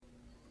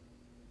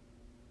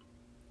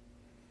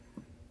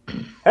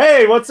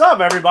Hey, what's up,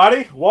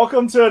 everybody?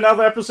 Welcome to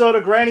another episode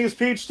of Granny's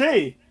Peach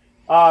Tea.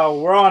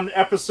 We're on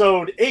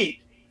episode 8,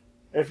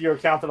 if you're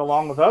counting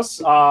along with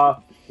us.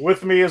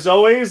 With me, as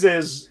always,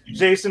 is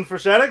Jason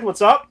Frashetic.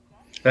 What's up?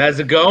 How's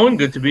it going?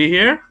 Good to be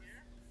here.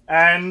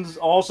 And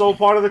also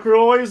part of the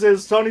crew always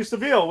is Tony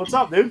Stabile. What's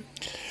up, dude?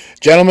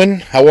 Gentlemen,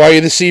 how are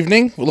you this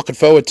evening? We're looking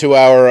forward to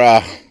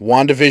our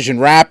WandaVision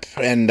wrap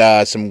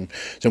and some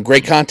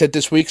great content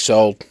this week.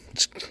 So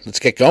let's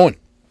get going.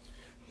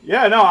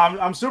 Yeah, no,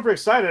 I'm super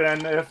excited.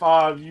 And if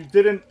you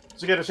didn't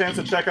get a chance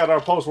to check out our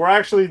post, we're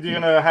actually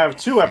going to have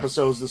 2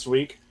 episodes this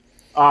week.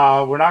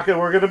 We're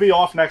gonna be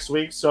off next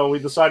week, so we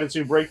decided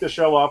to break the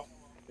show up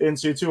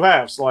into 2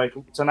 halves. Like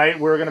tonight,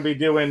 we're gonna be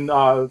doing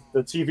the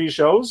TV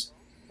shows,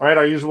 right?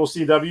 Our usual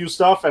CW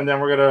stuff, and then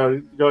we're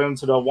gonna go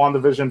into the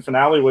WandaVision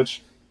finale,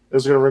 which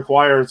is gonna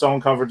require its own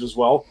coverage as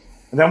well.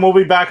 And then we'll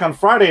be back on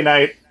Friday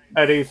night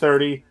at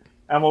 8:30,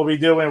 and we'll be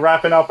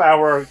wrapping up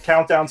our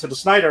countdown to the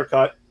Snyder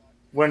Cut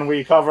when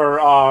we cover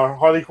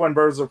Harley Quinn: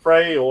 Birds of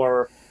Prey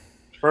or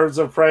Birds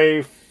of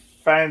Prey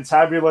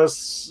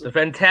Fantabulous. The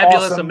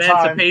fantabulous Awesome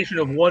emancipation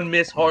of one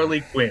Miss Harley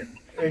Quinn.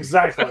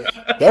 Exactly.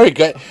 Very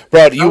good,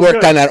 bro. You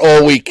worked good. on that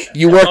all week.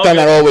 You worked on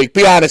that all week.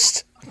 Be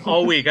honest.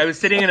 All week. I was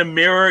sitting in a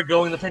mirror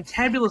going, the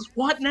fantabulous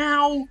what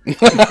now?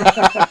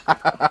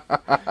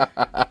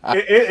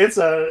 It's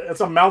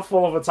a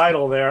mouthful of a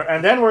title there,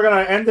 and then we're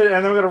gonna end it,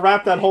 and then we're gonna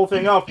wrap that whole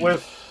thing up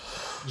with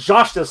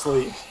Justice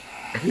League.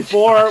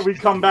 Before we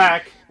come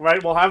back,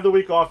 right? We'll have the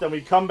week off, then we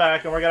come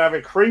back, and we're gonna have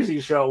a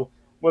crazy show,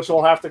 which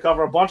will have to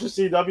cover a bunch of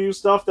CW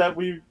stuff that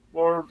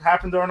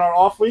happened during our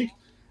off week,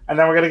 and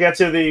then we're gonna get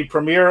to the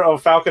premiere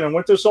of Falcon and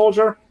Winter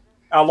Soldier,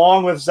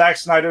 along with Zack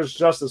Snyder's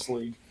Justice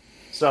League.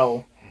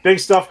 So big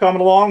stuff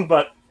coming along,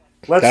 but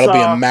That'll be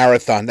a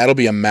marathon. That'll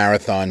be a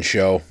marathon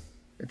show.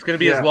 It's going to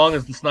be as long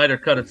as the Snyder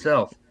Cut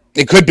itself.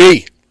 It could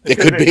be. It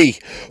could be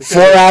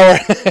 4 hour.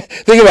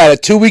 Think about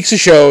it. 2 weeks of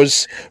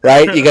shows,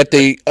 right? You got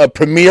the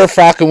premiere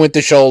Falcon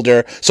Winter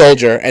Soldier,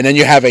 and then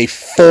you have a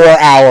 4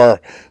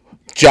 hour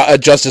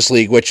Justice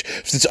League, which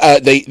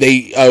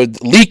they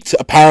leaked.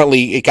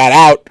 Apparently, it got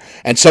out,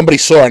 and somebody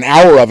saw an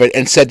hour of it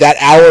and said that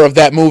hour of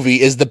that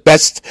movie is the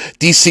best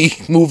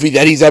DC movie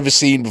that he's ever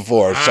seen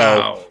before.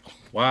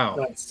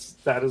 Wow.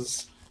 That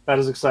is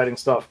exciting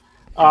stuff.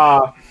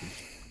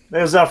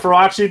 There's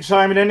Farachi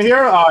chiming in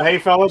here. Hey,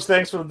 fellas,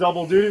 thanks for the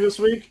double duty this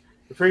week.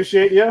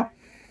 Appreciate you.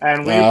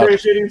 And we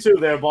appreciate you too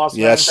there, boss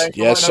man. Yes, Thanks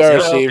yes, for sir,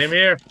 us, Steve. I'm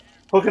here.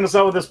 hooking us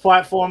up with this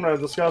platform to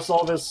discuss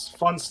all this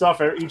fun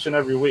stuff each and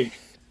every week.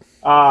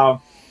 And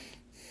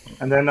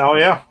then,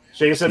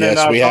 Jason Yes,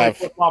 and we Tony have.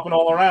 flip-flopping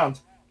all around.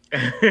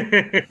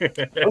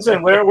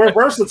 Listen, we're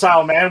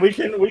versatile, man. We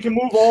can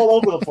move all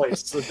over the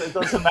place. It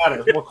doesn't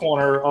matter what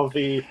corner of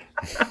the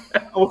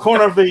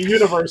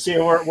universe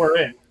here we're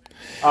in.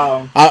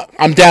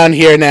 I'm down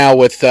here now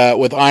with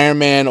Iron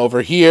Man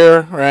over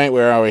here, right?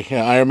 Where are we?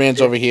 Iron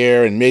Man's over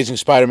here, and Amazing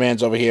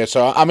Spider-Man's over here.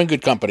 So I'm in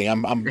good company.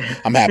 I'm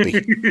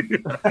happy.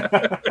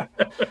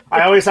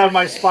 I always have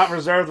my spot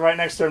reserved right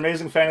next to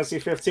Amazing Fantasy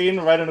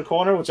 15, right in the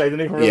corner, which I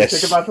didn't even really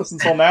think about this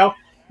until now.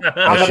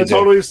 I'm going to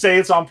totally say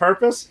it's on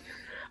purpose.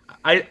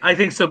 I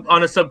think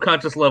on a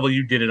subconscious level,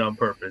 you did it on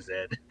purpose,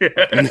 Ed.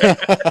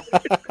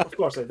 Of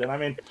course I did. I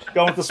mean,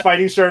 going with the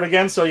Spidey shirt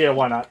again, so yeah,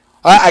 why not?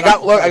 I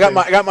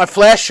got my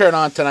Flash shirt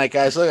on tonight,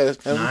 guys. Look at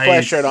this. Nice.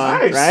 Flash shirt on,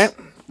 Nice. right?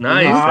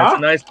 Nice. That's a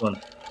nice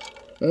one.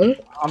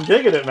 I'm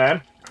digging it,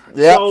 man.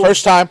 Yeah,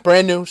 first time,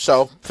 brand new.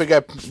 So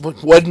figure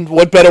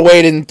what better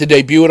way than to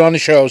debut it on the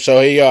show?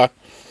 So he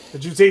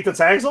Did you take the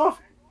tags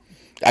off?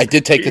 I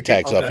did take the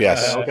tags off,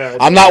 yes. Okay.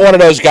 I'm not one of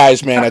those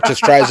guys, man, that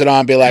just tries it on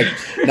and be like,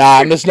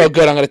 nah, this is no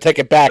good. I'm going to take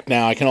it back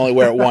now. I can only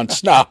wear it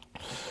once. No,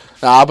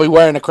 I'll be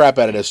wearing the crap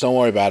out of this. Don't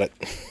worry about it.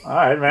 All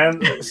right,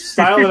 man.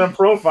 Styling and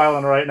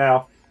profiling right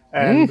now.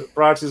 And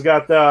Broxy's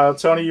got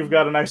Tony. You've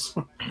got a nice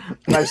spot.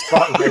 Right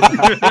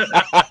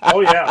now.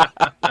 Oh yeah.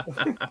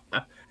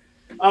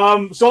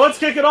 So let's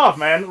kick it off,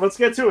 man. Let's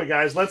get to it,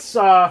 guys.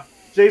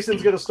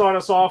 Jason's going to start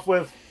us off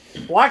with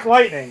Black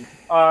Lightning,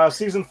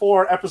 season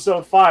 4,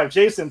 episode 5.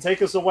 Jason,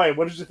 take us away.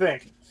 What did you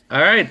think?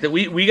 All right,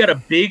 we got a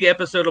big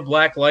episode of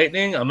Black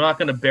Lightning. I'm not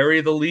going to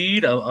bury the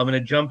lead. I'm going to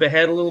jump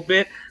ahead a little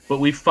bit, but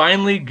we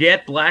finally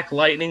get Black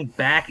Lightning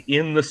back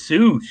in the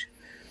suit.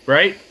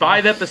 Right?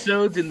 5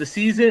 episodes in the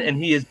season, and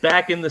he is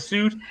back in the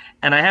suit.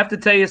 And I have to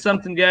tell you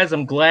something, guys.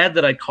 I'm glad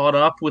that I caught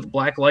up with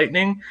Black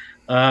Lightning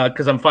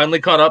because I'm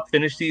finally caught up,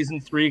 finished season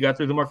 3, got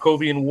through the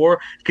Markovian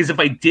War. Because if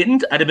I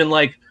didn't, I'd have been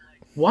like,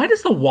 why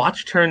does the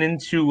Watch turn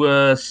into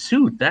a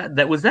suit?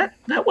 That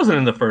wasn't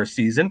in the first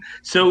season.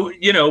 So,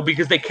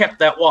 because they kept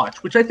that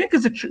Watch, which I think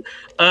is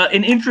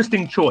an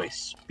interesting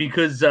choice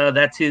because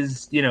that's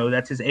his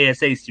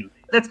ASA suit.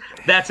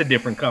 That's a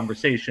different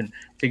conversation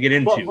to get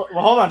into. Well,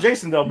 hold on,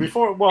 Jason. Though,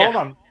 hold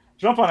on,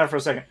 jump on that for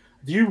a second.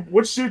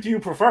 Which suit do you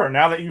prefer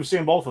now that you've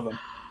seen both of them?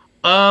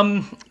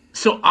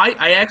 So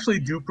I actually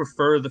do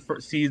prefer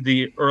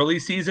the early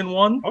season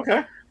one.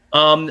 Okay.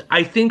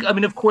 I think, I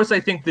mean, of course, I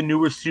think the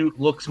newer suit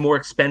looks more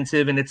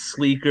expensive and it's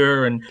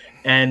sleeker, and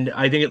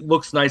I think it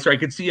looks nicer. I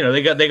could see,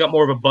 they got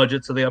more of a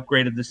budget, so they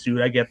upgraded the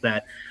suit. I get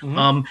that.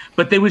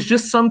 But there was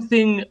just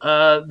something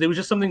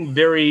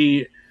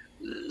very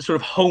sort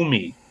of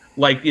homey,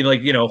 like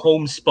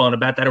homespun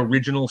about that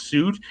original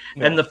suit,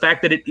 and the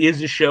fact that it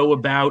is a show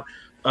about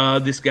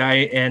this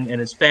guy and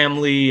his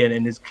family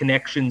and his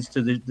connections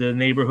to the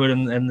neighborhood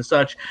and the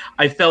such.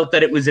 I felt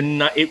that it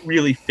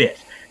really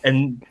fit.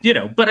 And,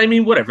 but I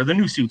mean, whatever. The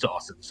new suit's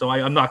awesome, so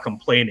I'm not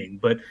complaining.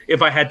 But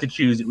if I had to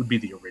choose, it would be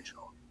the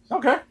original.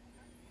 Okay.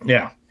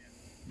 Yeah.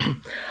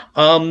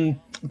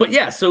 But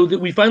yeah, so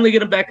we finally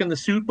get him back in the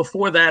suit.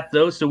 Before that,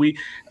 though, so we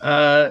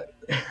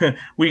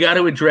we got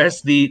to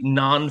address the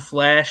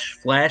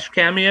non-Flash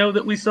cameo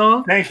that we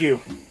saw. Thank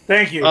you.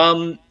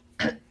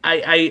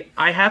 I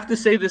have to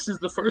say this is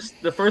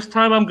the first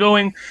time I'm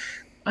going,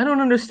 I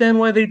don't understand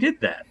why they did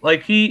that.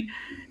 Like you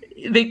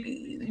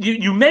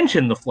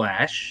mentioned the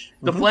Flash.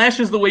 The Flash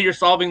is the way you're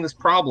solving this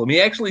problem.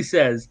 He actually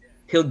says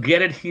he'll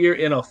get it here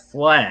in a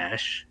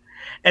flash,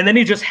 and then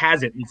he just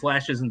has it and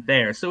Flash isn't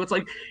there. So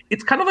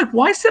it's kind of like,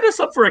 why set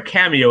us up for a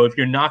cameo if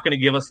you're not going to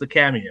give us the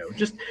cameo?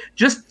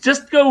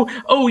 Just go,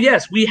 oh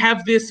yes, we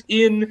have this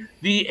in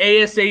the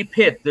ASA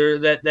pit there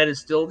that is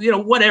still,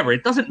 whatever.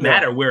 It doesn't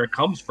matter where it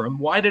comes from.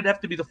 Why did it have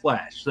to be the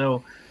Flash?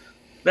 So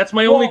that's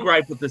my only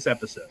gripe with this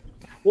episode.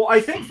 Well, I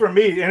think for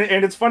me,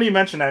 and it's funny you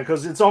mention that,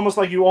 because it's almost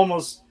like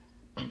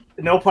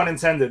no pun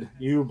intended,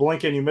 you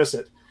blink and you miss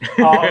it.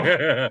 No,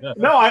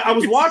 I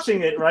was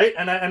watching it, right?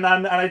 And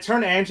I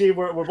turned to Angie,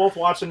 we're both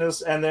watching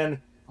this, and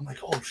then I'm like,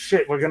 oh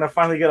shit, we're going to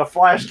finally get a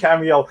Flash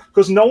cameo,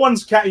 because no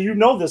one's,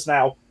 this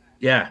now.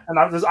 Yeah. And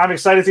I'm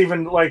excited to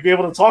even be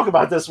able to talk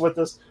about this with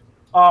this.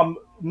 No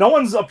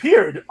one's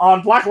appeared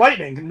on Black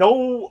Lightning.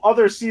 No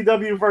other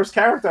CW verse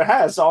character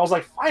has. So I was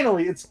like,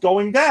 finally, it's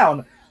going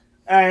down.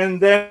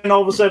 And then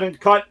all of a sudden,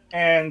 cut,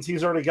 and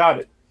he's already got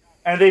it.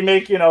 And they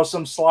make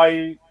some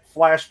sly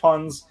Flash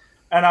puns.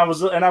 And I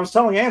was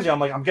telling Angie, I'm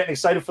like, I'm getting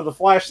excited for the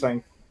Flash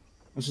thing.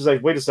 And she's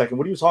like, wait a second,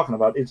 what are you talking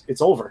about?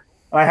 It's over.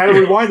 And I had to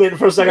rewind it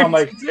for a second. I'm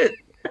like,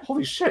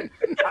 holy shit.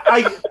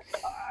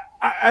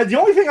 I the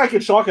only thing I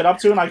could chalk it up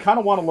to, and I kind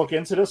of want to look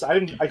into this, I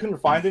couldn't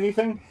find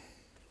anything,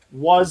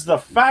 was the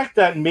fact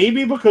that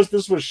maybe because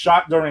this was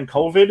shot during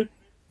COVID,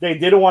 they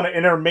didn't want to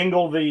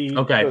intermingle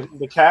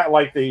the cat,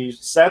 like the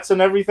sets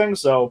and everything.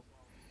 So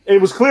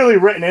it was clearly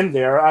written in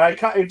there. And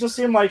it just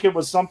seemed like it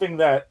was something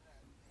that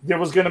there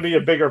was going to be a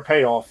bigger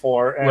payoff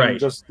for, and it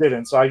just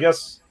didn't. So I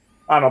guess,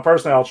 I don't know,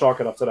 personally, I'll chalk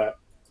it up to that.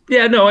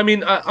 Yeah, no, I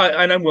mean,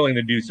 I'm willing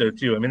to do so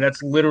too. I mean,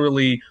 that's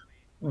literally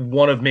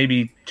one of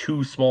maybe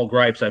two small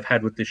gripes I've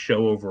had with this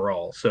show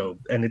overall. So,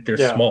 and they're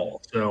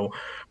small. So,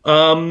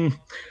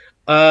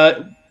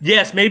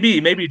 yes,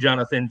 maybe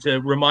Jonathan,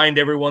 to remind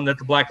everyone that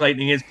the Black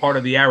Lightning is part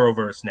of the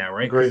Arrowverse now,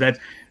 right? Because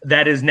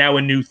that is now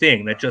a new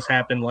thing that just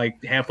happened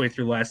like halfway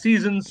through last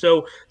season.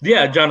 So,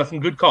 yeah, Jonathan,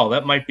 good call.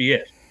 That might be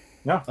it.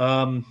 Yeah.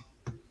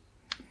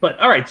 But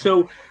all right,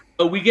 so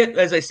we get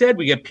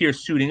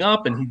Pierce suiting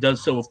up, and he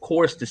does so, of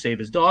course, to save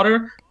his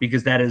daughter,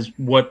 because that is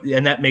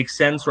and that makes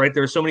sense, right?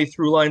 There are so many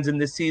through lines in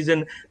this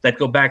season that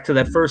go back to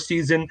that first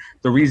season.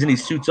 The reason he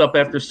suits up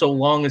after so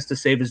long is to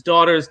save his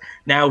daughters.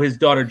 Now his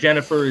daughter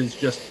Jennifer is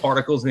just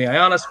particles in the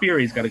ionosphere.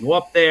 He's got to go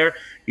up there.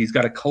 He's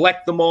got to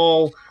collect them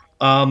all.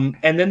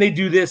 And then they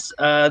do this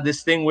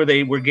thing where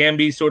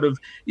Gambi sort of,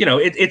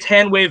 it's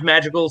hand wave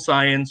magical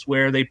science,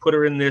 where they put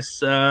her in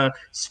this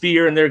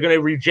sphere, and they're going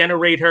to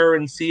regenerate her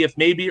and see if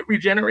maybe it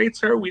regenerates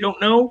her. We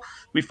don't know.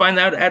 We find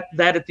out at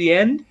the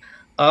end.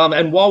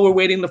 And while we're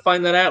waiting to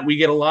find that out, we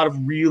get a lot of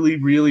really,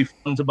 really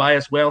fun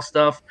Tobias Whale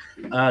stuff.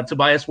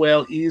 Tobias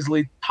Whale,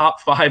 easily top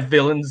 5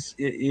 villains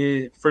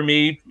for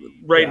me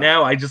right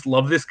now. I just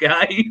love this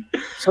guy.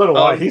 So do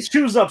I. He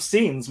chews up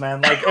scenes,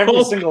 man. Like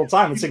every single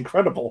time. It's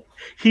incredible.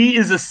 He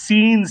is a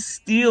scene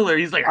stealer.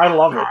 He's like, I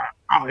love it.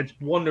 Oh, it's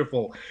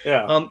wonderful.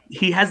 Yeah.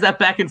 He has that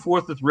back and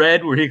forth with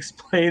Red, where he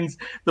explains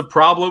the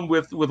problem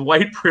with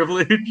white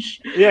privilege.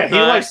 Yeah,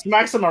 he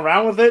smacks him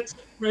around with it.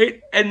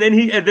 Right, and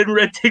then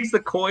Red takes the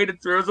coin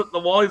and throws it at the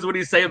wall. What do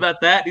you say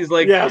about that? He's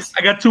like, yes.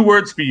 I got 2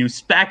 words for you: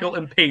 spackle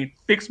and paint.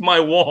 Fix my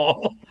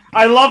wall.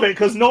 I love it,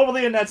 because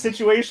normally in that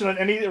situation,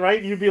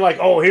 you'd be like,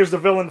 oh, here's the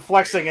villain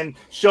flexing and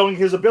showing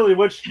his ability.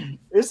 Which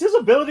is his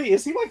ability?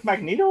 Is he like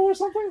Magneto or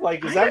something?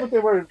 Like, is that what they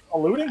were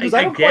alluding? Because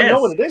I don't quite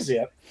know what it is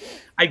yet.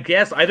 I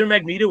guess either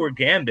Magneto or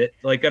Gambit.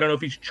 Like, I don't know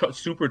if he's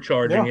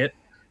supercharging it.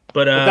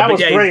 But that was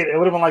great. It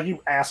would have been like, you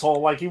asshole.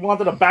 Like, he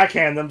wanted to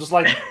backhand them, just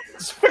like,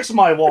 just fix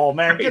my wall,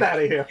 man. Get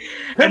out of here.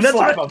 And that's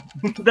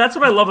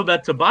what I love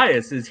about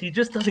Tobias, is he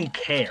just doesn't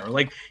care.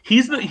 Like,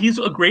 he's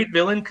a great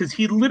villain because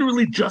he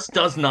literally just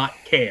does not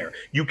care.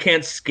 You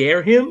can't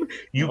scare him.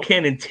 You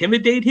can't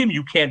intimidate him.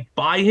 You can't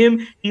buy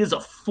him. He is a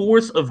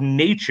force of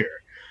nature.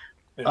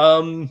 Yeah.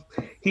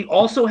 Tobias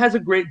also has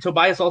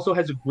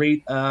a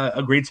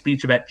great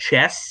speech about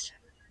chess.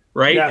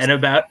 Right. Yes. And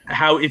about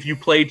how if you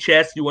play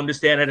chess, you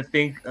understand how to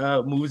think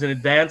moves in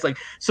advance. Like,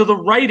 so the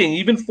writing,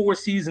 even 4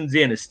 seasons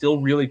in, is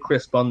still really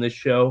crisp on this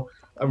show.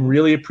 I'm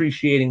really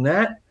appreciating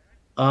that.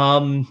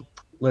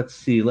 Let's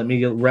see. Let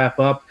me wrap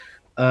up.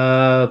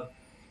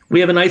 We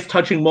have a nice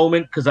touching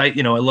moment because I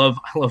love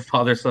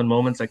father son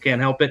moments. I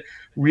can't help it.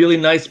 Really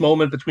nice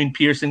moment between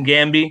Pierce and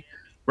Gamby,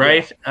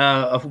 right?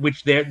 Of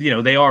which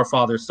they are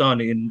father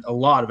son in a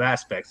lot of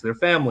aspects of their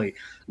family.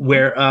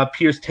 Where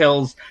Pierce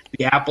tells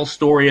the Apple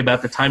story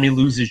about the time he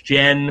loses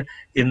Jen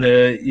in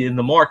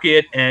the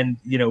market, and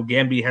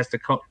Gamby has to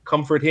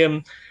comfort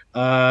him.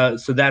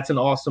 So that's an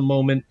awesome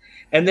moment.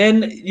 And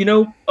then and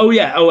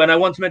I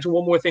want to mention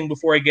one more thing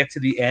before I get to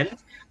the end.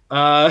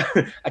 I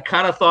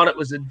kind of thought it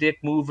was a dick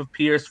move of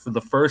Pierce for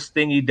the first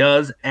thing he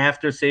does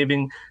after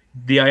saving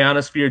the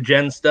Ionosphere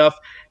Gen stuff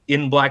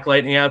in Black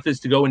Lightning outfits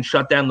to go and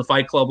shut down the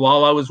Fight Club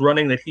Lala was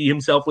running that he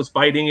himself was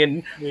fighting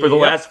in for the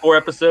last 4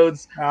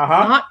 episodes.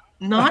 Not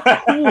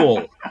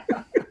cool.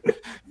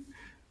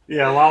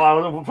 Yeah,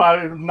 Lala was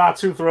probably not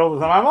too thrilled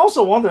with him. I'm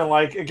also wondering,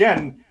 like,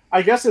 again,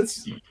 I guess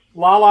it's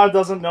Lala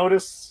doesn't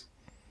notice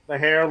the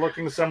hair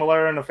looking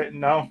similar and the fit.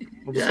 No,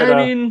 we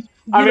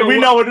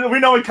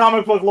know in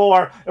comic book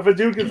lore, if a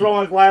dude can throw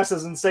on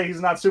glasses and say he's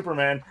not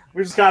Superman,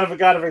 we just kind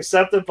of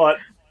accept it. But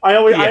I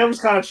always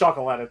kind of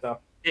chuckle at it though.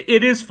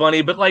 It is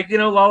funny, but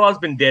Lala's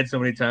been dead so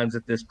many times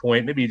at this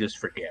point. Maybe he just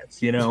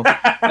forgets, And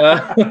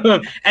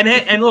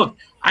look,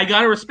 I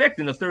gotta respect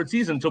in the 3rd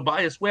season,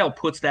 Tobias Whale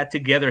puts that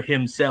together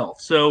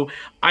himself. So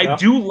I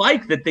do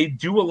like that they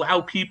do allow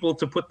people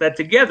to put that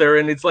together,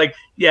 and it's like,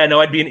 yeah, no,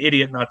 I'd be an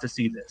idiot not to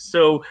see this.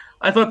 So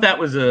I thought that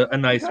was a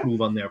nice move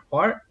on their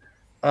part.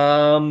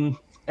 And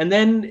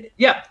then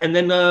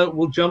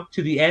we'll jump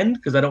to the end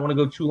because I don't want to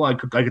go too long.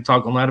 I could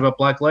talk all night about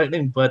Black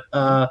Lightning, but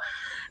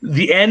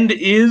the end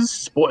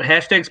is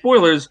hashtag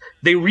spoilers.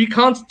 They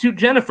reconstitute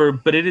Jennifer,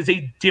 but it is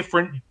a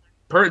different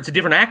it's a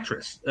different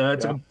actress.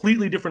 It's a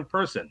completely different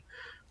person.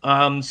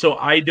 So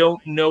I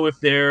don't know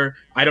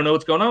I don't know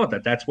what's going on with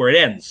that. That's where it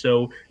ends.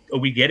 So are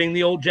we getting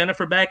the old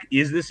Jennifer back?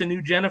 Is this a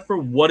new Jennifer?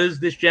 What is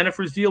this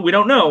Jennifer's deal? We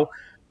don't know.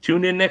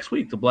 Tune in next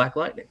week to Black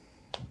Lightning.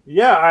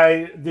 Yeah,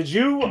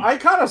 I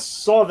kind of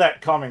saw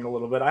that coming a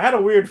little bit. I had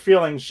a weird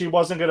feeling she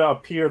wasn't going to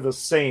appear the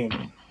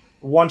same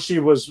once she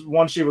was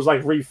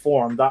like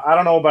reformed. I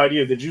don't know about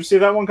you. Did you see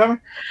that one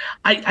coming?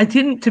 I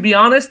didn't, to be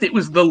honest. It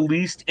was the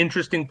least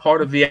interesting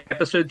part of the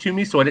episode to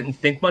me, so I didn't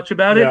think much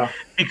about it.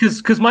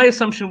 Because my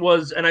assumption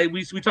was, and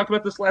we talked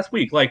about this last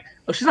week, like,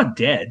 oh, she's not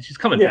dead, she's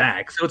coming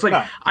back. So it's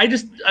like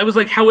I was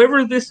like,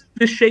 however this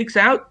shakes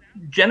out,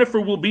 Jennifer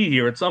will be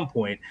here at some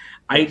point.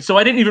 So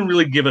I didn't even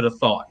really give it a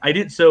thought. I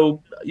did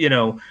so,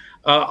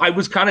 I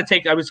was kind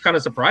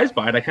of surprised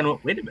by it. I kind of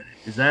went, wait a minute,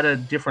 is that a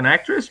different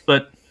actress?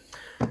 But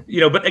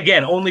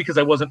again, only because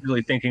I wasn't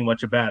really thinking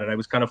much about it. I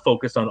was kind of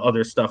focused on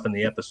other stuff in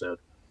the episode.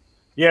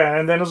 Yeah,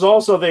 and then there's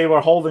also they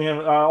were holding him.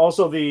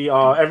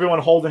 Everyone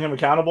holding him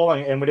accountable,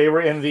 and they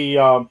were in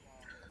the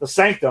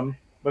sanctum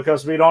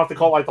because we don't have to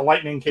call it like the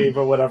Lightning Cave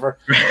or whatever,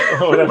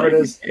 it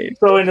is.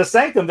 So in the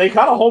sanctum, they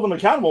kind of hold him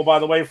accountable, by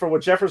the way, for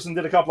what Jefferson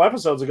did a couple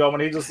episodes ago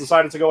when he just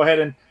decided to go ahead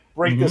and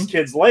break this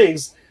kid's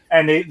legs,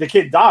 and the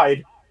kid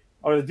died,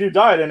 or the dude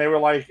died, and they were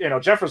like,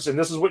 Jefferson,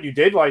 this is what you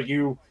did, like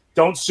you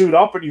don't suit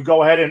up, but you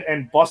go ahead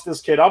and bust this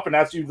kid up, and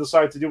that's what you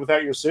decide to do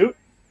without your suit.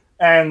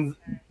 And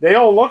they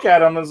all look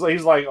at him, and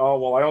he's like, "Oh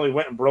well, I only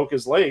went and broke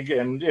his leg,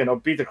 and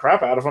beat the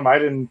crap out of him. I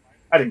didn't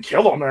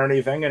kill him or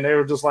anything." And they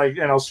were just like,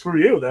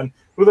 "Screw you, then.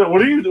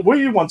 What are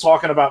you one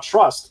talking about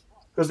trust?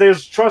 Because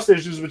there's trust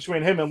issues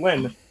between him and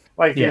Lynn,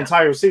 like the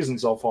entire season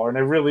so far, and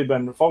they've really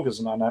been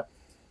focusing on that."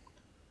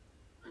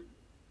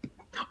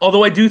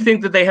 Although I do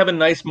think that they have a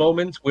nice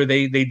moment where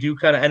they do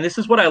kind of, and this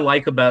is what I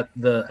like about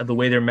the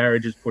way their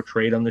marriage is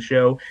portrayed on the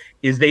show,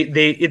 is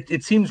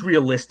it seems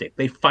realistic.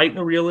 They fight in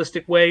a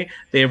realistic way.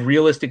 They have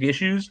realistic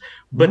issues,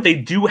 but they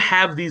do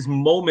have these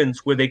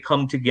moments where they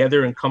come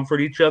together and comfort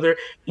each other,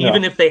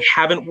 even if they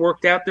haven't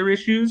worked out their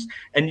issues.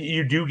 And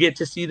you do get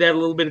to see that a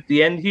little bit at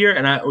the end here,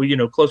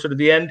 and closer to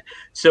the end.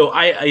 So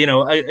I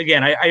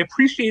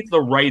appreciate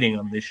the writing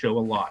on this show a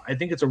lot. I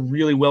think it's a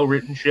really well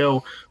written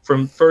show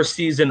from first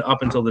season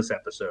up until this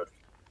episode.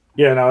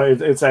 Yeah, no,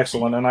 it's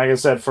excellent. And like I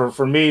said,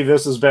 for me,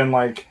 this has been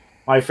like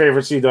my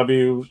favorite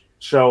CW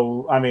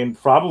show. I mean,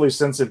 probably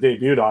since it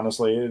debuted,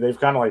 honestly. They've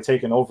kind of like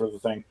taken over the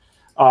thing.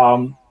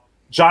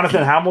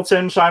 Jonathan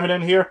Hamilton chiming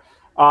in here.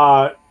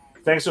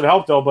 Thanks for the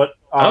help, though. But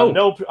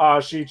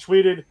she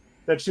tweeted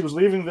that she was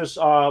leaving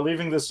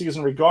this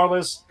season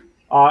regardless.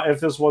 If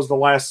this was the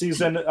last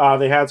season,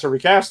 they had to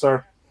recast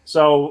her.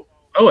 So,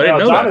 I didn't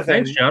know Jonathan, that.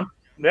 Thanks, John.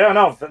 Yeah,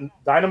 no,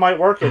 dynamite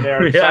work in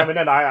there. Chiming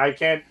in. I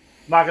can't.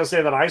 I'm not going to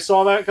say that I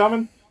saw that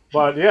coming,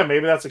 but yeah,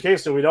 maybe that's the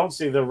case that we don't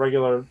see the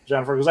regular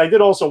Jennifer. Because I did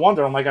also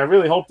wonder, I'm like, I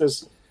really hope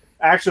this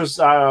actress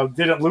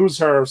didn't lose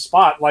her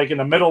spot like in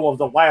the middle of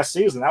the last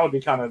season. That would be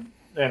kind of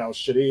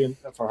shitty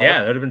for her. Yeah,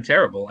 that would have been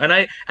terrible.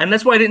 And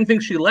that's why I didn't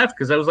think she left,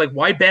 because I was like,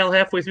 why bail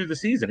halfway through the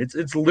season?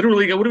 It's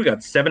literally, what do we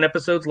got? 7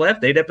 episodes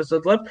left, 8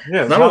 episodes left.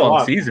 Yeah, it's not a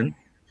long season.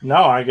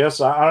 No, I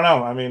guess I don't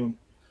know. I mean,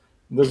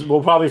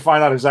 we'll probably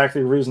find out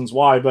exactly reasons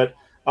why. But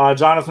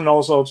Jonathan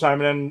also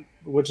chiming in,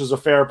 which is a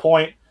fair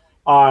point.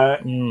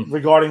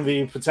 Regarding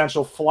the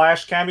potential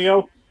Flash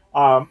cameo,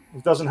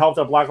 It doesn't help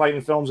that Black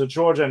Lightning films in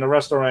Georgia and the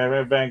rest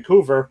are in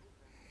Vancouver.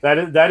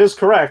 That is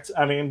correct.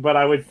 I mean, but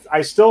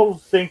I still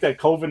think that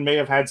COVID may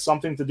have had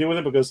something to do with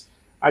it, because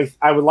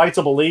I would like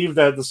to believe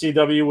that the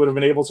CW would have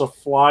been able to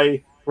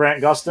fly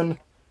Grant Gustin,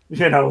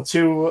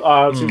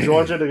 to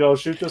Georgia to go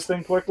shoot this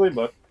thing quickly.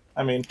 But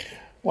I mean,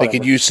 whatever. They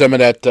could use some of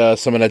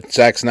that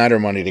Zack Snyder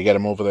money to get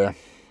him over there.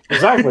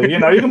 Exactly. You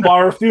can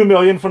borrow a few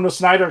million from the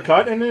Snyder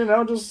Cut and,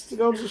 just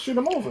go shoot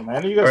him over,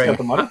 man. You guys got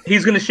the money.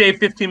 He's going to shave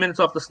 15 minutes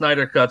off the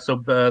Snyder Cut so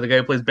the guy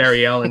who plays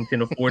Barry Allen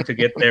can afford to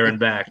get there and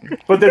back.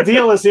 But the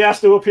deal is he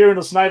has to appear in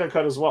the Snyder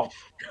Cut as well.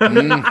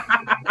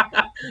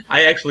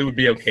 I actually would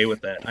be okay with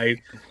that.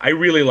 I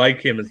really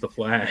like him as the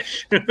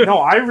Flash. No,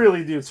 I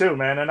really do too,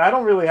 man. And I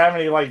don't really have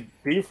any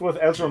beef with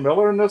Ezra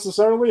Miller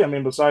necessarily. I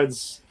mean,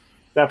 besides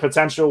that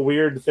potential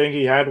weird thing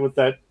he had with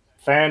that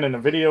fan in a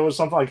video or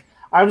something.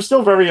 I'm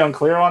still very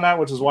unclear on that,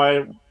 which is why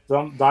I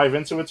don't dive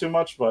into it too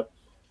much. But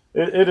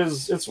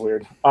it's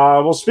weird.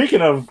 Well,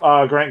 speaking of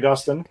Grant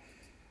Gustin,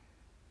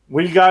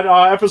 we got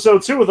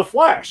episode 2 of The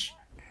Flash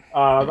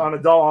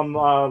on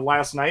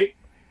last night,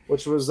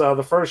 which was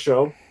the first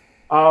show.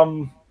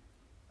 An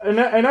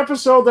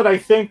episode that I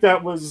think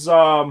that was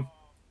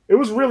it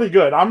was really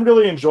good. I'm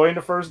really enjoying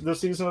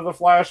this season of The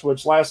Flash,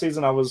 which last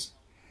season I was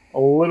a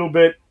little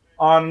bit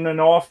on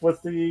and off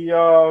with the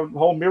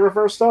whole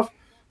Mirrorverse stuff.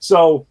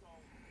 So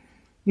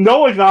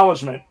no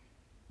acknowledgement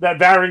that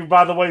Barry,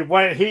 by the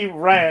way, he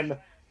ran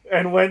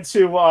and went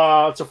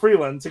to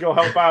Freeland to go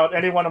help out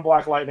anyone in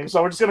Black Lightning.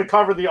 So we're just going to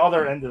cover the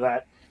other end of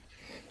that.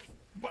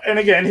 And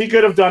again, he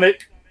could have done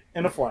it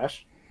in a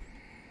Flash,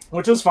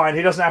 which is fine.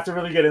 He doesn't have to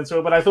really get into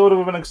it, but I thought it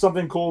would have been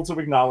something cool to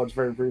acknowledge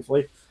very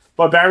briefly.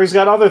 But Barry's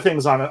got other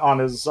things on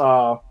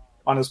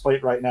his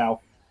plate right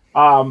now.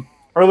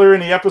 Earlier in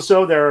the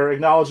episode, they're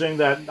acknowledging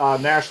that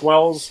Nash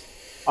Wells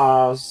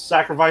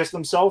sacrificed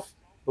himself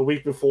the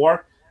week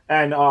before,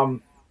 and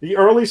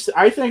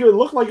I think it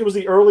looked like it was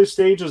the early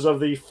stages of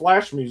the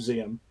Flash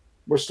Museum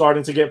were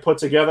starting to get put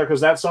together, because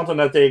that's something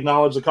that they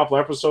acknowledged a couple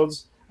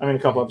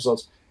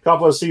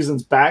of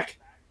seasons back,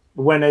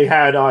 when they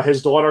had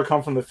his daughter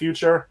come from the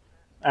future,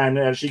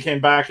 and she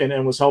came back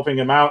and was helping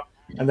him out.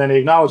 And then they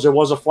acknowledged there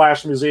was a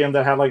Flash Museum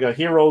that had a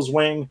hero's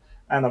wing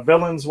and a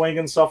villain's wing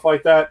and stuff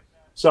like that.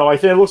 So I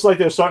think it looks like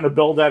they're starting to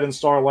build that in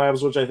Star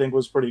Labs, which I think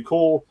was pretty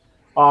cool.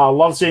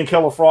 Love seeing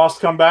Killer Frost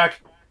come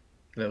back.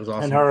 That was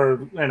awesome. And her,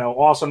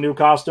 awesome new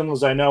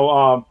costumes. I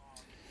know,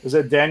 is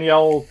it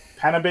Danielle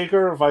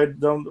Panabaker? If I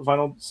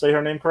don't say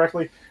her name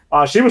correctly,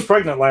 she was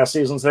pregnant last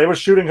season, so they were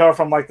shooting her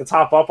from the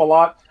top up a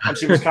lot, and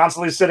she was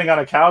constantly sitting on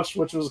a couch,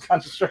 which was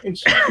kind of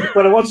strange.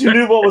 But once you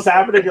knew what was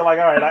happening, you're like,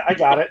 all right, I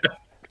got it.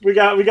 We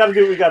got to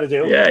do what we got to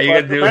do. Yeah, you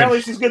got to do it.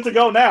 Apparently, she's good to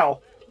go now.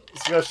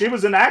 So she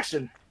was in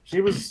action.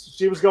 She was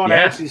going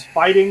ahead. She's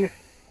fighting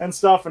and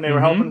stuff, and they were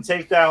helping to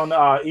take down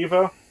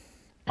Eva.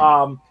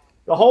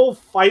 The whole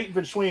fight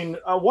between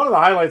one of the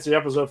highlights of the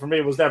episode for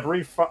me was that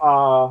brief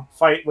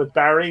fight with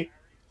Barry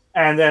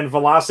and then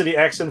Velocity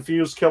X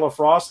infused Killer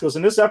Frost, because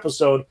in this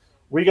episode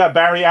we got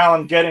Barry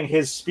Allen getting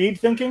his speed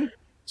thinking.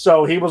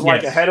 So he was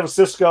ahead of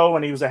Cisco,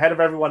 and he was ahead of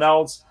everyone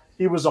else.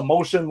 He was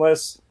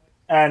emotionless,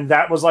 and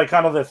that was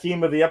kind of the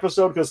theme of the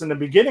episode, because in the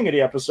beginning of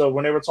the episode,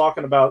 when they were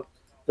talking about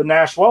the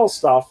Nash Wells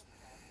stuff,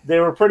 they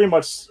were pretty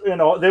much,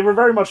 they were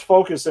very much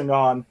focusing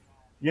on,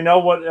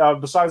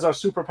 what, besides our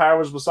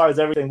superpowers, besides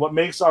everything, what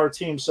makes our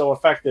team so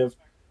effective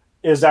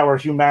is our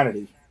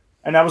humanity.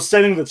 And that was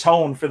setting the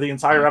tone for the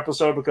entire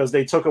episode, because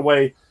they took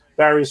away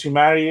Barry's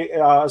humanity,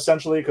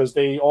 essentially, because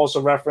they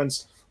also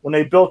referenced when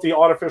they built the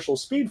artificial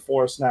Speed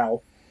Force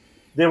now,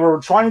 they were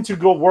trying to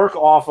go work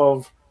off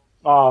of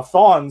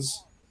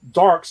Thawne's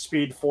dark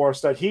Speed Force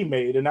that he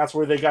made, and that's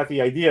where they got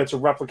the idea to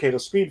replicate a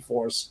Speed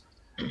Force.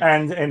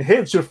 And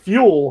to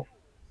fuel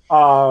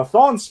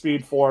Thawne's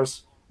Speed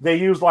Force, they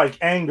used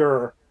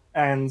anger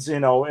and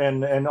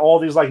and all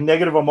these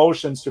negative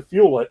emotions to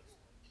fuel it.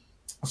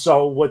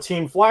 So what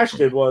Team Flash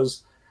did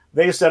was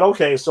they said,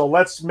 okay, so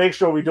let's make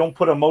sure we don't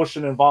put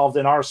emotion involved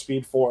in our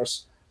Speed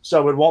Force,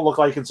 so it won't look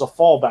like it's a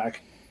fallback.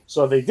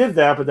 So they did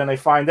that, but then they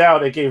find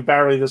out it gave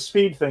Barry the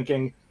speed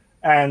thinking,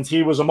 and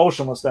he was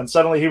emotionless. Then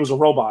suddenly he was a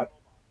robot.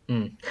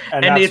 And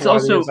it's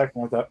also like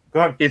that. Go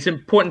ahead. It's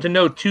important to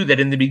note too that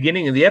in the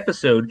beginning of the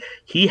episode,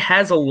 he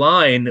has a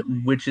line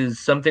which is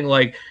something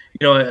like,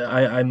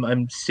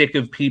 I'm sick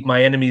of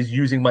my enemies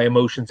using my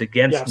emotions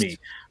against me.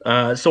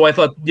 So I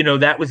thought,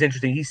 that was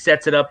interesting. He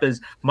sets it up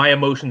as my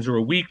emotions are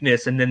a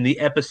weakness, and then the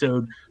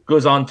episode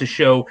goes on to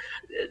show,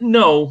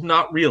 no,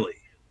 not really.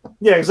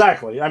 Yeah,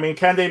 exactly. I mean,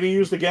 can they be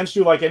used against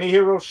you like any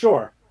hero?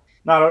 Sure.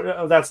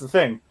 That's the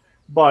thing.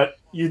 But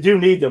you do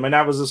need them, and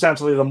that was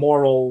essentially the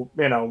moral,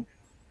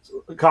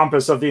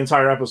 compass of the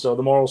entire episode.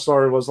 The moral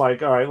story was all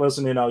right,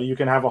 listen, you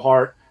can have a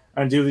heart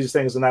and do these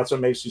things, and that's what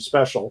makes you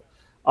special.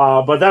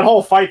 But that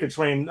whole fight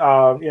between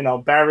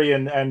Barry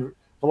and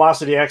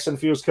Velocity X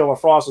infused Killer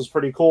Frost is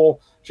pretty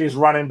cool. She's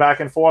running back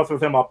and forth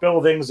with him up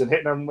buildings and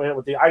hitting him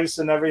with the ice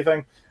and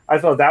everything. I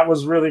thought that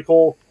was really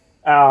cool.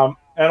 And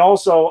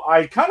also,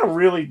 I kind of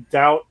really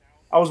doubt.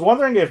 I was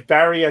wondering if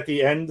Barry at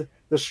the end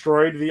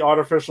destroyed the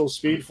artificial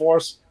Speed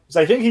Force. Because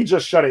I think he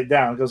just shut it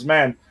down. Because,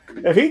 man,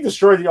 if he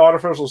destroyed the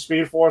artificial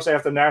Speed Force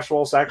after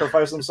Nashwell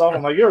sacrificed himself,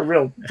 I'm like, you're a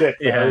real dick.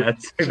 Yeah,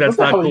 that's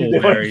not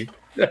cool, Barry.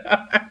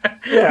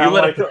 Yeah,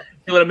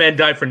 you let a man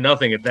die for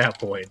nothing at that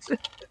point.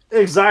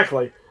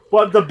 Exactly.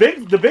 But the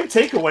big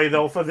takeaway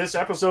though for this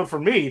episode for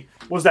me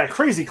was that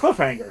crazy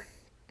cliffhanger.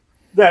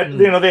 That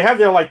they have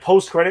their like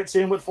post credit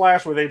scene with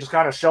Flash where they just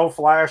kind of show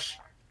Flash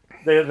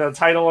the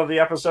title of the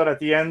episode at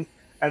the end,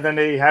 and then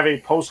they have a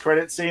post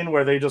credit scene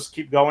where they just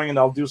keep going and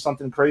they'll do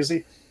something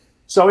crazy.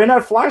 So in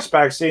that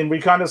flashback scene, we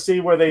kind of see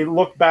where they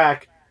look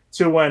back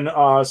to when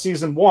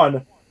season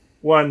 1,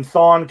 when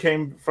Thawne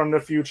came from the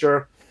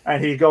future,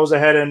 and he goes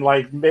ahead and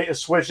like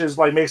switches,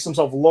 like makes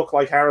himself look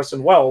like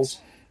Harrison Wells,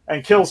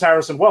 and kills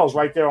Harrison Wells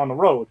right there on the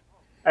road.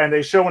 And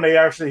they show when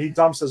he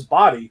dumps his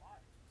body.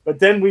 But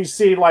then we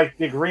see like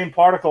the green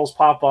particles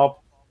pop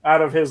up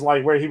out of his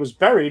like where he was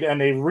buried,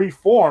 and they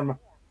reform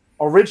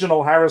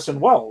original Harrison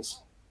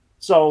Wells.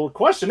 So the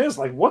question is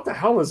like, what the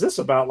hell is this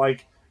about?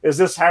 Like, is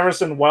this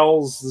Harrison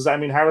Wells? Does that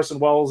mean Harrison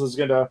Wells is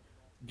gonna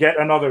get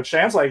another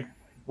chance? Like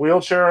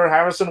wheelchair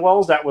Harrison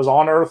Wells that was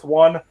on Earth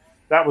 1,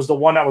 that was the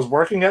one that was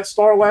working at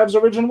Star Labs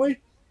originally?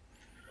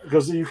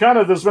 Because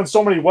there's been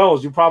so many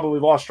Wells, you probably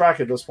lost track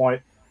at this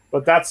point.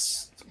 But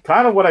that's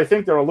kind of what I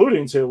think they're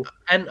alluding to.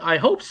 And I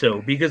hope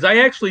so, because I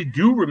actually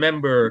do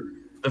remember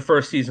the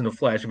first season of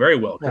Flash very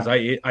well, because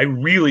I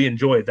really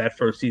enjoyed that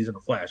first season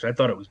of Flash. I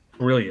thought it was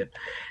brilliant.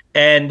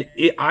 And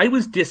I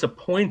was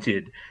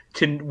disappointed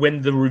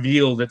when the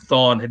reveal that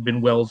Thawne had been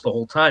Wells the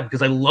whole time,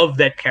 because I love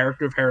that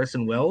character of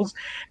Harrison Wells.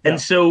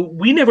 And so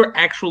we never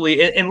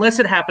actually, unless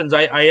it happens,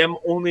 I am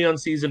only on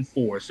season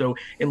 4. So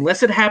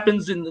unless it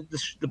happens in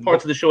the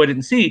parts of the show I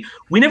didn't see,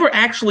 we never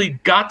actually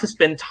got to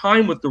spend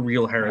time with the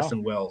real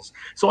Harrison Wells.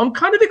 So I'm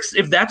kind of,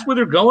 if that's where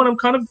they're going,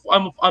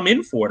 I'm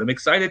in for it. I'm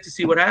excited to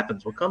see what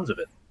happens, what comes of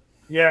it.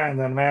 Yeah, and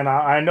then, man,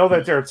 I know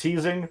that they're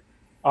teasing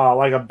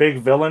like a big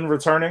villain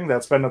returning.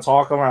 That's been the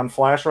talk around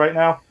Flash right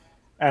now.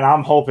 And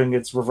I'm hoping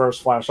it's Reverse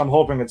Flash. I'm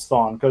hoping it's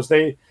Thawne, because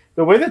the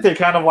way that they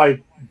kind of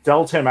like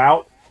dealt him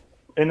out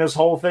in this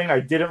whole thing, I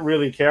didn't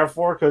really care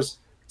for, because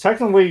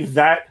technically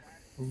that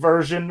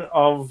version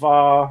of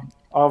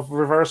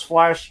Reverse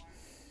Flash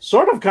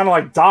sort of kind of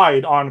like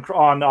died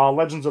on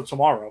Legends of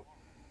Tomorrow.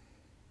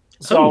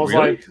 So I was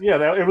really? like,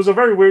 it was a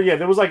very weird. Yeah,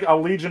 there was like a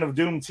Legion of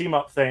Doom team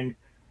up thing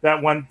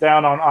that went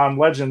down on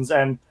Legends,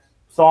 and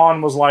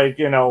Thawne was like,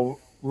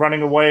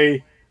 running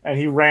away. And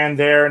he ran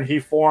there, and he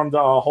formed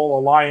a whole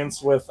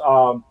alliance with,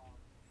 who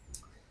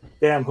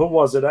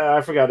was it? I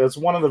forgot. It's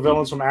one of the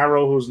villains from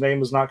Arrow, whose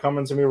name is not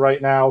coming to me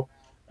right now,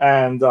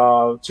 and 2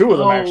 of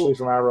them actually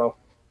from Arrow.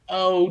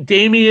 Oh,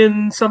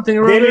 Damien something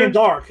or Damien other?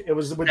 Dark. It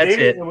was with That's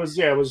Damien. it.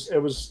 It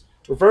was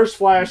Reverse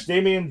Flash,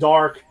 Damien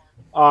Dark.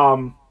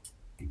 The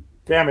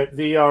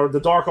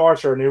Dark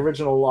Archer in the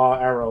original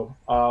Arrow.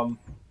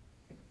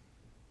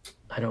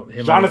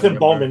 Jonathan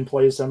Bowman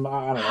plays him.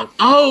 I don't know.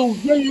 Oh,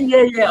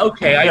 yeah.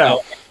 Okay, I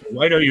know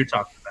who you're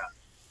talking about.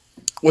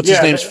 What's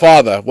his name's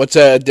father? What's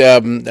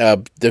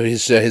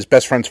his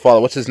best friend's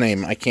father? What's his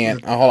name? I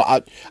can't. Hold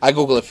on. I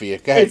Google it for you.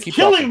 Go ahead. It's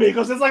killing me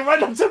because it's like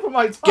right on the tip of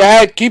my tongue. Go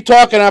ahead. Keep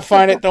talking. I'll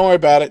find it. Don't worry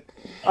about it.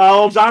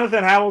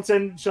 Jonathan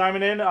Hamilton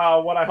chiming in.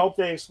 What I hope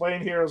they explain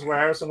here is where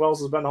Harrison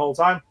Wells has been the whole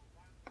time.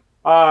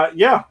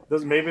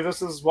 Maybe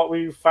this is what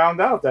we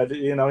found out, that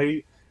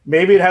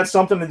maybe it had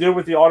something to do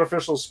with the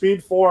artificial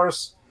Speed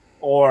Force,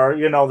 or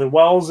the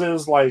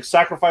Wellses like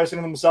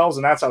sacrificing themselves,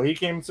 and that's how he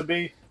came to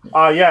be.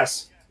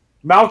 Yes,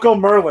 Malcolm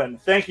Merlin.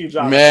 Thank you,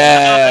 John.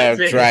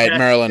 That's right,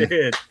 Merlin.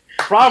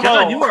 Bravo!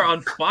 God, you are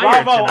on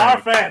fire. Bravo, tonight.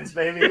 our fans,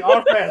 baby,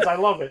 our fans. I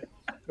love it.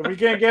 If we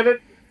can't get it,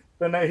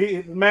 then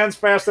the man's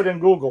faster than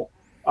Google.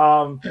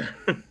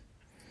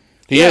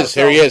 He is.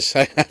 Here he is.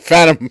 I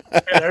found him.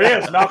 There he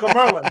is, Malcolm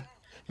Merlin.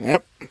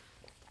 Yep.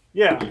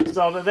 Yeah,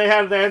 so they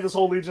had this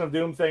whole Legion of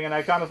Doom thing, and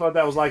I kind of thought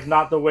that was like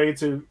not the way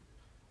to,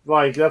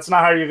 like, that's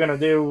not how you're gonna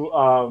do,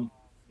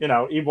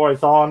 E-Boy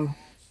Thawne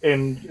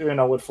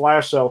with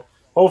Flash. So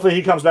hopefully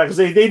he comes back, because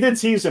they did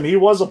tease him. He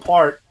was a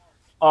part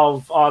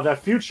of that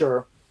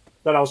future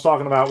that I was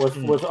talking about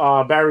with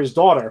Barry's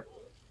daughter,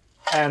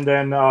 and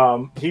then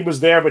he was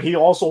there, but he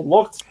also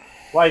looked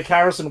like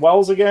Harrison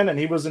Wells again, and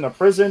he was in a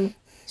prison.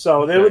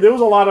 So there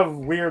was a lot of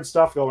weird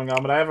stuff going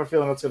on, but I have a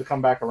feeling that's going to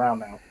come back around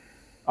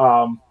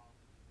now.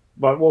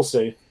 But we'll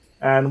see.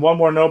 And one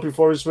more note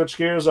before we switch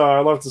gears.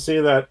 I'd love to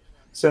see that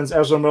since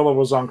Ezra Miller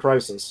was on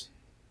Crisis.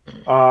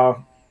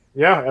 Ezra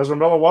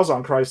Miller was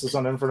on Crisis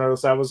on Infinite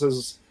Earths. That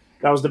was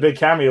the big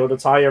cameo to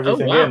tie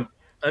everything in.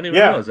 I didn't even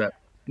realize that.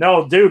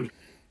 No, dude.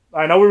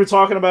 I know we were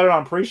talking about it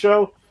on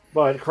pre-show,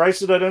 but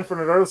Crisis at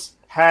Infinite Earths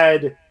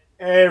had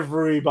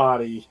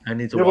everybody. I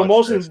need to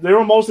watch this. They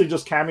were mostly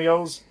just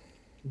cameos,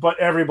 but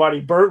everybody.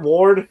 Burt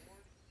Ward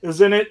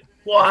is in it.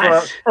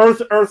 What?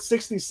 Earth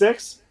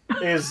 66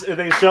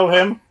 they show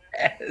him.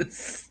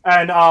 Yes.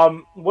 And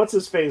what's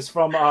his face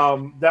from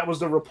that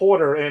was the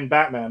reporter in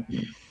Batman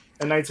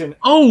in 19.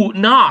 Oh,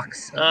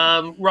 Knox.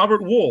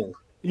 Robert Wuhl.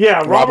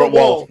 Yeah, Robert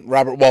Wuhl.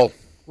 Robert Wuhl.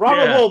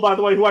 Robert Yeah. Wool, by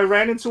the way, who I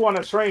ran into on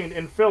a train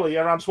in Philly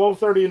around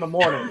 12:30 in the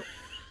morning,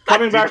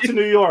 coming back to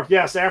New York.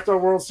 Yes, after a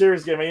World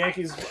Series game, a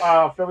Yankees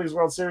Phillies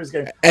World Series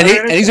game, And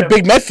he's a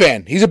big Met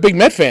fan. He's a big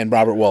Met fan,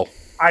 Robert Wool.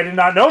 I did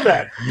not know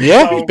that.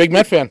 Yeah, he's a big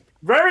Met fan.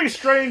 Very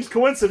strange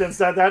coincidence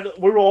that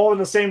we were all in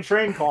the same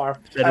train car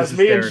as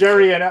me and hysterical.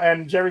 Jerry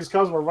and Jerry's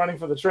cousin were running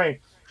for the train.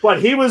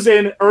 But he was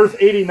in Earth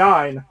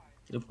 89,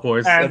 Of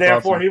course. and that's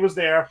therefore awesome. he was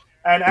there.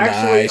 And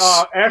actually,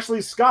 Nice.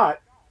 Ashley Scott,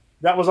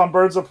 that was on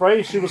Birds of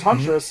Prey. She was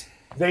Huntress.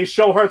 They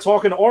show her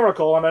talking to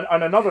Oracle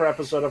on another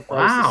episode of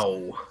Crisis.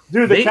 Wow.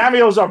 Dude, the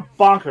cameos are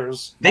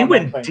bonkers. They on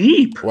went that thing.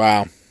 deep.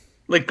 Wow.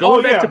 Like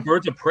going back yeah. to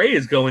Birds of Prey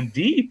is going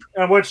deep.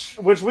 And which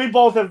we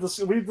both have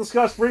we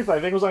discussed briefly. I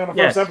think it was like in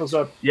the first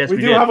episode. Yes, we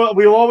we do did.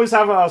 we'll always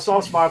have a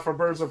soft spot for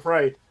Birds of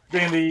Prey,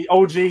 being the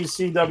OG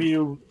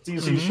CW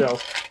DC show.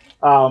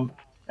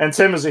 And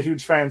Tim is a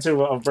huge fan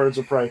too of Birds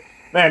of Prey.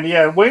 Man,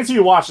 yeah, wait until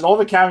you watch it. All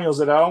the cameos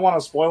that I don't want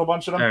to spoil a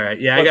bunch of them. All right,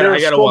 yeah, but I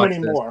there's gotta so watch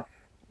many this. more.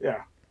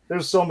 Yeah,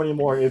 there's so many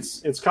more.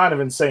 It's kind of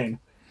insane.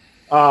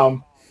 But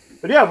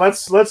yeah,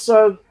 let's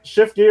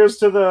shift gears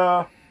to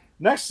the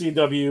next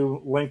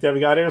CW link that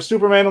we got here,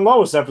 Superman and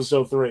Lois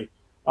episode 3.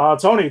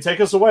 Tony, take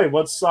us away.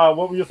 What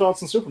were your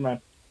thoughts on Superman?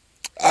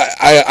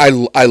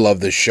 I love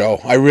this show.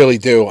 I really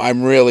do.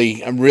 I'm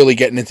really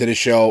getting into the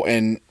show,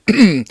 and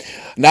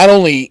not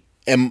only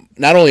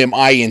am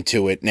I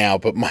into it now,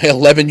 but my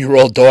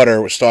 11-year-old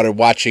daughter started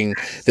watching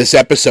this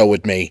episode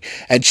with me,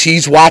 and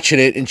she's watching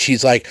it, and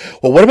she's like,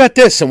 well, what about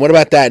this, and what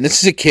about that? And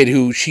this is a kid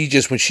who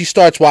when she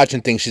starts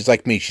watching things, she's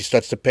like me. She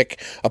starts to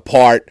pick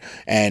apart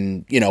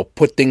and,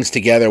 put things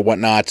together,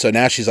 whatnot. So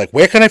now she's like,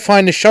 where can I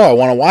find the show? I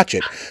want to watch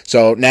it.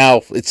 So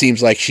now it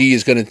seems like she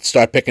is going to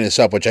start picking this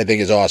up, which I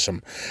think is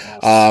awesome.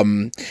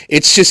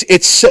 It's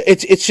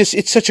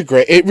such a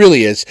great, it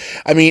really is.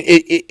 I mean,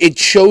 it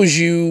shows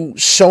you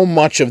so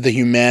much of the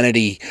humanity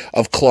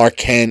of Clark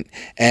Kent,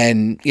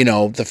 and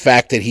the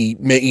fact that he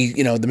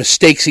the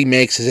mistakes he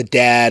makes as a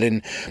dad,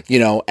 and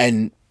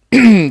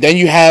then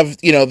you have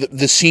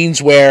the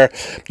scenes where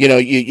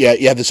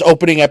you have this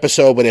opening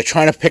episode where they're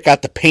trying to pick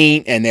out the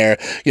paint, and they're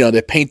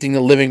painting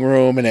the living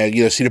room,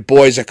 and see the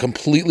boys are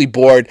completely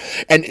bored.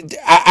 And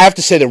I have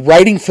to say the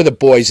writing for the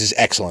boys is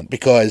excellent,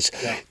 because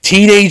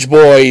teenage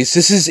boys,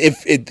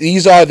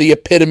 these are the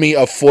epitome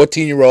of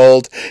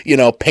 14-year-old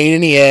pain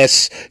in the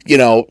ass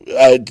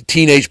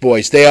teenage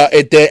boys. They are,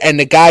 and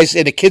the guys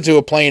and the kids who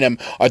are playing them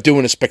are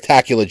doing a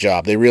spectacular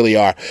job. They really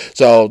are.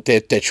 So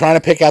they're trying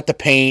to pick out the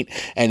paint,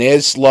 and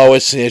there's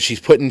Lois, she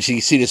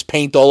see this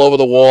paint all over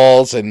the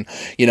walls, and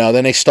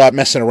then they start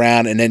messing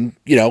around, and then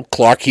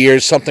Clark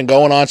hears something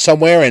going on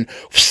somewhere, and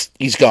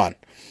he's gone.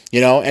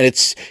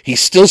 And he's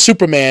still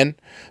Superman,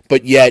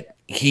 but yet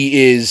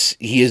he is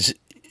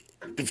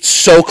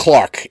so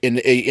Clark in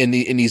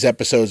these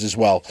episodes as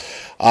well.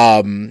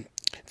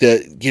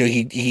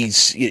 He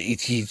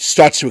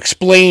starts to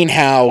explain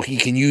how he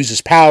can use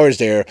his powers.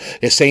 They're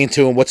saying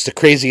to him, "What's the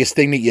craziest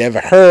thing that you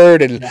ever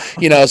heard?" And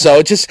so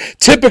it's just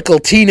typical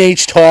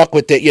teenage talk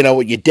with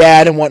with your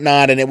dad and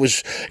whatnot. And it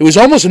was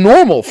almost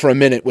normal for a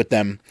minute with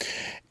them.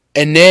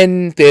 And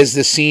then there's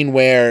the scene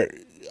where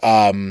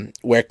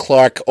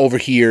Clark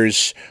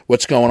overhears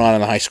what's going on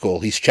in the high school.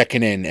 He's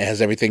checking in, it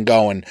has everything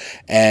going,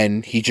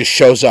 and he just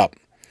shows up.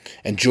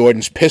 And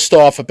Jordan's pissed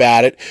off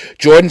about it.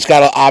 Jordan's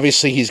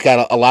he's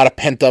got a lot of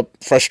pent up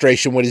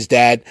frustration with his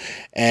dad,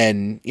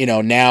 and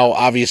now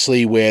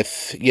obviously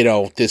with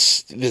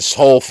this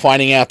whole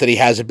finding out that he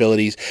has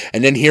abilities,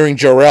 and then hearing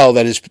Jor-El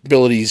that his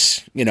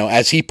abilities,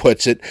 as he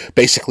puts it,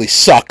 basically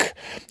suck.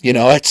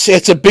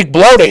 It's a big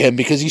blow to him,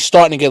 because he's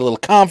starting to get a little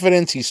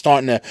confidence. He's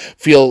starting to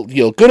feel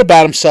good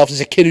about himself. As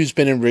a kid who's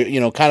been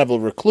in kind of a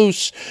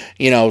recluse,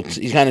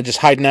 he's kind of just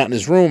hiding out in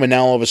his room, and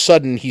now all of a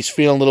sudden he's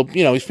feeling a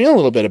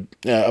little bit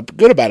of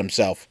good about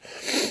himself.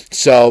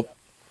 So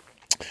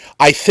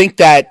I think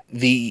that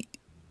the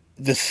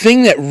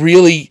thing that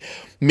really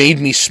made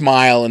me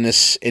smile in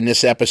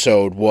this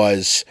episode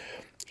was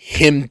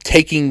him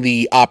taking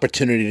the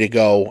opportunity to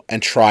go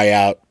and try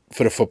out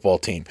for the football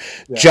team.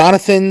 Yeah.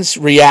 Jonathan's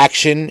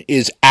reaction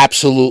is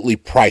absolutely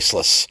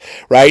priceless,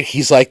 right?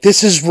 He's like,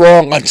 this is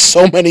wrong on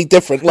so many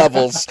different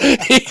levels.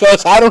 He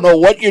goes, I don't know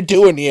what you're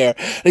doing here.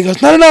 And he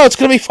goes, no, it's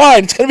going to be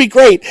fine. It's going to be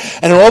great.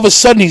 And then all of a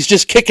sudden, he's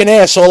just kicking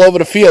ass all over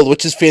the field,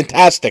 which is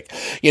fantastic.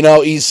 And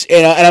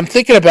I'm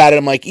thinking about it.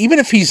 I'm like, even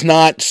if he's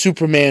not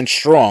Superman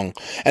strong,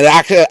 and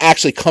it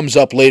actually comes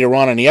up later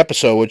on in the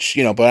episode, which,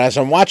 but as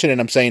I'm watching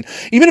it, I'm saying,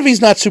 even if he's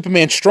not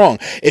Superman strong,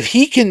 if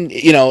he can,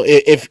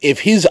 if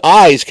his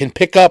eyes can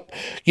pick up,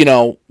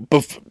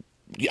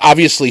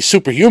 obviously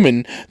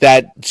superhuman,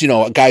 that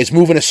a guy's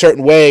moving a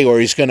certain way, or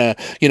he's gonna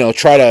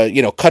try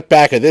to cut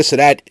back or this or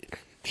that,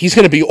 he's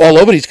gonna be all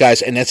over these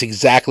guys. And that's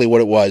exactly what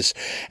it was.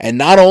 And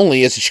not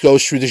only as it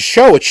goes through the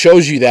show, it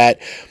shows you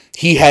that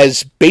he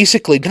has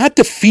basically not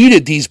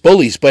defeated these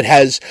bullies, but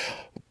has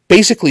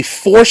basically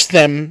forced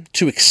them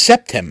to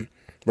accept him.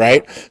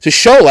 Right? To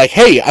show like,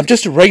 hey, I'm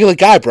just a regular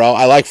guy, bro.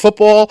 I like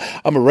football.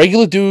 I'm a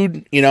regular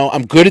dude.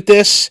 I'm good at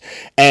this.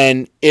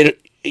 And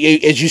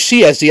as you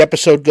see as the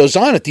episode goes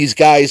on, that these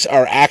guys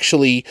are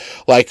actually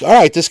like, all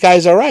right, this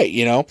guy's all right,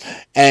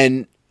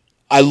 and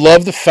I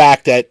love the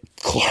fact that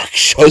Clark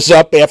shows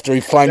up after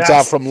he finds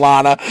out from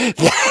Lana.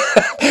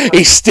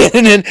 He's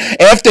standing in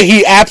after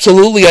he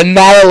absolutely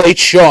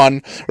annihilates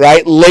Sean,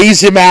 right?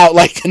 Lays him out,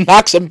 like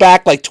knocks him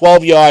back like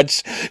 12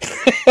 yards.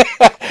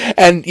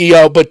 And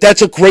but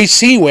that's a great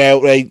scene where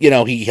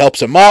he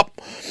helps him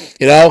up.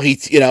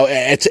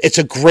 It's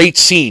a great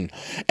scene.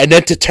 And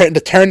then to turn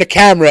the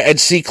camera and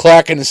see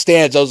Clark in the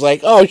stands, I was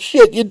like, oh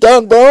shit, you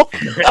done, bro?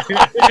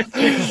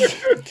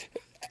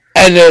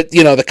 And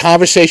the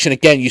conversation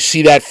again, you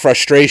see that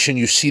frustration,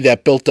 you see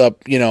that built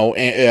up,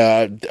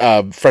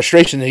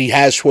 frustration that he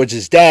has towards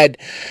his dad,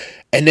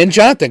 and then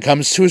Jonathan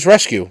comes to his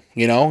rescue.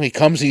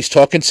 He's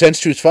talking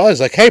sense to his father. He's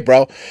like, "Hey,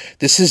 bro,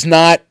 this is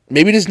not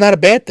a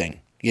bad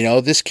thing.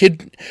 This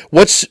kid,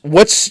 what's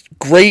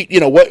great?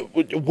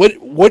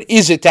 What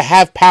is it to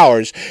have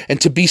powers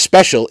and to be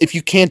special if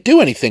you can't do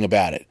anything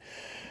about it?"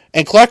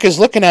 And Clark is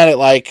looking at it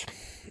like,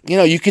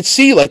 you could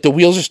see like the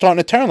wheels are starting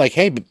to turn. Like,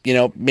 hey,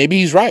 maybe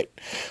he's right.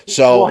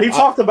 So he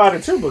talked about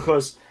it too,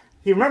 because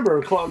he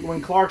remember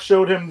when Clark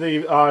showed him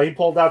he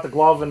pulled out the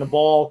glove and the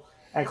ball,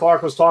 and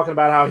Clark was talking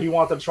about how he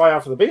wanted to try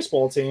out for the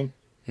baseball team,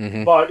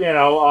 but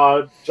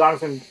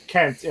Jonathan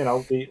Kent,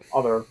 the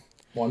other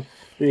one,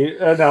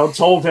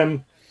 told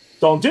him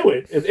don't do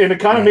it, and it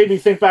kind of made me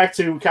think back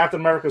to Captain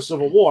America: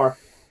 Civil War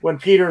when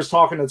Peter's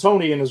talking to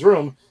Tony in his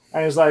room.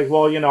 And he's like,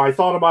 well, I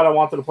thought about it. I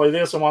wanted to play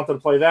this. I wanted to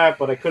play that,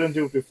 but I couldn't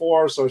do it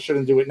before, so I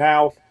shouldn't do it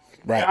now.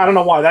 Right. I don't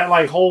know why. That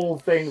whole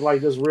thing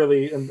just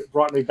really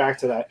brought me back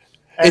to that.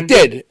 And, it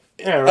did.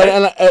 Yeah,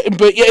 right?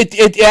 But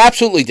it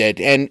absolutely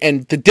did.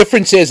 And the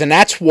difference is, and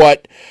that's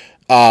what,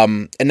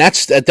 and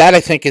that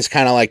I think is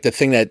kind of like the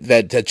thing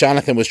that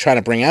Jonathan was trying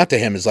to bring out to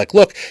him is like,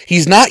 look,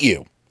 he's not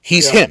you.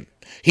 He's him.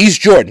 He's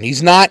Jordan.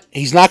 He's not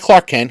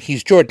Clark Kent.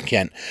 He's Jordan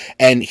Kent.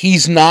 And he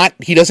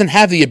doesn't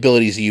have the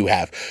abilities that you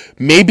have.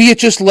 Maybe it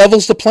just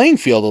levels the playing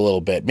field a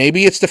little bit.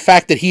 Maybe it's the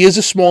fact that he is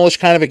a smallish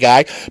kind of a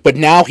guy, but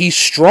now he's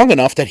strong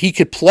enough that he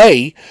could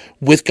play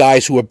with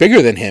guys who are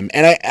bigger than him.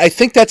 And I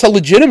think that's a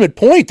legitimate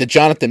point that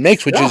Jonathan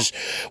makes, which is,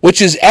 but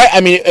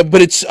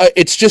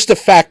it's just a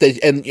fact that,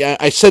 and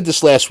I said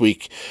this last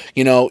week,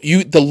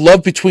 the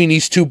love between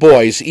these two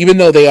boys, even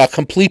though they are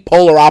complete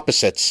polar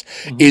opposites,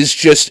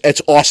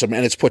 it's awesome.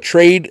 And it's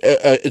portrayed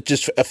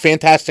just a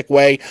fantastic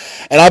way.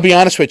 And I'll be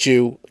honest with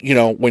you,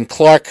 when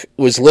Clark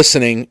was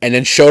listening and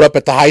then showed up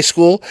at the high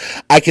school,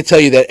 I could tell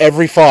you that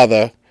every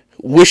father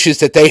wishes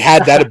that they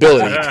had that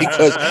ability,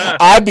 because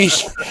I'd be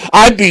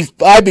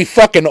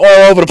fucking all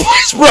over the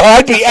place, bro.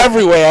 I'd be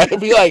everywhere. I'd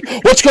be like,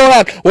 what's going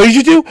on? What did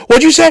you do?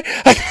 What'd you say?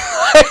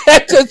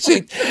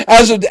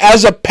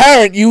 As a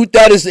parent,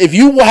 if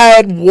you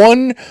had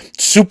one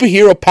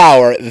superhero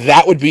power,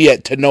 that would be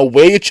it. To know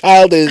where your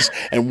child is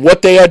and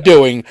what they are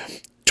doing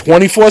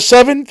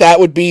 24/7, that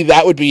would be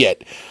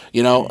it.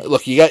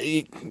 Look,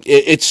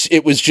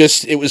 it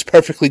was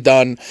perfectly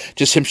done.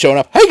 Just him showing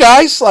up. Hey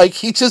guys, like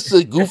he's just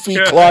a goofy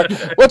Clark.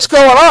 What's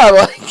going on?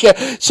 Like,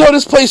 so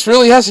this place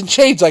really hasn't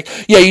changed. Like,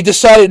 yeah, you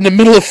decided in the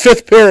middle of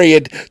fifth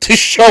period to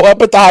show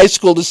up at the high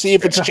school to see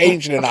if it's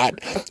changing or not.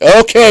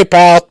 Okay,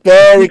 pal,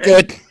 very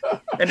good.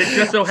 And it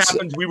just so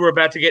happens we were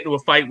about to get into a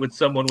fight with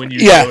someone when you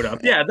showed up.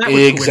 Yeah, that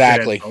was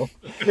exactly.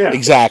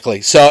 Exactly.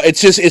 So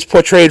it's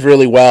portrayed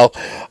really well.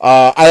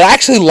 I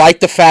actually like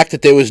the fact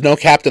that there was no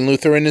Captain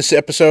Luthor in this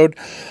episode.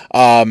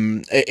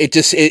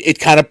 It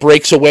kind of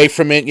breaks away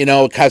from it. It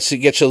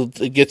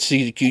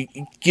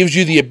gives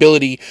you the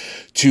ability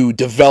to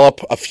develop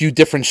a few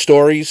different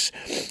stories,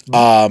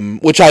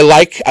 which I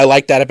like. I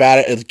like that about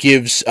it. It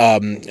gives a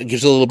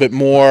little bit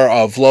more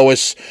of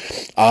Lois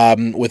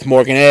with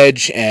Morgan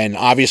Edge, and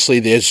obviously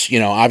there's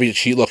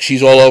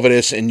she's all over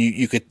this, and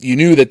you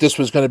knew that this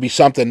was going to be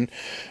something,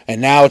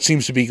 and now it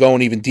seems to be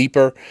going even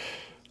deeper.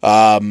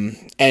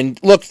 And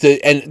look,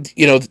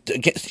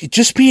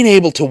 just being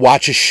able to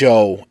watch a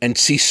show and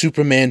see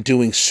Superman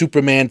doing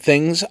Superman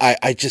things,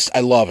 I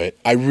love it.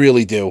 I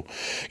really do.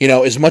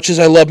 As much as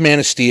I love Man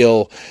of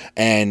Steel,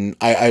 and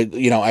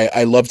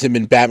I loved him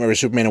in Batman or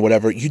Superman or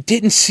whatever, you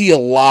didn't see a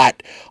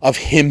lot of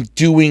him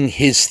doing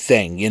his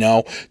thing,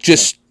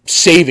 just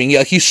saving.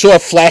 Like, you saw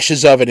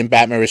flashes of it in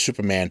Batman vs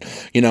Superman,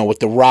 with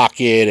the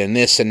rocket and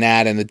this and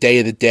that and the Day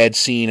of the Dead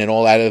scene and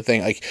all that other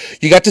thing. Like,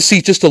 you got to see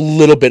just a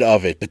little bit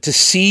of it, but to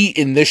see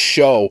in this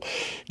show,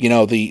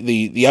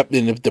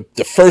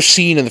 the first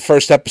scene in the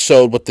first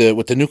episode with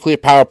the nuclear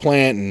power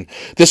plant, and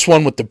this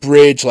one with the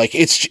bridge, like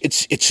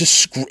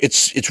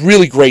it's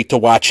really great to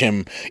watch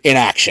him in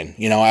action.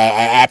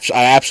 I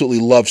absolutely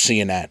love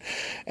seeing that.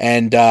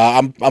 and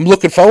I'm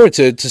looking forward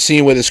to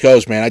seeing where this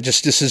goes, man.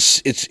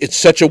 It's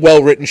such a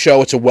well written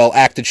show. It's a well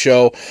acted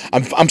show.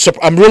 I'm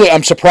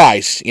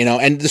surprised, you know.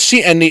 And the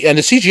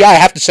CGI, I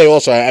have to say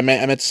also, I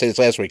meant to say this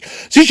last week.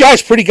 CGI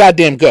is pretty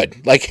goddamn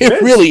good. Like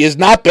it really is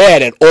not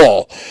bad at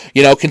all,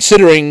 you know.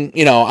 Considering,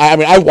 you know, I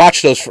mean, I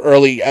watched those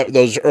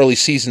early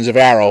seasons of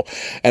Arrow,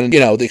 and you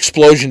know the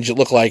explosions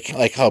look like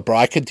oh, bro,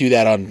 I could do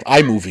that on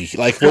iMovie.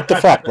 Like what the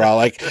fuck, bro?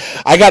 Like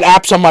I got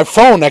apps on my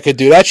phone that could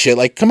do that shit.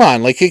 Like come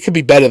on, like it could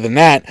be better than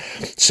that.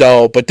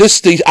 So, but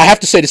I have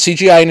to say the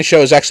CGI in the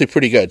show is actually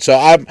pretty good. So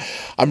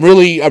I'm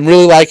really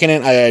liking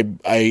it.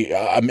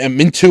 I'm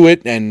into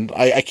it, and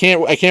I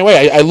can't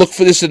wait. I look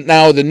for this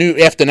now.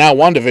 After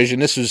WandaVision,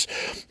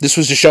 this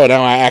was the show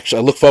now I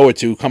look forward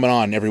to coming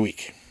on every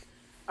week.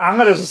 I'm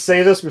gonna just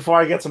say this before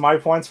I get to my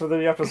points for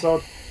the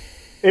episode.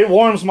 It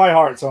warms my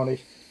heart,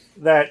 Tony,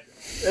 that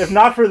if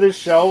not for this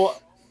show,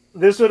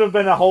 this would have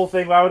been a whole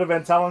thing. I would have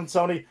been telling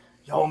Tony,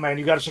 "Yo, man,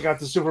 you got to check out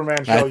the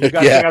Superman show. You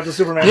got to check out the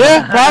Superman."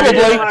 Yeah, show. probably.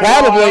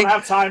 I don't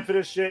have time for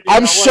this shit.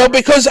 I'm so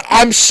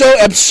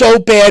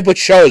bad with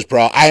shows,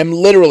 bro. I am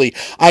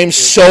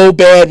so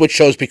bad with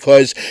shows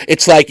because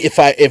it's like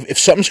if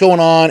something's going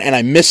on and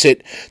I miss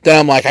it, then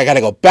I'm like I got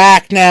to go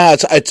back now.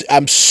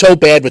 I'm so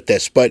bad with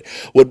this. But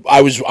what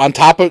I was on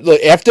top of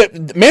after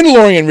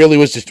Mandalorian really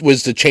was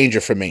the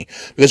changer for me,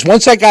 because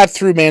once I got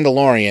through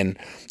Mandalorian.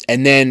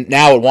 And then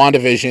now with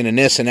WandaVision and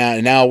this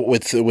and now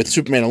with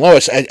Superman and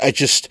Lois,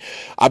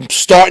 I'm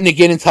starting to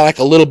get into like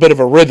a little bit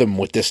of a rhythm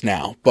with this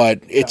now. But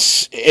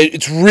it's a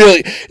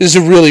really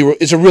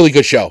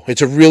good show.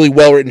 It's a really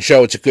well written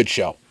show. It's a good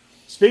show.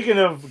 Speaking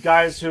of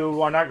guys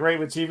who are not great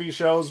with TV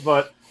shows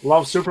but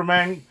love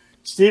Superman,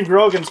 Steve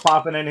Grogan's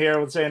popping in here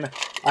with saying,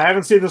 "I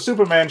haven't seen the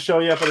Superman show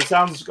yet, but it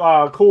sounds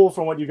cool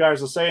from what you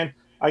guys are saying.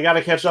 I got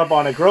to catch up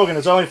on it." Grogan,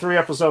 it's only 3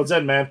 episodes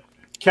in, man.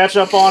 Catch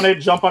up on it.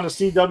 Jump on the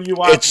CW.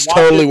 It's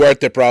totally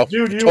worth it, bro.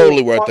 Dude,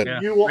 totally worth it.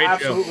 You will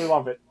absolutely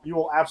love it. You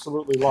will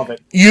absolutely love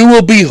it. You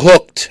will be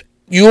hooked.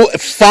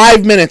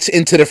 5 minutes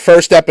into the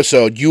first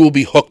episode, you will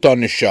be hooked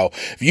on the show.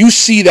 If you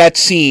see that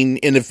scene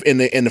in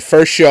the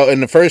first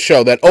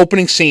show, that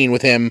opening scene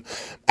with him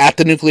at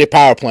the nuclear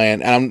power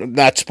plant, and I'm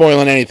not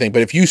spoiling anything,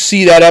 but if you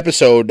see that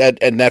episode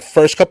and that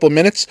first couple of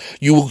minutes,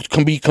 you will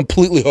be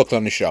completely hooked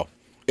on the show.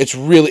 It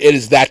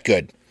is that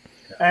good.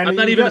 And I'm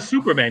not even a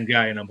Superman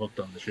guy, and I'm hooked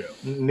on the show.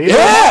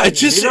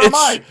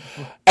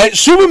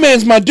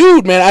 Superman's my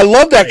dude, man. I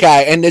love that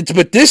guy,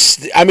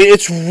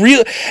 it's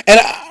real. And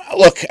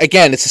look,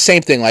 again, it's the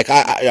same thing. Like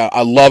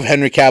I love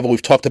Henry Cavill.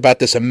 We've talked about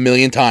this a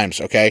million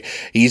times. Okay,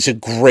 he's a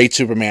great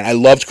Superman. I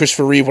loved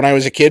Christopher Reeve when I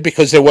was a kid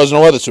because there was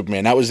no other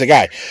Superman. That was the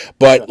guy.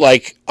 But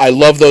like, I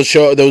love those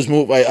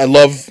movies. I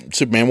love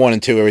Superman 1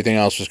 and 2. Everything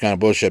else was kind of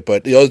bullshit.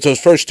 But those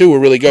first 2 were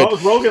really good.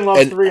 Rogan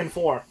loves 3 and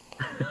 4.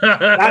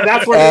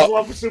 That's where his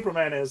love for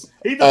Superman is.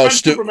 He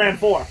defends Superman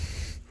 4.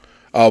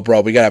 Oh,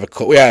 bro, we gotta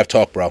have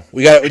talk, bro.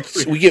 We gotta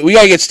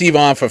get Steve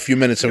on for a few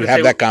minutes and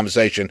have that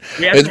conversation.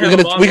 We're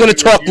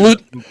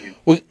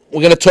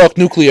gonna talk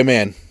Nuclear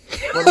Man.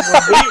 When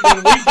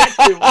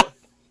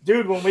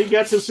we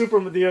get to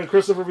the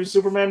Christopher Reeve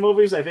Superman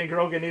movies, I think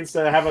Rogan needs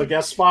to have a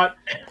guest spot.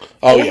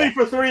 Only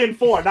for 3 and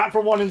 4, not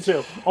for 1 and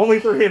 2. Only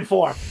 3 and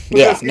 4.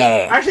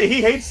 No. Actually,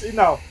 he hates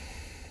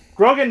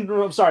Grogan,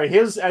 I'm sorry.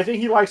 I think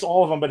he likes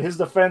all of them, but his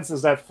defense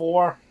is that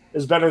 4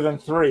 is better than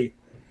 3,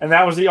 and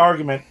that was the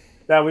argument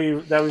that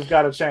we've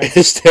got a chance.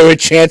 Is there a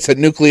chance that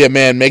Nuclear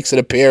Man makes an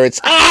appearance?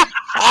 I'm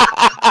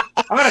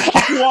gonna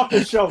kick you off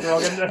this show,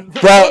 Grogan.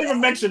 Bro, don't even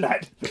mention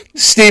that.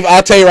 Steve,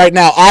 I'll tell you right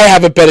now, I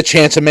have a better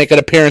chance of making an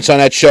appearance on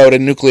that show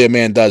than Nuclear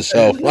Man does.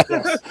 So,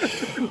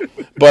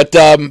 but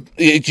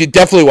you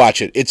definitely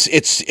watch it.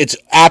 It's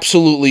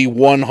absolutely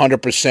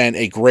 100%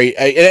 a great.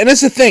 And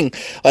that's the thing,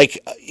 like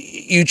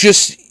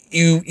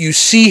you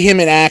see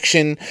him in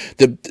action.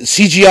 The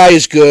CGI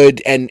is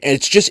good, and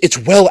it's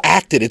well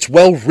acted. It's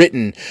well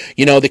written.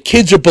 You know, the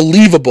kids are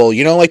believable.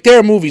 You know, like there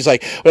are movies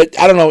like,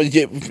 I don't know.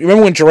 You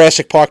remember when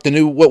Jurassic Park,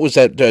 what was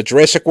that,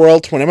 Jurassic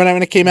World? When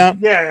it came out?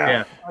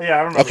 Yeah, I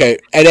remember. Okay,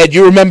 and Ed,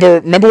 you remember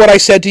what I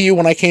said to you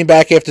when I came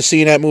back after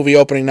seeing that movie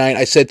opening night?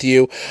 I said to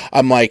you,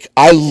 I'm like,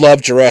 I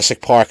love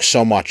Jurassic Park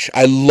so much.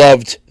 I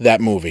loved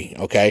that movie,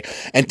 okay?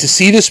 And to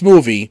see this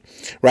movie,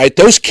 right,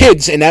 those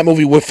kids in that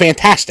movie were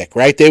fantastic,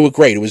 right? They were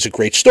great. It was a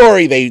great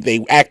story.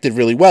 They acted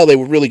really well. They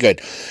were really good.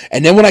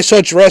 And then when I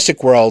saw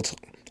Jurassic World,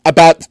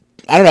 about,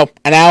 I don't know,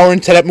 an hour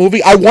into that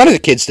movie, I wanted the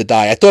kids to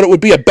die. I thought it would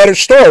be a better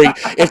story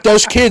if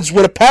those kids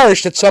would have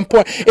perished at some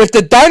point. If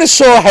the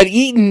dinosaur had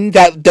eaten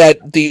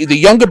the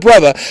younger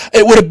brother,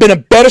 it would have been a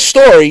better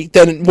story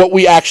than what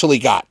we actually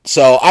got.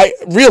 So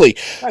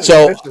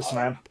vicious,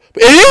 man.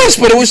 It is,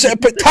 but it was.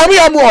 But tell me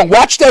I'm wrong.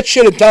 Watch that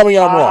shit and tell me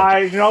I'm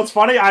wrong. You know, it's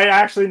funny. I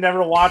actually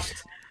never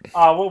watched.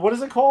 What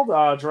is it called?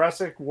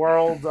 Jurassic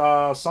World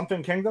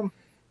something Kingdom.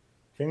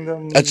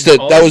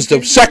 That was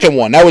the second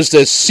one. That was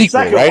the sequel,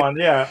 second right? One,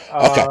 yeah.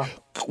 Okay.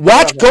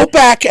 Go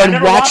back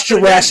and watch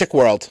Jurassic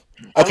World.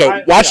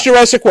 Okay, watch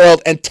Jurassic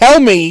World and tell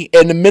me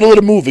in the middle of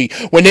the movie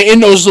when they're in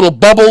those little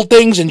bubble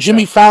things and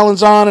Jimmy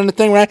Fallon's on and the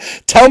thing, right?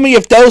 Tell me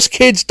if those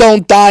kids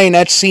don't die in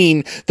that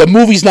scene, the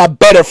movie's not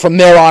better from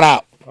there on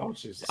out. Oh,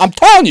 Jesus. I'm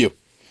telling you.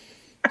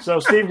 So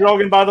Steve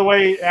Rogan, by the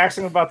way,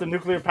 asking about the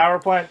nuclear power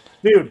plant.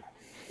 Dude,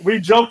 we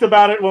joked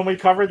about it when we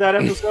covered that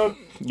episode.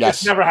 Yes.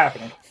 It's never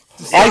happening.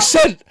 I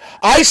said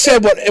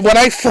when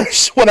I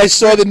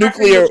saw the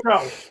nuclear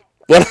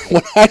when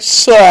I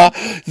saw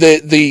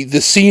the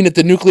scene at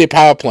the nuclear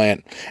power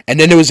plant, and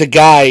then there was a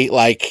guy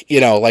like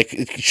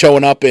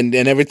showing up and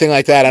everything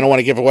like that. I don't want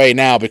to give away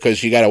now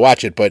because you got to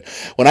watch it. But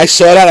when I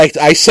saw that,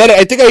 I said it.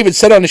 I think I even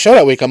said it on the show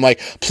that week. I'm like,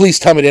 please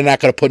tell me they're not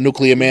going to put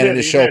Nuclear Man in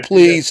the show.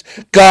 Please,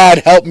 God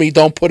help me,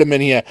 don't put him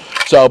in here.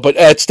 So, but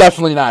it's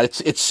definitely not.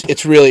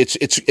 It's really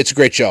a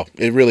great show.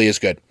 It really is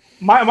good.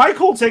 My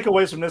cool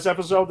takeaways from this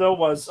episode though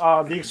was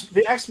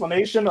the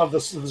explanation of the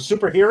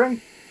super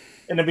hearing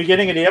in the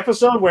beginning of the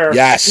episode where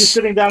he's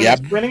sitting down and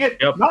explaining it.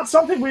 Yep. Not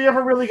something we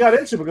ever really got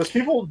into because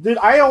people did.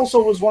 I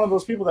also was one of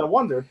those people that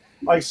wondered,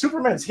 like,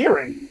 Superman's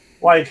hearing,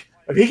 like,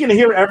 if he can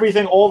hear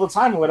everything all the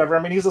time or whatever. I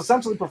mean, he's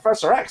essentially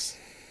Professor X.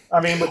 I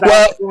mean,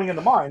 without going in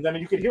the mind. I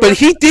mean, you could hear. But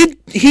everything.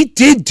 he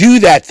did do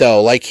that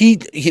though. Like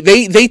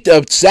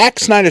Zack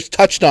Snyder's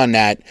touched on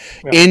that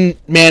in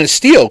Man of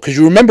Steel, because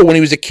you remember when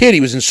he was a kid, he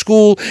was in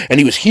school and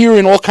he was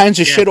hearing all kinds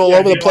of shit all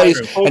over the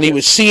place, and he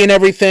was seeing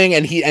everything,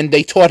 and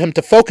they taught him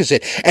to focus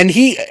it. And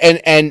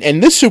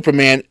and this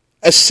Superman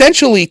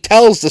essentially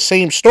tells the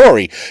same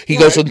story. He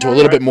goes into a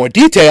little bit more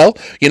detail.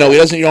 You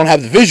don't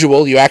have the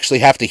visual. You actually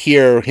have to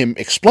hear him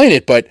explain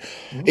it. But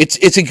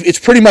it's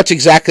pretty much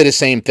exactly the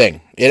same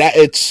thing.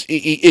 It's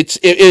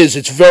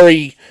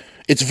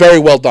very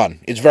well done.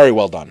 It's very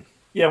well done.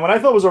 Yeah, what I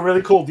thought was a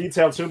really cool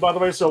detail too, by the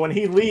way. So when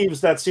he leaves,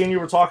 that scene you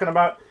were talking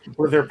about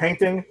where they're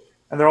painting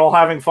and they're all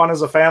having fun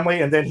as a family,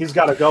 and then he's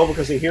got to go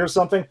because he hears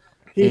something.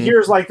 He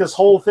hears like this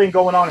whole thing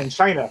going on in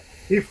China.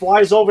 He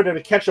flies over there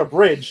to catch a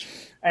bridge,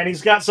 and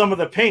he's got some of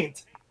the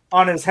paint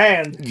on his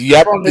hand.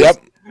 Yep.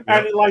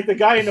 And like the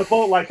guy in the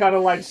boat, like kind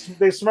of like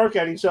they smirk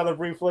at each other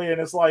briefly, and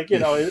it's like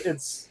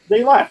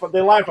they laugh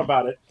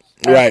about it.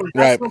 And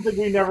that's something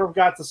we never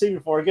got to see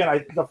before.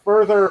 Again, the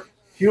further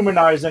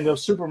humanizing of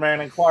Superman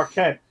and Clark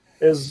Kent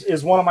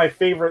is one of my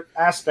favorite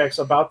aspects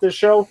about this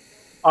show.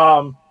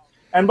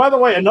 And by the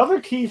way, another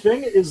key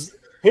thing is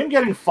him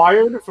getting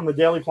fired from the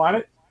Daily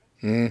Planet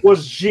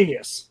was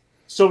genius.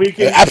 So he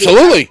can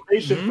absolutely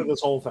for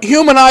this whole thing.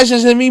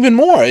 Humanizes him even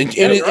more, and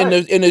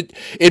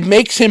it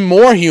makes him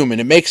more human.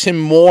 It makes him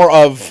more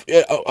of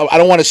I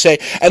don't want to say.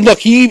 And look,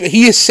 he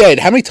has said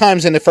how many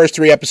times in the first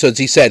 3 episodes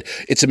he said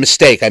it's a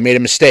mistake. I made a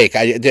mistake.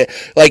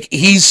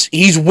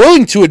 He's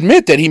willing to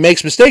admit that he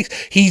makes mistakes.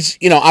 He's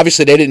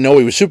obviously they didn't know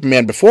he was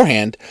Superman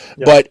beforehand,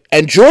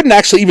 and Jordan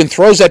actually even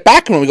throws that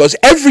back at him. He goes,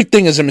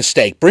 everything is a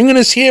mistake. Bringing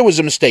us here was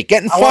a mistake.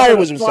 Getting fired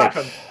was a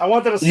mistake. I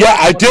wanted to. Yeah,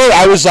 I did.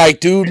 I was like,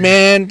 dude,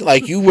 man,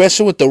 like you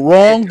wrestle with the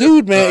wrong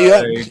dude,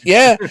 man.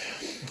 Yeah.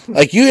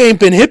 Like you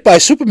ain't been hit by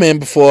Superman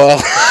before.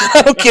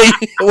 I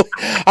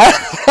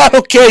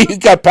don't care you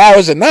got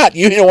powers or not.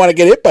 You don't want to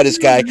get hit by this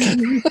guy.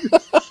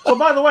 So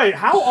by the way,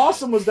 how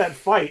awesome was that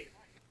fight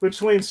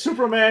between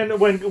Superman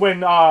when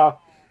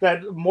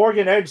that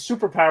Morgan Edge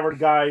superpowered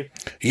guy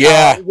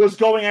was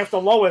going after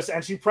Lois,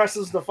 and she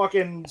presses the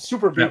fucking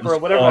super beeper or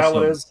whatever the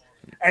hell it is,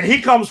 and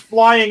he comes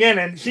flying in,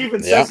 and she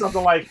even says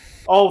something like,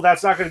 "Oh,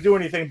 that's not going to do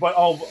anything," but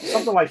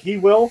something like he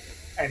will.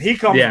 And he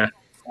comes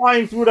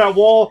flying through that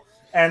wall,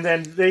 and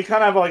then they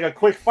kind of have like a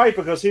quick fight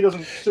because he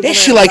doesn't. Yeah,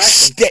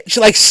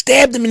 she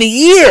stabbed him in the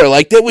ear.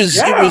 Like that was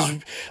it was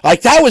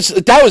like that was.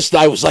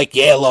 I was like,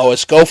 yeah,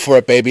 Lois, go for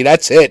it, baby.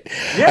 That's it.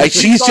 Yeah, like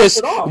she's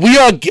just we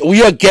are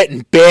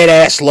getting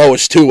badass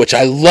Lois too, which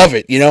I love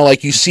it.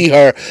 Like you see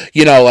her.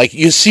 Like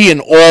you see in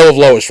all of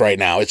Lois right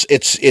now. It's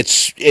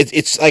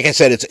like I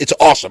said, it's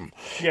awesome.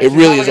 Yeah, it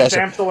really is awesome.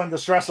 Damsel in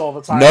distress all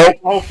the time. Nope.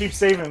 Like, keep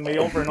saving me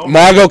over and over.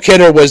 Margot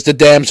Kidder was the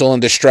damsel in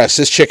distress.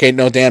 This chick ain't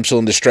no damsel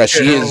in distress.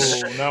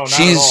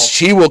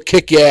 She will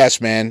kick your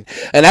ass, man.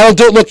 And I don't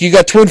do it. Look, you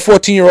got twin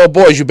 14-year-old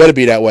boys. You better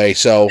be that way.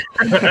 So,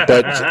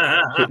 but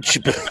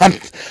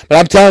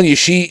I'm telling you,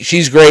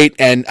 she's great.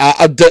 And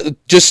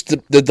just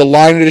the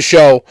line of the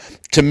show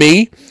to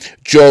me,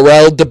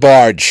 Jor-El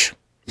DeBarge.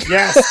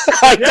 Yes,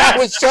 that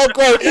was so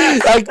great.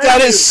 Like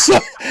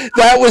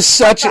that was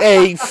such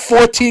a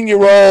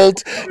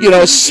 14-year-old,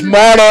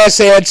 smart ass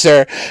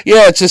answer.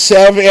 Yeah, it's just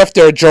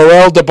after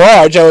Jor-El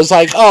DeBarge. I was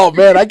like, oh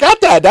man, I got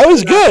that. That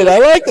was good. I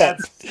like that.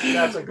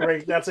 That's a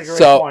great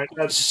point.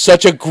 That's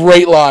such a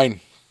great line.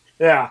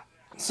 Yeah.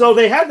 So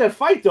they had that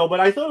fight though, but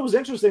I thought it was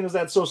interesting is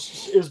that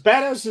as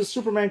badass as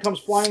Superman comes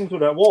flying through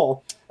that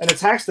wall and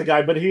attacks the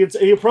guy, but he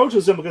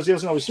approaches him because he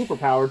doesn't know he's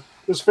superpowered.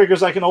 Just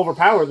figures I can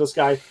overpower this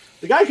guy.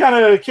 The guy kind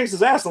of kicks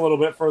his ass a little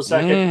bit for a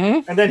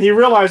second, and then he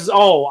realizes,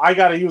 oh, I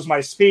got to use my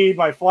speed,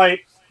 my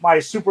flight, my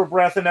super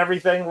breath, and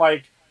everything.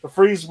 Like the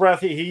freeze breath,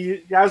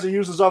 he has to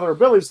use his other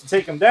abilities to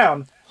take him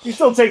down. He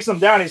still takes him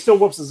down. He still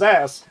whoops his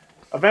ass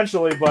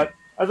eventually, but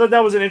I thought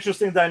that was an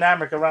interesting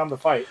dynamic around the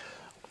fight.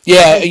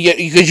 Yeah,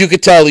 because you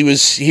could tell he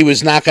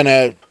was not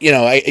gonna.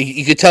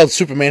 You could tell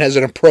Superman has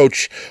an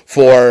approach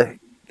for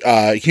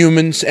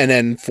humans and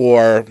then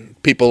for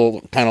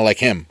people kind of like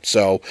him.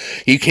 So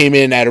he came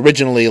in at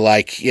originally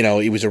like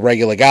he was a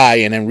regular guy,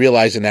 and then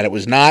realizing that it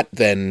was not,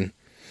 then.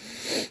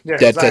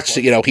 Yeah, That's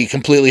he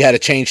completely had to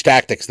change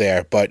tactics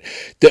there, but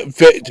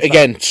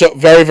again, so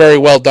very very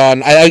well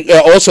done. I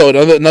also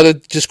another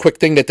just quick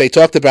thing that they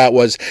talked about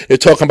was they're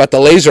talking about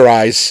the laser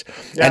eyes,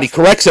 and he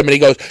corrects them and he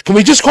goes, "Can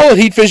we just call it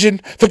heat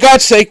vision? For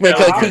God's sake, man!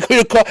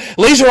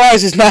 Laser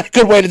eyes is not a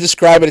good way to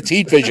describe it. It's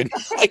heat vision."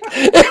 Like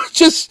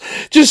just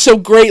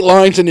some great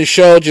lines in the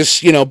show.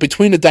 Just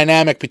between the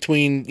dynamic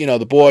between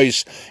the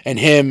boys and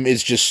him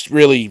is just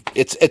really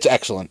it's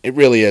excellent. It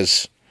really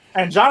is.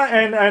 And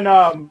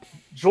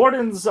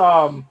Jordan's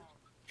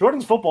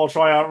football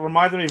tryout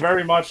reminded me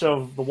very much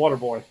of the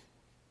Waterboy.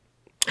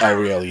 Oh,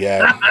 really?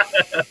 Yeah.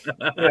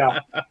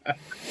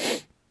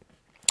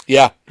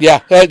 Yeah.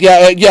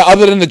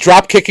 Other than the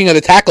drop kicking of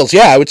the tackles,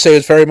 I would say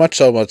it's very much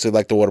so much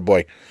like the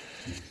Waterboy.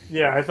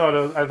 Yeah, I thought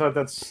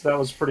that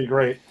was pretty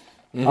great.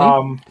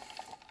 Mm-hmm.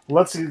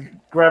 Let's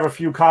grab a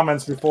few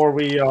comments before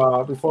we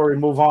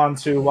move on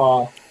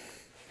to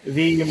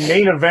the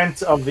main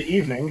event of the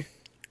evening.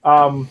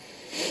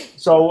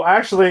 So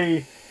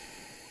actually.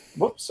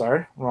 Whoops,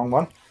 sorry, wrong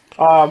one.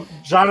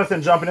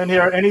 Jonathan jumping in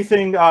here. Anyone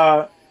think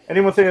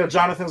that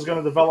Jonathan's going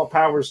to develop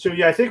powers too?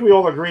 Yeah, I think we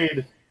all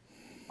agreed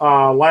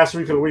last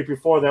week or the week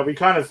before that we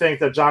kind of think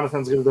that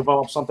Jonathan's going to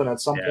develop something at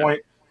some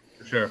point.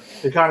 For sure.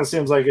 It kind of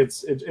seems like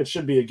it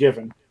should be a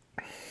given.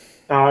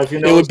 If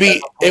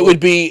it would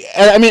be.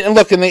 I mean,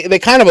 look, and they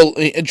kind of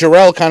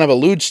Jarrell kind of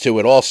alludes to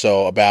it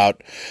also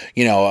about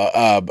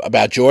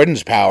about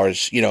Jordan's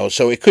powers.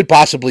 So it could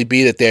possibly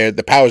be that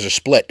the powers are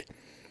split.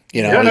 So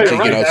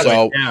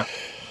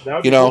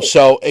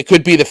it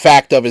could be the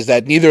fact is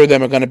that neither of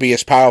them are going to be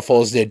as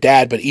powerful as their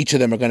dad, but each of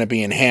them are going to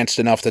be enhanced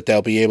enough that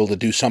they'll be able to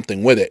do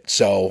something with it.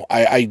 So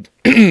I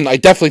I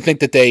definitely think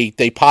that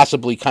they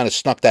possibly kind of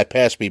snuck that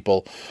past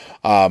people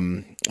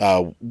with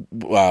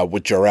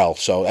Jarrell.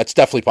 So that's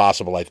definitely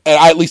possible.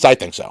 At least I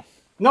think so.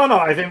 No,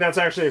 I think that's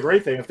actually a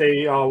great thing. If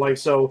they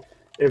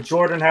if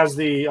Jordan has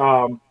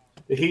the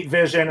heat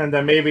vision, and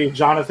then maybe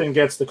Jonathan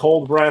gets the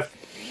cold breath.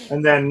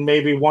 And then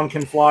maybe one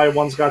can fly,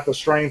 one's got the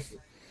strength.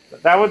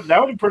 That would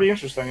be pretty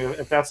interesting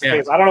if that's the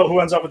case. I don't know who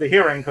ends up with the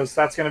hearing because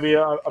that's going to be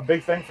a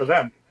big thing for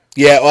them.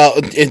 Yeah,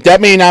 well,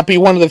 that may not be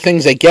one of the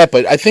things they get,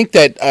 but I think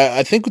that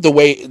the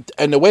way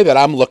that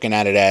I'm looking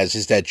at it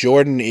is that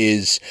Jordan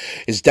is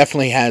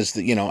definitely has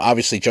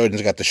obviously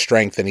Jordan's got the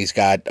strength and he's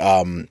got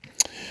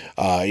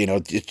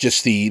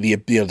just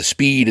the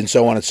speed and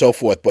so on and so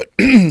forth. But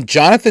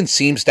Jonathan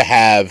seems to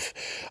have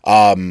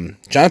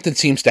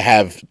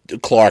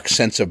Clark's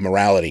sense of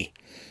morality.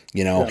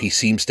 He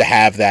seems to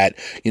have that,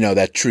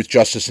 that truth,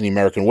 justice, and the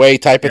American way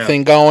type of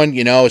thing going,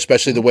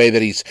 especially the way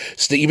that he's,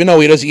 even though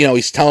he doesn't,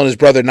 he's telling his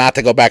brother not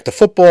to go back to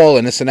football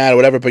and this and that or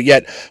whatever, but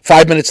yet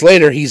 5 minutes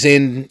later, he's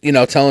in,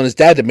 telling his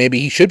dad that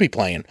maybe he should be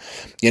playing,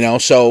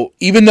 so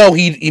even though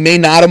he may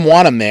not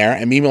want him there,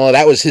 and even though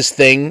that was his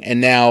thing, and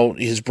now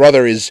his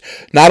brother is,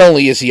 not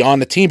only is he on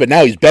the team, but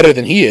now he's better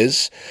than he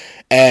is,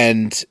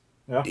 and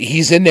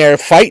he's in there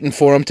fighting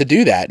for him to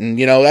do that, and,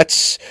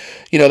 that's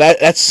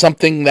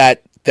something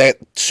that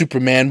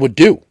Superman would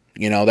do,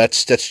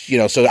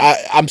 so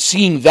I'm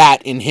seeing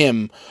that in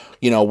him,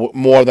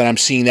 more than I'm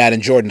seeing that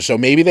in Jordan. So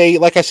maybe they,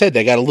 like I said,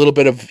 they got a little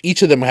bit of,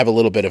 each of them have a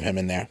little bit of him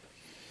in there.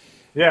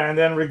 Yeah. And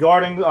then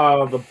regarding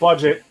the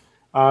budget,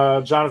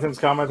 Jonathan's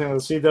commenting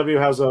that the CW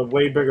has a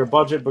way bigger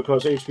budget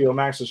because HBO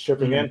Max is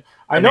chipping in.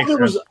 I know there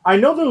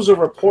was a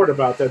report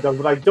about that,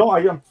 but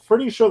I'm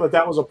pretty sure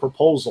that was a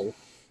proposal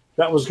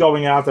that was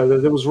going out there.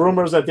 There was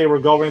rumors that they were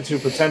going to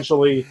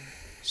potentially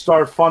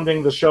start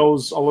funding the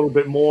shows a little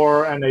bit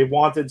more, and they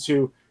wanted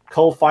to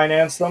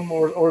co-finance them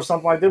or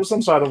something like that. There was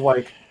some sort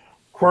of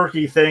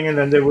quirky thing, and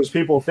then there was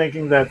people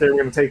thinking that they were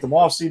going to take them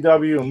off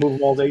CW and move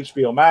them all to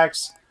HBO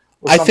Max.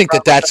 I think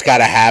that's got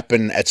to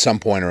happen at some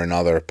point or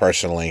another.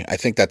 Personally, I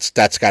think that's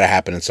got to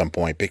happen at some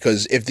point,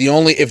 because if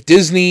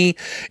Disney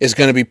is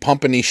going to be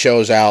pumping these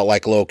shows out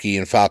like Loki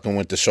and Falcon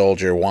Winter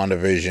Soldier,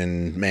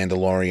 WandaVision,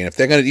 Mandalorian, if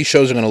these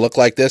shows are going to look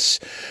like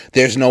this,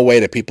 there's no way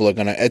that people are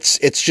going to.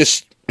 It's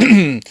just.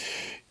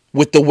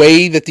 With the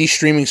way that these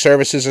streaming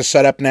services are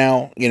set up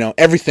now,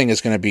 everything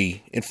is going to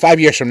be, in 5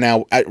 years from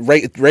now,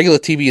 regular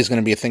TV is going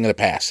to be a thing of the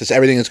past.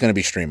 Everything is going to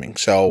be streaming.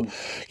 So,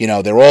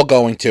 they're all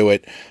going to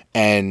it,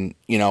 and,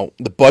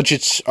 the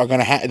budgets are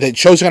going to the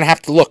shows are going to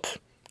have to look,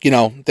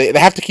 they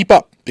have to keep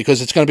up,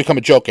 because it's going to become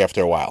a joke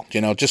after a while,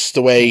 just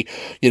the way,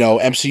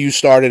 MCU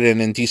started and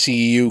then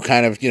DCEU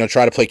kind of,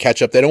 try to play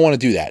catch up. They don't want to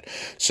do that.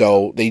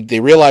 So they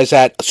realize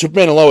that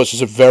Superman and Lois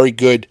is a very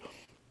good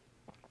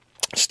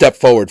step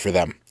forward for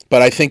them.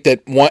 But I think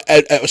that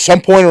at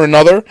some point or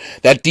another,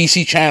 that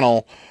DC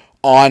channel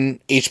on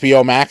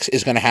HBO Max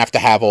is going to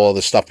have all of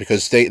this stuff,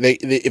 because they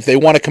if they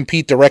want to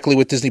compete directly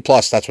with Disney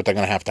Plus, that's what they're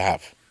going to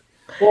have.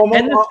 Well,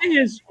 and the thing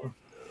is,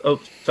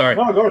 oh, sorry.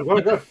 No, go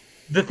ahead.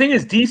 the thing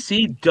is,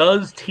 DC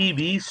does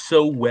TV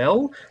so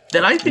well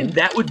that I think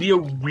that would be a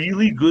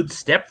really good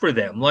step for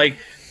them. Like,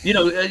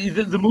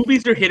 the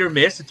movies are hit or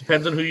miss. It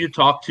depends on who you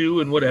talk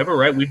to and whatever,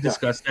 right? We've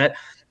discussed that.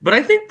 But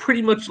I think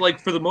pretty much, like,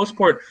 for the most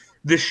part,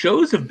 the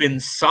shows have been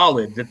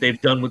solid that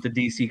they've done with the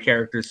DC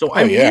characters. So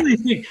I really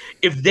think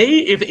if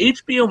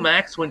HBO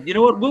Max went, you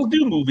know what, we'll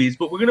do movies,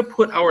 but we're going to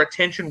put our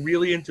attention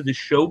really into the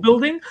show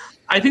building,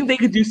 I think they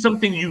could do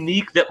something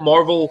unique that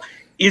Marvel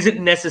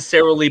isn't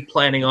necessarily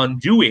planning on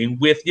doing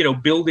with,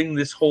 building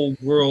this whole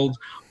world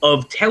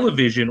of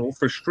television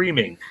for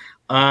streaming.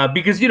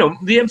 Because, the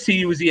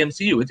MCU is the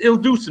MCU. It'll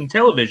do some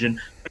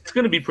television, but it's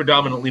going to be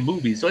predominantly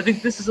movies. So I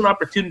think this is an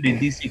opportunity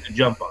DC to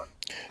jump on.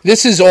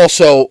 This is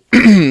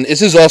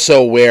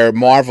also where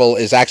Marvel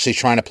is actually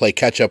trying to play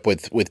catch up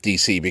with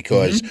DC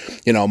because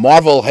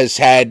Marvel has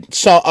had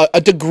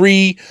a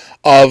degree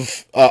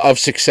of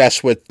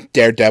success with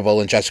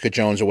Daredevil and Jessica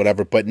Jones or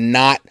whatever, but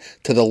not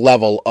to the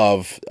level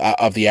of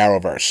the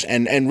Arrowverse.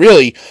 And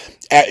really,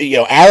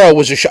 Arrow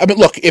was a show. I mean,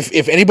 look,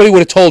 if anybody would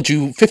have told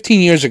you 15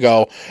 years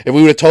ago, if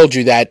we would have told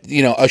you that,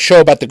 a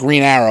show about the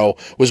Green Arrow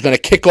was going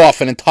to kick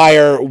off an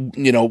entire,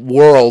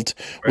 world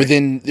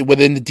within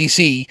the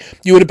DC,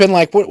 you would have been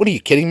like, what are you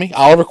kidding me?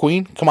 Oliver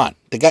Queen? Come on.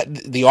 They got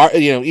the art,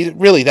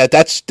 really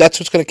that's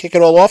what's going to kick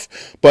it all off.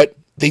 But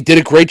they did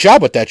a great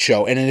job with that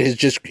show, and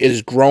it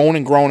has grown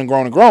and grown and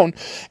grown and grown.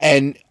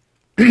 And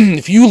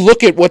if you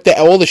look at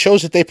all the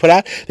shows that they put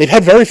out, they've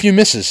had very few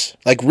misses.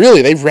 Like,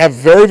 really, they have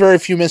very, very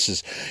few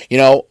misses.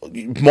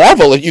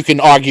 Marvel, you can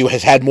argue,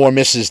 has had more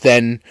misses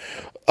than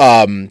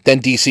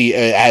DC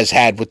has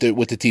had with the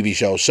TV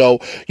show. So,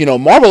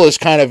 Marvel is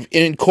kind of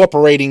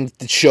incorporating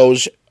the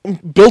shows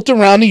built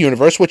around the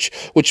universe, which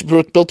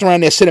built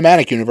around their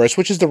cinematic universe,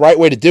 which is the right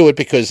way to do it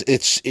because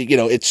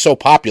it's so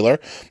popular.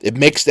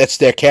 That's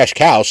their cash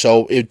cow.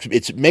 So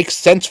it makes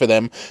sense for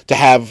them to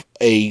have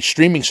a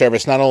streaming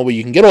service, not only where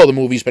you can get all the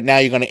movies, but now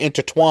you're going to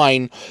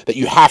intertwine that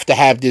you have to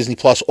have Disney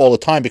Plus all the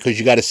time because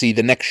you got to see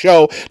the next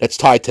show that's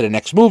tied to the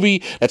next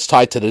movie, that's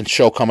tied to the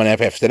show coming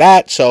up after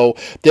that. So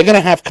they're going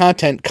to have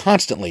content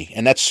constantly,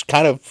 and that's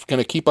kind of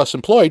going to keep us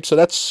employed. So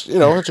that's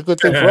that's a good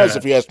thing for us,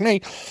 if you ask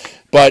me.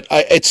 But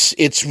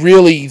it's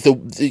really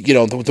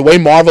the way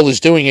Marvel is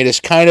doing it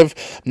is kind of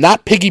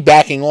not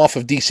piggybacking off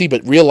of DC,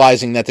 but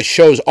realizing that the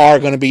shows are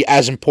going to be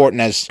as important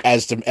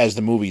as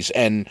the movies,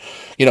 and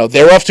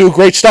they're off to a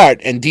great start,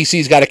 and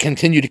DC's got to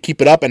continue to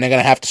keep it up, and they're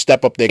going to have to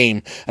step up their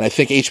game, and I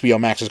think HBO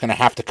Max is going to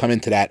have to come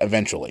into that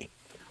eventually.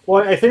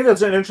 Well, I think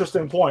that's an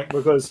interesting point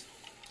because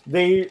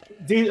I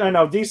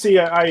know DC.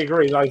 I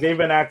agree. Like, they've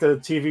been at the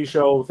TV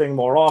show thing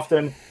more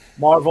often.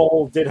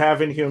 Marvel did have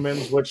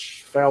Inhumans,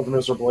 which failed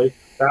miserably.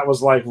 That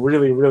was like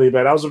really, really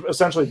bad. That was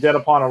essentially dead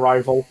upon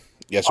arrival.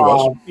 Yes, it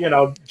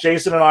was.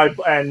 Jason and I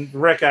and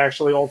Rick,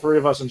 actually, all three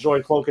of us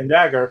enjoyed Cloak and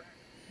Dagger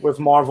with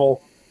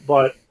Marvel,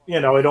 but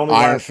it only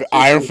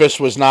Iron Fist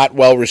was not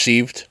well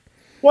received.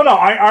 Well, no,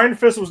 Iron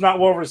Fist was not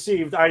well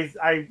received.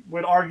 I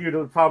would argue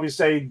to probably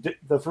say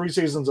the 3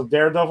 seasons of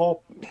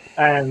Daredevil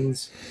and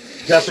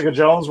Jessica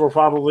Jones were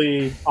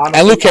probably honestly,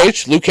 and Luke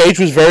Cage. Luke Cage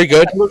was very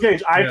good. And Luke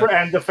Cage,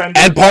 and Defender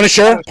and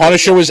Punisher.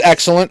 Punisher was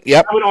excellent.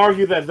 Yep. I would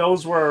argue that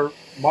those were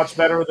much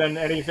better than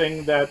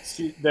anything that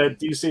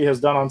DC has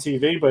done on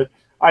TV. But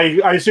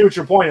I see what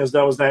your point is,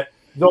 though, is that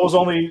those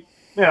only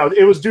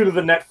it was due to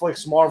the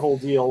Netflix Marvel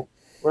deal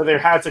where they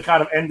had to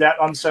kind of end that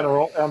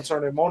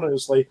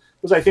unceremoniously,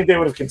 because I think they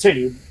would have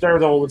continued.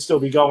 Daredevil would still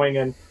be going,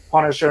 and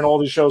Punisher and all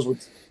these shows would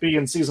be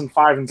in season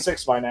 5 and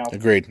 6 by now.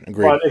 Agreed.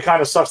 But it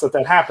kind of sucks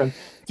that happened.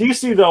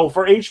 DC, though,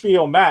 for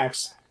HBO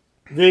Max,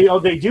 they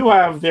do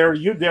have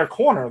their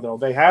corner, though.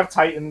 They have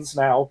Titans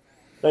now.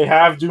 They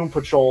have Doom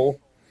Patrol.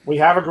 We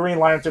have a Green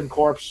Lantern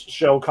Corps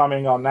show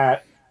coming on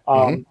that.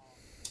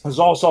 There's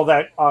also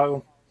that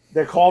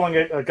they're calling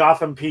it a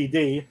Gotham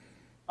PD,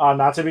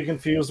 not to be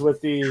confused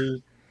with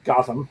the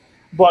Gotham.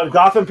 But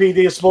Gotham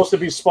PD is supposed to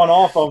be spun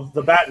off of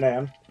the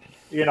Batman,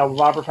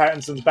 Robert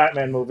Pattinson's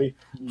Batman movie.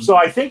 So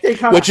I think they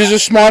kind of... Which is a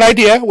smart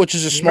idea.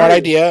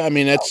 I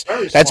mean,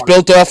 that's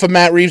built off of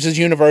Matt Reeves'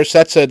 universe.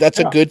 That's a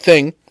good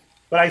thing.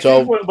 But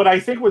I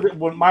think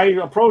with my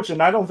approach,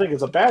 and I don't think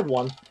it's a bad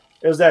one,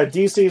 is that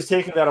DC is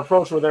taking that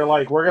approach where they're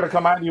like, we're going to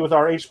come at you with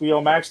our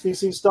HBO Max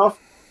DC stuff,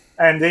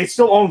 and they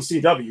still own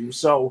CW,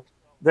 so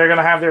they're going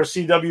to have their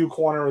CW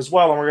corner as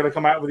well, and we're going to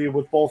come out with you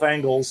with both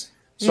angles.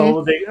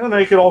 So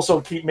they could also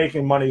keep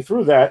making money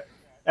through that.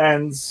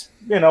 And,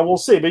 we'll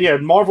see. But yeah,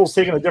 Marvel's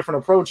taking a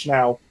different approach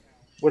now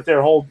with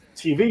their whole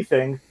TV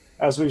thing,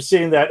 as we've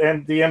seen that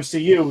in the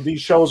MCU,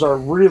 these shows are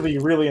really,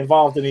 really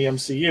involved in the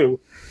MCU.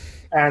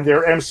 And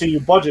they're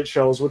MCU budget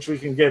shows, which we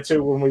can get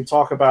to when we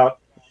talk about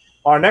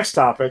our next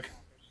topic,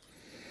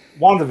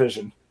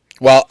 WandaVision.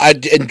 Well,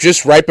 and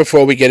just right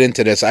before we get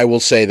into this, I will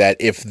say that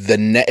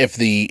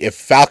if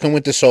Falcon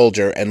Winter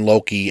Soldier and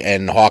Loki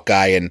and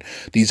Hawkeye and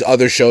these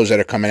other shows that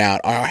are coming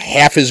out are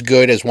half as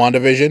good as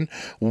WandaVision,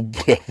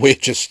 we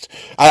just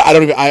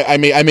I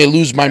may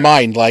lose my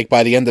mind like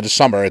by the end of the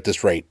summer at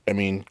this rate. I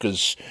mean,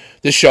 because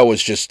this show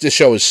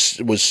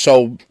was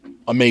so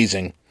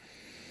amazing.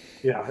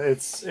 Yeah,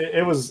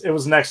 it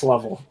was next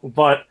level.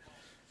 But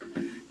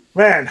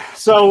man,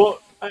 so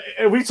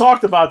we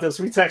talked about this.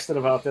 We texted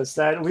about this.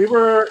 That we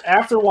were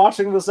after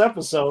watching this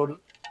episode,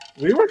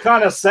 we were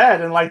kind of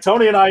sad, and like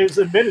Tony and I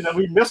admitted that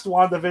we missed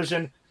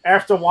WandaVision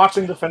after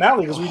watching the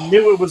finale because we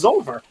knew it was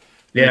over.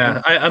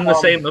 Yeah, I'm the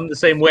same. I'm the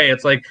same way.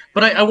 It's like,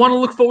 but I want to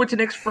look forward to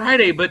next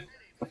Friday, but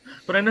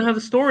I know how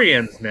the story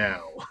ends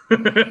now.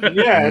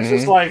 Yeah, it's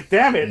just like,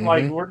 damn it!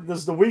 Like this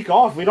is the week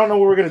off. We don't know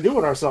what we're gonna do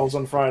with ourselves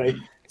on Friday.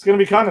 It's gonna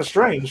be kind of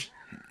strange.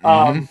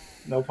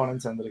 No pun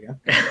intended again.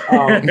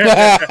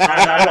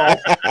 Not at all.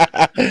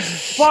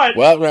 But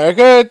Well, very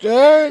good.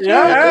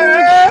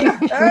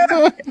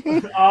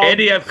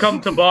 Andy, I've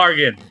come to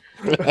bargain.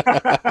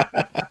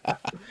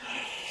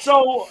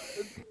 So,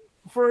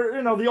 for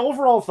the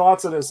overall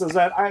thoughts of this is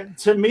that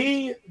to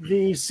me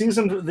the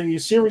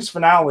series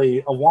finale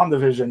of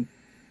WandaVision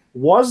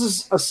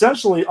was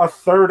essentially a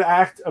third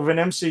act of an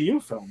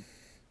MCU film.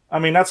 I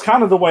mean, that's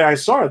kind of the way I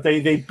saw it.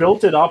 They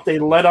built it up, they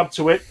led up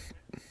to it,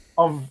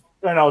 of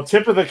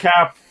tip of the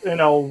cap,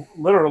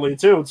 literally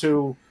too,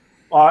 to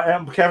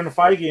Kevin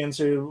Feige and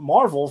to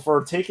Marvel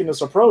for taking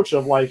this approach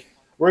of like,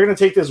 we're going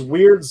to take this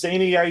weird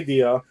zany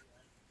idea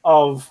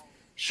of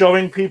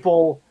showing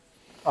people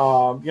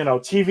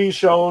TV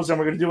shows, and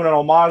we're going to do an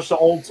homage to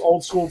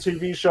old school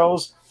TV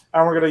shows,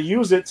 and we're going to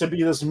use it to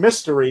be this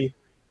mystery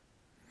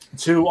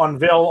to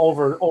unveil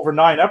over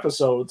 9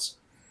 episodes,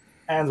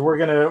 and we're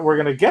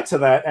gonna get to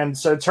that, and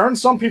so it turned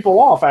some people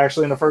off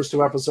actually in the first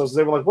 2 episodes.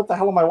 They were like, "What the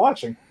hell am I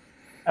watching?"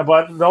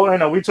 But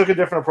though we took a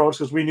different approach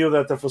because we knew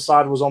that the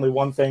facade was only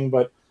one thing,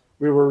 but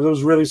there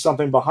was really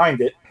something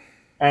behind it,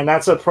 and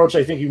that's an approach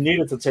I think you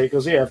needed to take.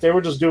 Because if they were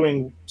just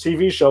doing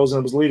TV shows and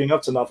it was leading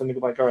up to nothing, you'd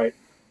be like, "All right,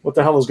 what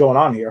the hell is going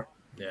on here?"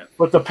 Yeah.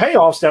 But the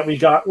payoffs that we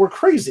got were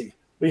crazy.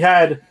 We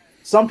had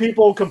some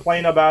people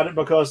complain about it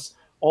because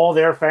all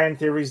their fan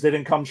theories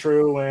didn't come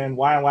true, and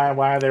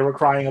why they were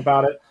crying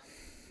about it.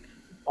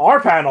 Our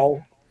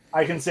panel,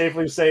 I can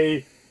safely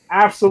say,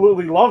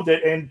 absolutely loved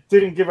it and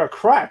didn't give a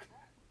crap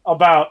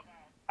about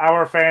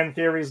our fan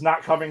theories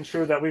not coming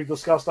true that we've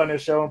discussed on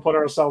this show and put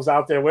ourselves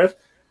out there with.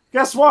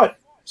 Guess what?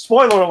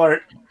 Spoiler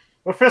alert.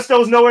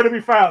 Mephisto's nowhere to be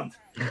found.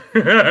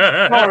 Sorry. No.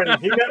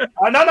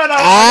 I don't know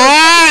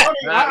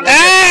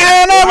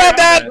about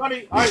that.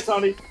 Tony, all right,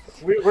 Tony.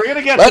 We're going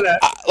to get to that.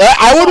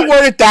 I wouldn't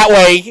word it that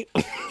way.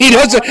 He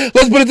doesn't.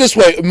 Let's put it this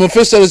way: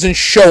 Mephisto doesn't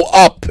show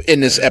up in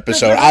this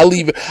episode. I'll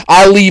leave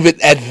it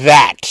at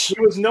that. He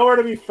was nowhere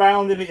to be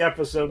found in the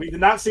episode. We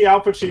did not see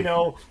Al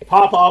Pacino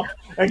pop up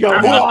and go,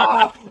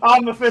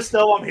 "I'm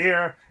Mephisto. I'm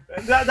here."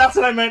 That's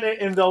what I meant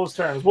in those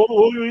terms.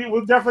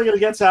 We're definitely going to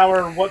get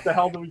to what the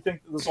hell do we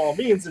think this all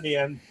means in the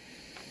end.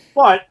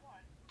 But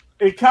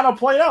it kind of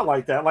played out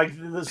like that. Like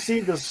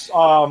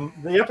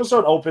the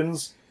episode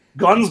opens,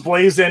 guns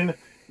blazing.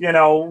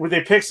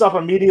 They picks up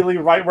immediately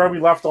right where we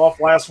left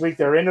off last week.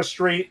 They're in the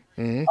street.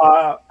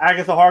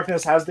 Agatha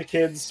Harkness has the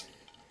kids,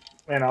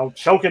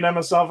 choking them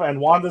and stuff, and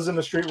Wanda's in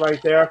the street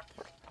right there.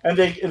 And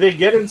they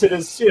get into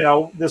this,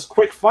 this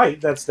quick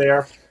fight that's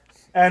there,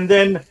 and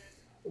then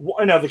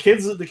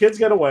the kids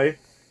get away,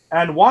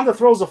 and Wanda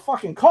throws a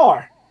fucking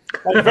car,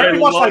 very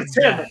much like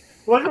Tim,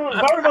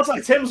 very much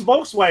like Tim's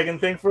Volkswagen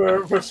thing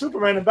for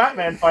Superman and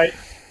Batman fight.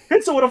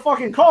 Hits it with a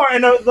fucking car,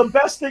 and the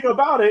best thing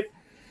about it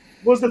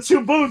was the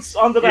 2 boots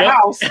under the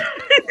house, a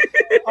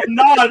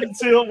nod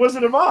to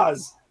Wizard of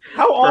Oz.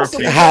 How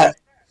awesome!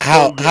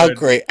 How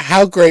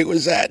great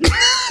was that?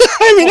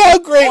 I mean, how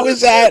great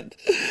was that?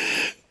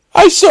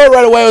 I saw it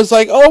right away. I was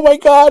like, "Oh my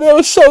god, it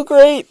was so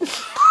great!"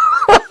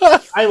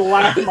 I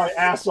laughed my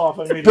ass off.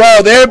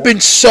 Bro, there have been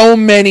so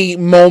many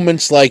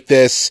moments like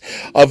this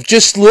of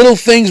just little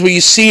things where you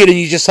see it and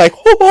you just like,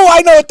 "Oh,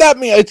 I know what that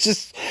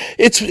means."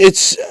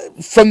 It's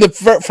from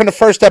the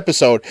first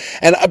episode,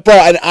 and bro,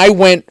 and I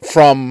went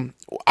from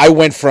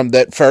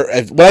that. For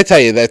when I tell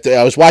you that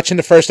I was watching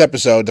the first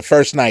episode the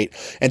first night,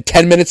 and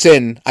 10 minutes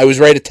in, I was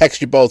ready to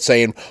text you both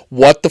saying,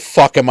 "What the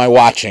fuck am I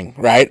watching?"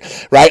 Right?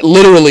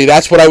 Literally,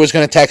 that's what I was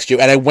going to text you,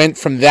 and I went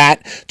from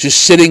that to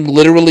sitting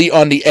literally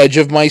on the edge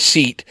of my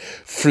seat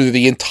through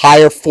the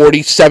entire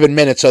 47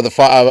 minutes of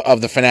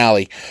the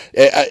finale.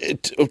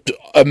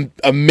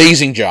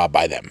 Amazing job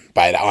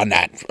on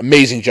that.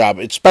 Amazing job,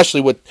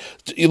 especially with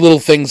little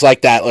things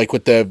like that, like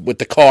with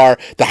the car,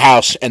 the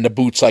house, and the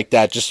boots like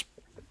that. Just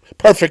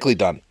perfectly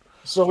done.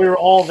 So we were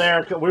all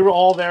there.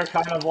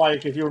 Kind of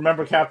like, if you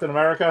remember Captain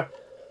America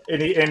in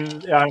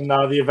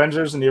the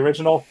Avengers in the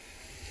original,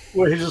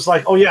 where he's just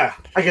like, "Oh yeah,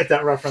 I get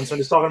that reference." And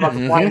he's talking about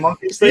the flying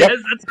monkeys thing. Yes,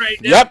 that's right.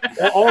 Yep.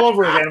 All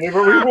over again. We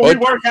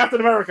were Captain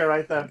America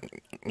right then.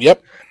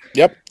 Yep.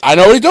 I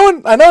know what he's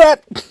doing. I know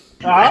that.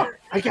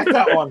 I get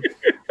that one.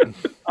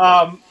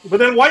 But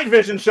then White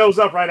Vision shows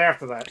up right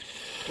after that,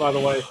 by the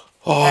way.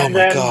 Oh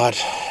my god.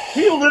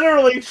 He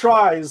literally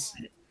tries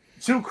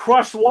to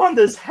crush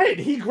Wanda's head.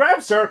 He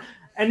grabs her,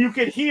 and you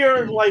could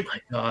hear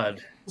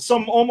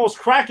some almost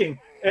cracking.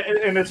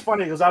 And it's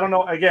funny because I don't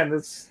know. Again,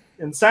 it's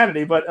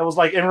insanity, but it was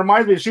like, it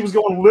reminds me, she was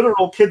going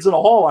literal kids in a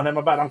hall on him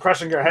about, "I'm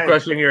crushing your head."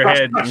 Crushing your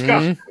head.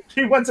 Crush.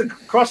 He went to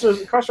crush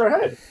her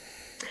head.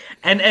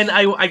 And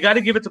I got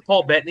to give it to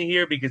Paul Bettany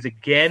here because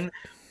again,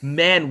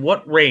 man,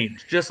 what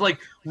range! Just like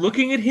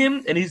looking at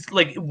him, and he's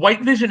like,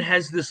 White Vision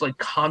has this like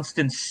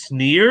constant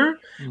sneer,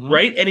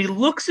 right? And he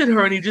looks at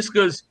her and he just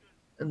goes,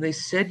 "And they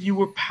said you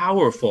were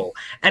powerful."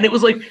 And it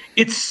was like,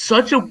 it's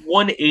such a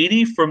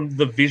 180 from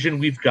the Vision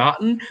we've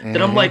gotten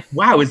that I'm like,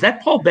 wow, is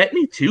that Paul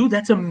Bettany too?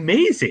 That's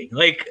amazing.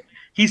 Like,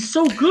 he's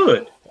so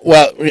good.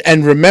 Well,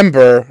 and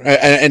remember,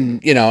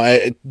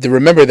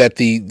 remember that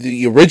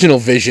the original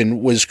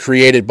Vision was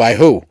created by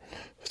who?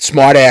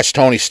 Smart-ass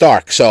Tony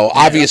Stark. So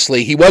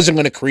obviously he wasn't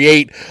going to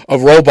create a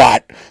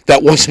robot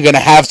that wasn't going to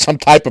have some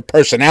type of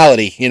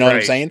personality. You know what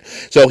I'm saying?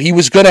 So he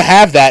was going to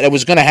have that. It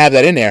was going to have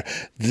that in there.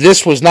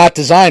 This was not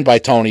designed by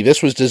Tony.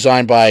 This was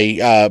designed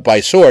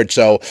by Sword.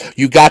 So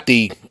you got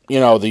the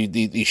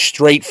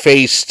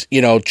straight-faced,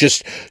 no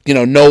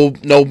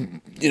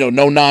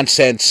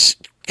nonsense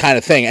kind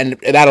of thing, and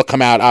that'll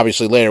come out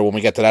obviously later when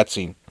we get to that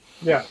scene.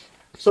 Yeah.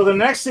 So the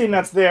next scene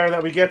that's there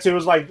that we get to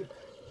is like,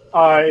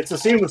 it's a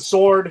scene with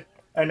Sword,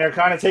 and they're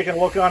kind of taking a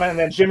look on it, and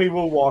then Jimmy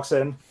Woo walks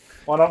in,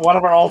 one of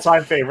our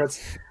all-time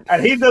favorites,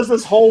 and he does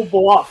this whole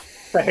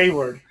bluff to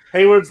Hayward.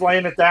 Hayward's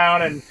laying it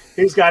down, and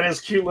he's got his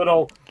cute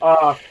little,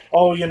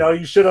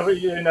 you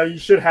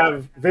should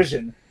have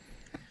vision,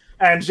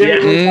 and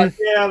Jimmy Woo's like,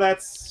 yeah,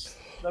 that's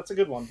a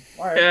good one.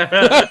 All right,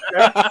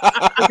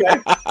 okay.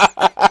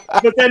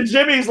 But then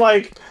Jimmy's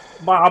like,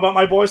 how about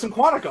my boys in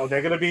Quantico?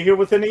 They're going to be here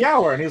within the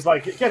hour. And he's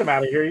like, get him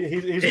out of here.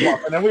 He's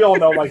bluffing. And we all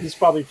know, like, he's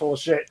probably full of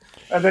shit.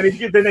 And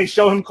then they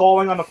show him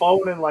calling on the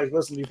phone and, like,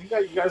 listen, do you think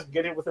that you guys can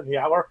get here within the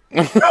hour?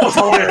 That was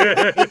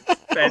hilarious.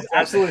 That was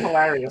absolutely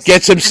hilarious.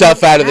 Gets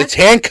himself out of the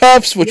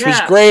handcuffs, which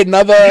was great.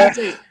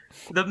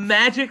 The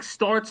magic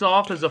starts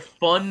off as a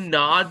fun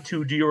nod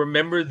to, do you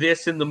remember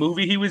this in the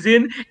movie he was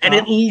in? And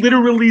it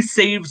literally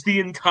saves the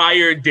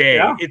entire day.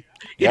 Yeah. It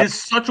is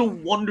such a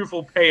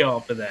wonderful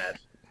payoff for that.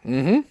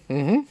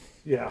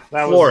 Yeah,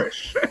 that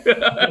Flourish.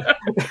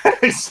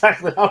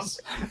 Exactly. That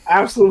was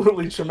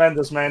absolutely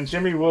tremendous, man.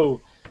 Jimmy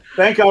Woo.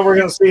 Thank God we're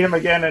going to see him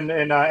again in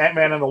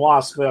Ant-Man and the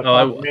Wasp.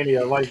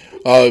 Mania.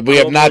 We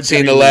have not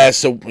seen the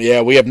last.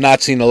 We have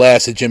not seen the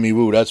last of Jimmy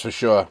Woo. That's for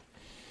sure.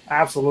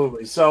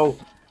 Absolutely. So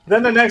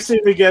then the next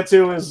scene we get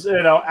to is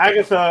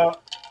Agatha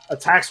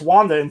attacks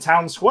Wanda in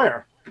Town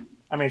Square.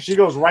 I mean, she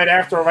goes right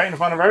after her, right in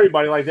front of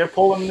everybody. Like, they're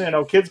pulling,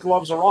 kids'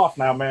 gloves are off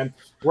now, man.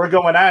 We're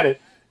going at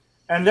it.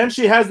 And then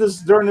she has this,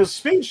 during this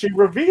speech, she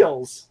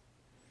reveals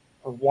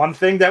one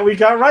thing that we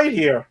got right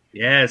here.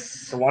 Yes.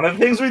 So one of the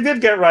things we did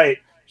get right.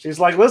 She's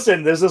like,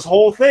 listen, there's this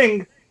whole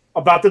thing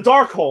about the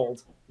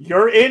Darkhold.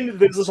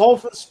 There's this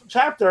whole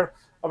chapter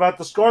about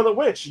the Scarlet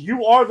Witch.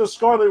 You are the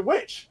Scarlet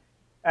Witch.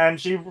 And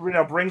she,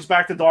 brings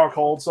back the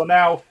Darkhold. So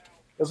now,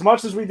 as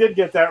much as we did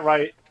get that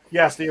right,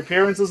 yes, the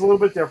appearance is a little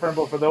bit different,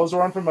 but for those who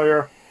are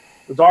unfamiliar,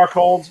 the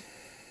Darkhold,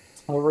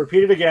 I'll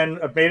repeat it again,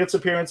 made its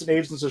appearance in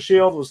Agents of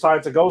S.H.I.E.L.D., was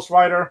tied to Ghost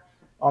Rider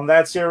on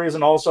that series,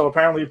 and also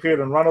apparently appeared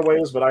in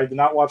Runaways, but I did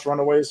not watch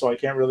Runaways, so I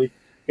can't really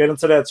get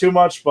into that too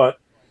much. But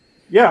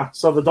yeah,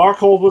 so the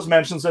Darkhold was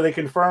mentioned, so they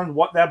confirmed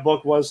what that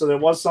book was. So there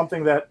was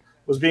something that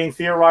was being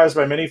theorized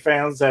by many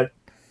fans that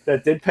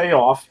did pay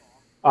off.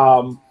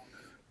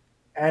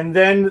 And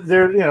then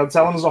they're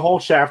telling us a whole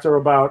chapter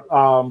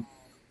about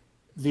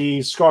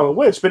the Scarlet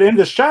Witch. But in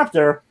this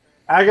chapter,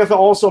 Agatha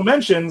also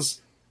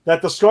mentions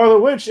that the Scarlet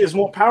Witch is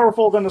more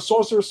powerful than the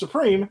Sorcerer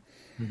Supreme,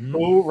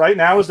 who right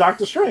now is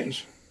Doctor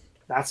Strange.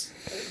 That's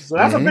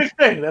a big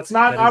thing. That's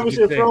not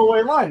obviously a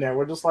throwaway line there.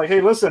 We're just like,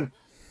 hey, listen,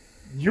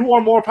 you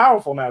are more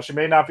powerful now. She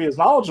may not be as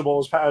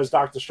knowledgeable as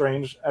Doctor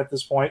Strange at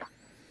this point,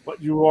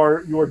 but you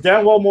are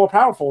damn well more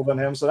powerful than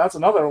him. So that's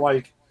another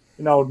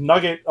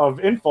nugget of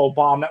info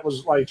bomb that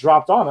was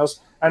dropped on us,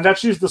 and that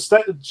she's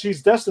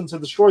destined to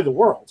destroy the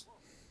world,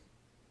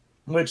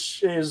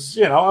 which is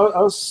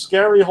a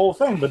scary whole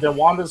thing. But then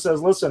Wanda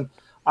says, listen,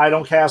 I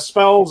don't cast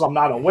spells. I'm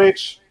not a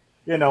witch.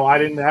 I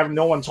didn't have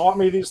no one taught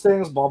me these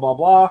things. Blah blah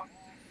blah.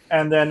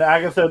 And then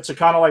Agatha, to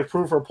kind of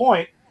prove her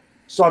point,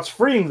 starts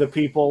freeing the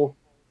people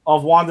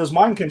of Wanda's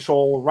mind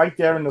control right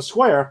there in the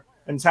square,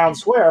 in Town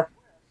Square.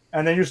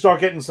 And then you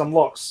start getting some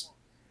looks.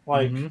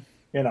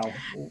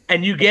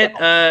 And you get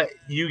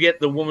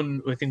the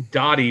woman, I think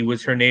Dottie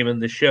was her name in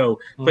the show,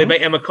 played by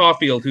Emma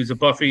Caulfield, who's a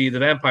Buffy the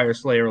Vampire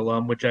Slayer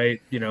alum, which I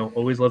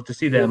always love to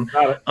see them.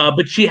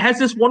 But she has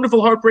this wonderful,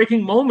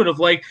 heartbreaking moment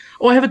of I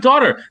have a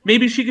daughter.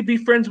 Maybe she could be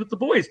friends with the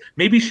boys.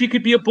 Maybe she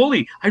could be a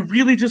bully. I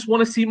really just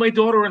want to see my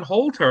daughter and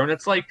hold her. And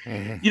it's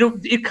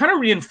it kind of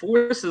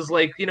reinforces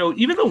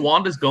even though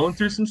Wanda's going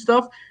through some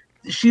stuff,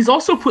 she's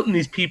also putting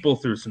these people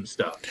through some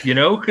stuff.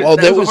 Well,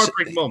 that was a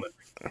heartbreaking moment.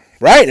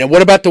 Right, and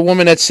what about the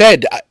woman that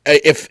said,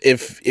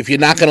 "If you're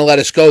not going to let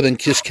us go, then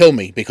just kill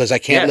me because I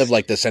can't live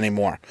like this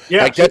anymore."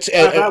 Yeah, that's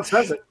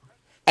says it.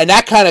 And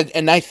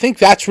I think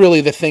that's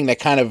really the thing that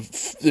kind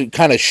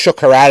of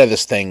shook her out of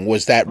this thing,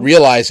 was that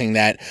realizing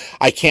that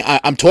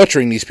I'm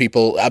torturing these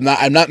people. I'm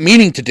not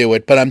meaning to do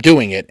it, but I'm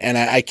doing it, and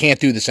I can't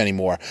do this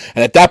anymore.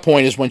 And at that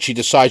point is when she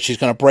decides she's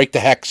going to break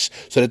the hex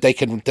so that they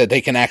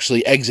can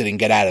actually exit and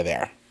get out of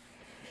there.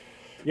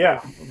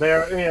 Yeah,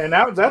 and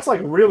that's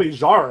like really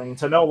jarring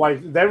to know.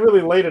 Like they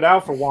really laid it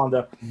out for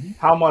Wanda,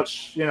 how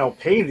much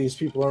pain these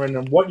people are in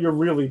and what you're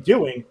really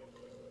doing.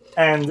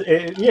 And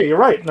yeah, you're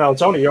right. No,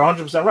 Tony, you're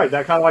 100% right.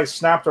 That kind of like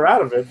snapped her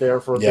out of it there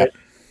for a bit.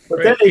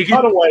 But then they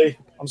cut away.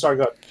 I'm sorry,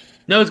 go ahead.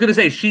 No, I was going to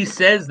say, she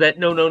says that,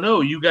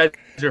 no, you guys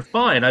are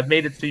fine. I've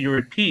made it so you're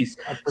at peace.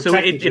 So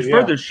it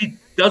further, she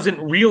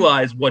doesn't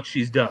realize what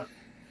she's done.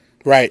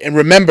 Right, and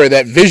remember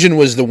that Vision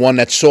was the one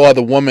that saw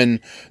the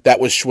woman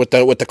that was with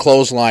the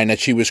clothesline, that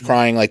she was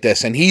crying like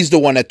this, and he's the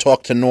one that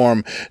talked to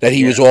Norm that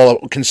he was all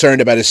concerned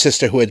about his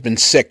sister who had been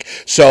sick.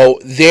 So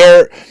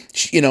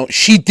she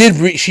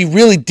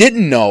really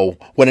didn't know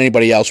what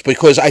anybody else,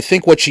 because I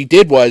think what she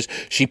did was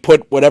she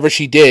put whatever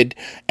she did,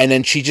 and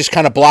then she just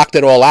kind of blocked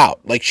it all out.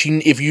 Like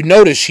if you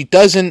notice, she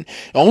doesn't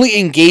only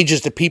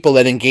engages the people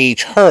that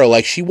engage her.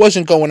 Like she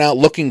wasn't going out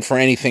looking for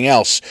anything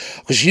else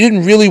because she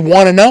didn't really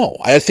want to know.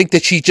 I think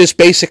that she just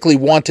basically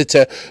wanted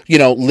to,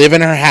 live in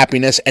her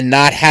happiness and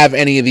not have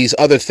any of these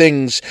other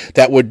things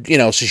that would,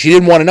 so she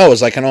didn't want to know. It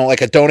was like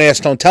a don't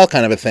ask, don't tell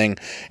kind of a thing.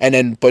 And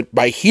then, but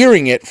by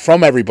hearing it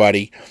from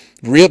everybody,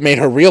 made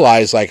her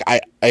realize, like,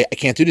 I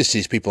can't do this to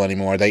these people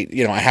anymore. They,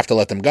 I have to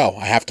let them go.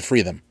 I have to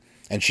free them.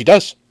 And she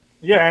does.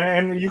 Yeah,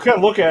 and you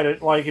can look at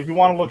it, like, if you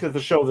want to look at the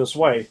show this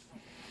way,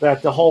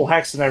 that the whole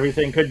hex and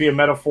everything could be a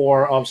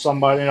metaphor of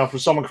somebody, for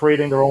someone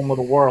creating their own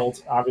little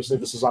world. Obviously,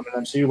 this is on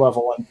an MCU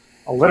level in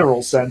a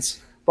literal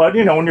sense. But,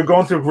 when you're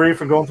going through grief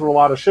and going through a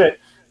lot of shit,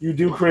 you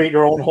do create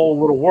your own whole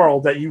little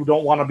world that you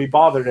don't want to be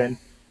bothered in.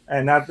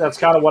 And that's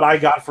kind of what I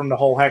got from the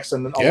whole hex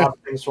and a lot of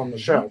things from the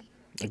show.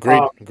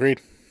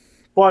 Agreed.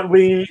 But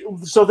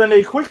so then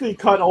they quickly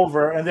cut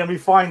over, and then we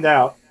find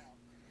out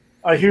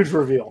a huge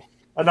reveal.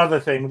 Another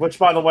thing, which,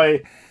 by the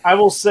way, I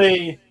will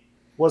say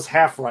was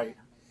half right,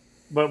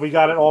 but we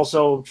got it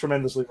also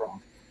tremendously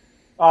wrong.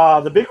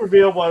 The big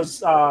reveal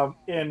was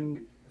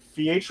in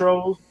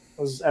Pietro,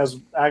 as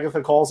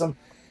Agatha calls him.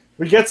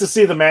 We get to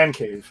see the man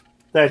cave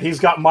that he's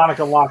got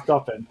Monica locked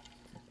up in.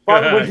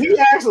 But when he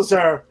asks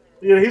her,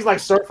 he's like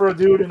surfer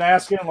dude and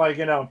asking, like,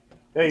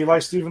 hey, you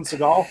like Steven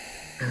Seagal?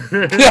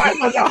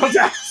 That was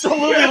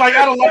absolutely like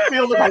out of left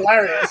field and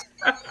hilarious.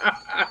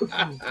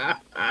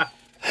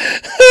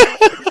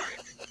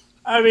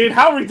 I mean,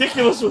 how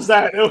ridiculous was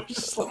that? It was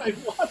just like,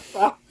 what the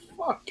fuck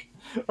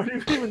are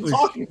you even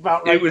talking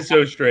about right now? It was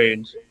so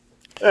strange.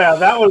 Yeah,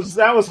 that was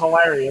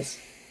hilarious.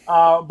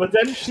 But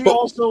then she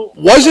also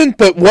wasn't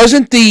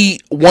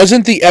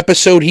the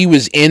episode he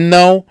was in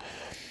though?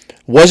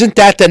 Wasn't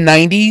that the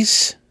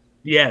 90s?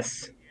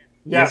 Yes,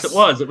 it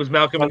was. It was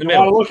Malcolm in the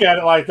Middle. You want to look at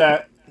it like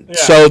that. Yeah.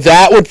 So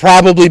that would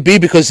probably be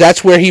because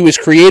that's where he was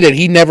created.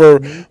 He never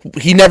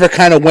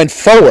kind of went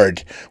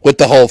forward with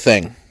the whole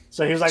thing.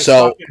 So he was like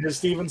stuck in his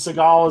Steven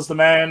Seagal is the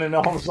man and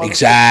all this other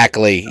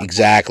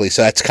exactly.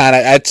 So that's kind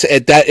of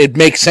it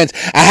makes sense.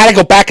 I had to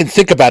go back and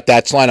think about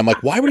that line. I'm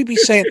like, why would he be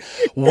saying?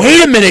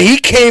 Wait a minute, he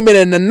came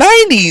in the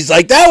 90s.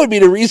 Like that would be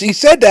the reason he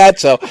said that.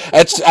 So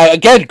that's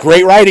again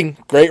great writing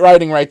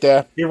right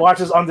there. He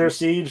watches Under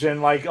Siege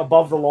and like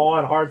Above the Law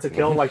and Hard to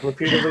Kill like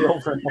repeatedly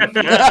over and over.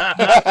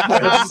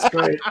 This is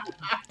great.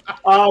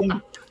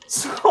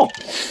 So,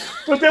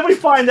 but then we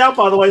find out,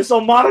 by the way, so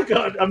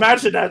Monica,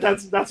 imagine that.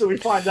 That's what we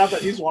find out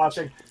that he's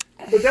watching.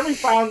 But then we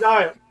found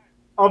out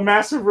a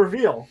massive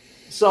reveal.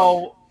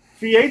 So,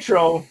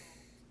 Pietro,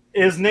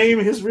 his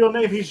real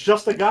name, he's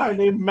just a guy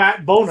named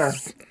Matt Boner.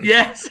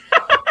 Yes.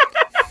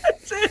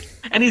 That's it.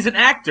 And he's an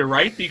actor,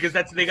 right? Because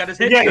they got his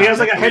headshot. Yeah, he has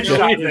like a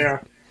headshot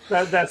there.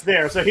 That's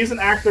there. So he's an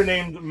actor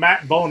named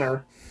Matt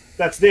Boner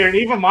that's there. And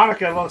even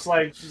Monica looks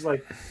like, she's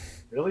like,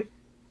 really?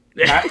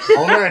 Matt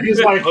Boner? And he's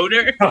like,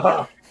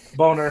 Boner?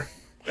 Boner.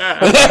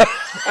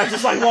 I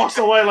just like walks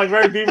away like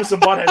very Beavis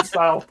and Butthead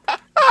style.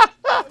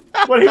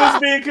 But he was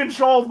being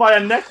controlled by a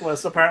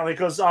necklace apparently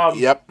because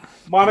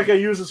Monica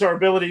uses her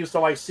abilities to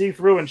like see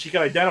through and she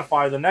can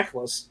identify the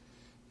necklace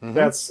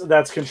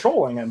that's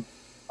controlling him.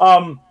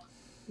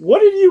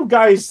 What did you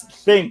guys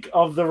think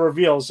of the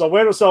reveal?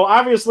 So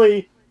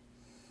obviously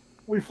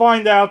we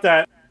find out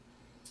that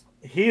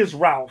he is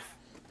Ralph,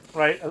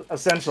 right?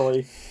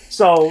 Essentially.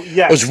 So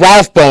yes, it was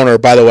Ralph Boner,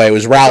 by the way. It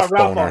was Ralph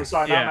Boner.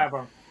 Sorry, not Matt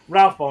Boner.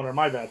 Ralph Boner,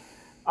 my bad.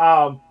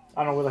 I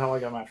don't know where the hell I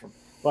got Matt from,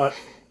 but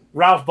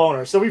Ralph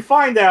Boner. So we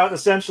find out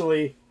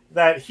essentially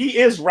that he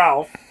is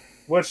Ralph,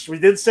 which we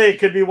did say it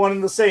could be one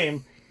and the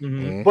same,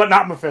 but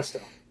not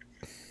Mephisto.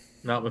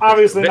 Not Mephisto.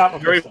 Obviously not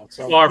Mephisto.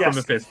 Very far from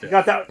Mephisto.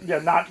 Got that? Yeah,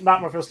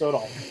 not Mephisto at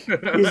all.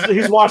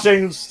 He's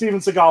watching Steven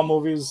Seagal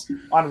movies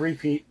on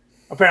repeat,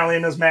 apparently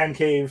in his man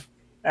cave,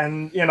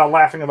 and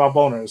laughing about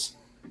boners.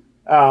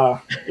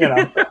 A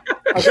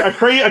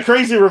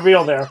crazy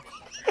reveal there.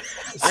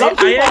 Some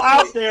people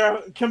out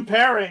there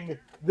comparing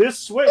this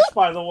switch,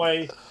 by the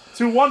way,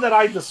 to one that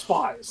I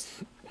despised.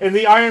 In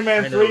the Iron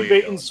Man 3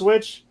 bait and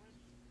switch,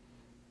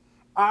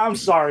 I'm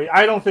sorry.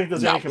 I don't think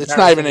there's any comparison. It's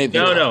not even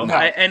anything.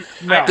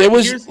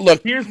 No.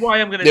 Here's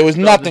why I'm going to. There was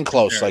nothing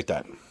close like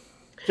that.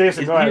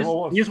 Jason, go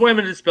ahead. Here's why I'm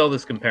going to dispel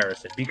this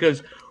comparison.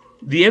 Because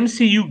the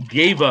MCU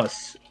gave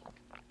us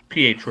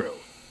Pietro.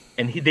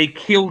 and they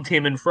killed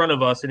him in front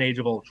of us in Age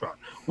of Ultron.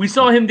 We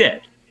saw him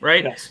dead,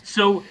 right? Yes.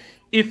 So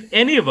if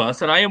any of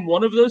us, and I am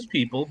one of those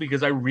people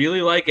because I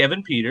really like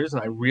Evan Peters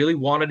and I really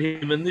wanted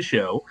him in the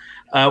show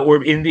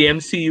or in the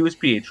MCU as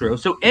Pietro.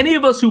 So any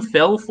of us who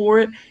fell for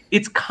it,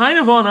 it's kind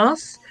of on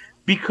us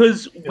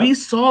because we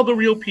saw the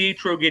real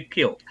Pietro get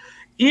killed.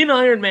 In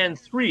Iron Man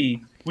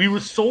 3, we were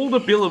sold a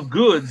bill of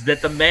goods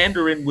that the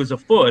Mandarin was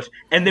afoot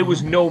and there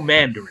was no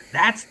Mandarin.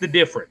 That's the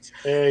difference.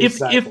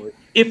 Exactly.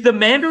 If the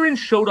Mandarin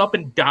showed up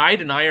and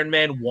died in Iron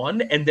Man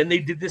 1 and then they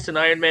did this in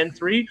Iron Man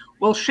 3,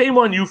 well, shame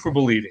on you for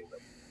believing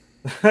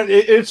them.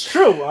 It's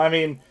true. I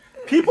mean,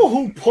 people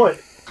who put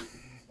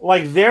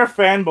like their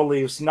fan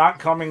beliefs not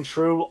coming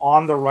true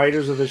on the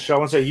writers of the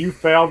show and say you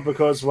failed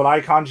because what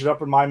I conjured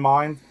up in my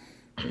mind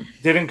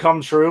didn't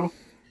come true.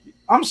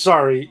 I'm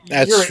sorry.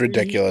 That's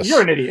ridiculous.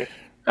 You're an idiot.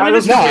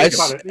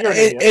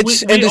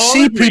 It's and to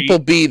see people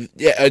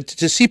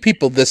to see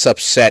people this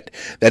upset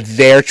that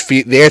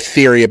their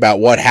theory about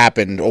what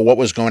happened or what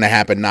was going to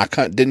happen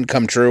didn't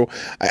come true.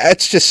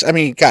 It's just, I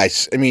mean,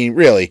 guys, I mean,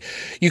 really,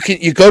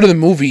 you go to the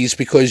movies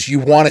because you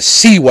want to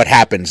see what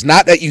happens,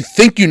 not that you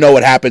think you know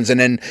what happens and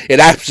then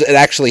it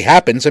actually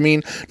happens. I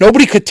mean,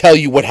 nobody could tell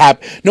you what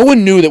happened. No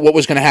one knew that what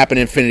was going to happen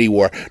in Infinity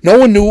War. No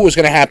one knew what was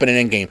going to happen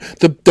in Endgame.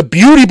 The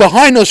beauty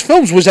behind those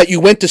films was that you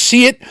went to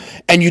see it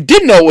and you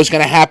didn't know what was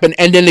going to happen,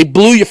 and then they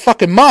blew your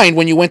fucking mind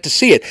when you went to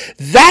see it.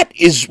 That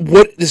is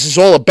what this is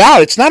all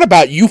about. It's not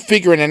about you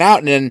figuring it out,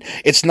 and then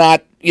it's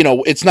not,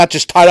 it's not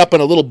just tied up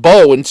in a little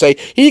bow and say,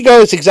 here you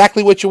go, it's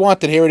exactly what you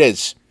wanted, here it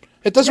is.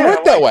 It doesn't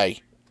work that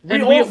way.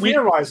 We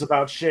theorize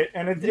about shit,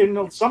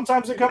 and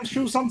sometimes it comes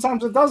true,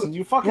 sometimes it doesn't.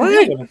 You fucking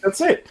deal with it.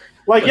 That's it.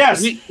 Like,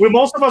 yes,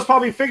 most of us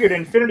probably figured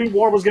Infinity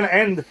War was going to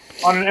end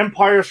on an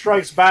Empire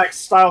Strikes Back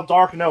style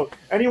dark note.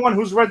 Anyone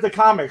who's read the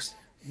comics,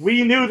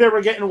 we knew they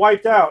were getting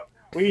wiped out.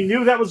 We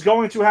knew that was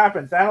going to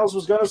happen. Thanos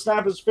was going to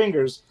snap his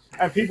fingers,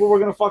 and people were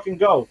going to fucking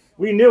go.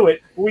 We knew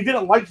it, but we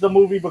didn't like the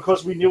movie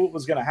because we knew it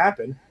was going to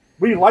happen.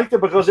 We liked it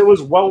because it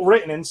was well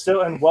written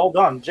and well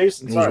done.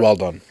 Jason, sorry. It was well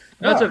done.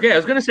 That's okay. I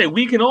was going to say,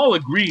 we can all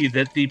agree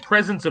that the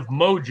presence of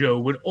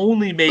Mojo would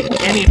only make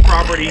any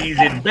property he's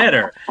in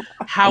better.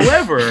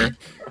 However,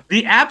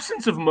 the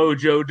absence of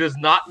Mojo does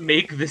not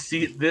make this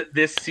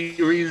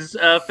series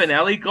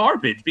finale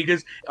garbage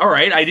because, all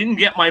right, I didn't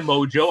get my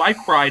Mojo. I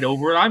cried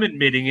over it. I'm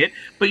admitting it.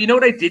 But you know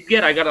what I did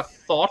get? I got a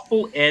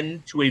thoughtful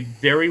end to a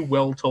very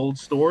well-told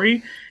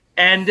story.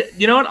 And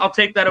you know what? I'll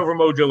take that over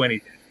Mojo any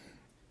day.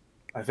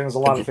 I think there's a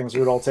lot of things we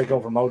would all take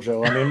over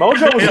Mojo. I mean,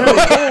 Mojo was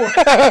really cool.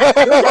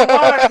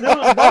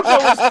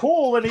 Mojo was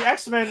cool in the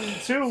X-Men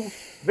 2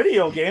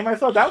 video game. I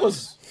thought that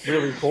was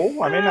really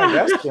cool. I mean, I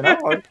guess,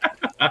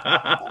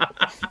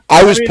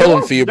 I was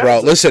pulling for you,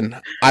 bro. Listen,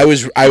 I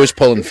was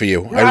pulling for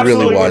you. I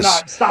really was.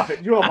 Not. Stop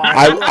it. You are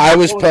I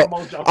was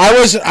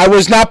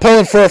not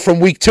pulling for it from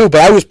week 2,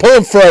 but I was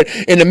pulling for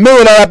it in the middle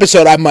of that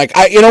episode. I'm like,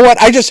 you know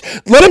what?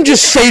 Let him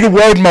just say the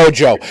word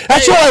Mojo.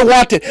 That's all I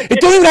wanted.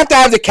 It doesn't even have to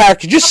have the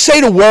character. Just say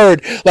the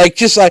word,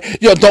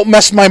 don't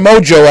mess my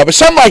Mojo up or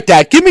something like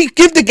that.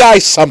 Give the guy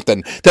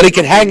something that he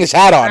can hang his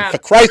hat on, for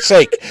Christ's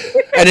sake.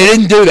 And he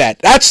didn't do that.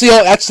 That's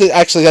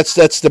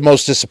the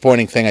most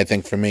disappointing thing, I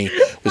think, for me,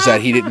 was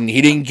that he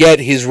didn't get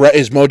his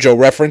Mojo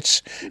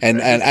reference.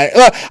 And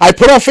I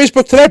put on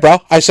Facebook today, bro.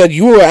 I said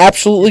you were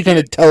absolutely going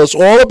to tell us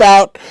all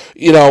about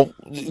the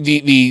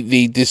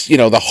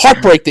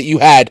heartbreak that you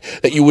had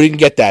that you didn't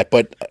get that,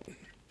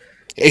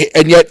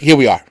 and yet here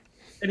we are.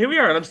 And here we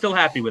are, and I'm still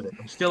happy with it.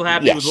 I'm still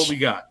happy with what we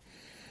got.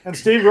 And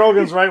Steve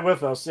Rogan's right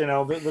with us.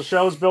 The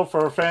show's built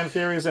for fan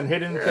theories and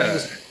hidden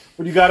things,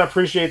 but you got to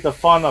appreciate the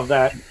fun of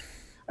that.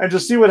 And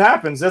just see what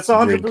happens. That's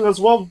 100%. That's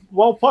well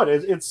put.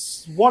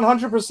 It's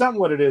 100%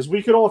 what it is.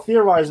 We could all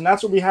theorize, and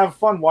that's what we have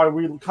fun. Why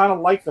we kind of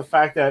like the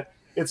fact that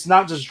it's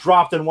not just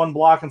dropped in one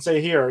block and say,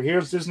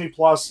 here's Disney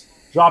Plus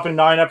dropping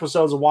 9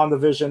 episodes of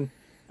WandaVision,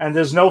 and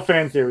there's no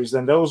fan theories.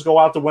 Then those go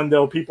out the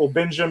window. People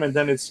binge them, and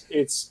then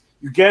it's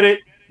you get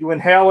it, you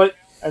inhale it,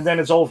 and then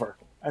it's over.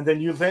 And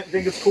then you think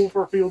it's cool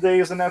for a few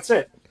days, and that's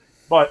it.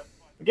 But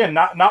again,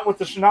 not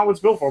what it's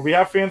built for. We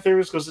have fan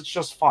theories because it's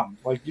just fun.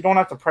 Like, you don't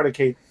have to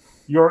predicate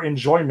your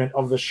enjoyment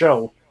of the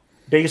show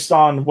based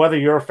on whether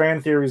your fan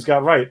theories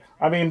got right.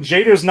 I mean,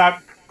 Jada's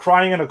not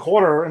crying in a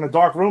corner in a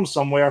dark room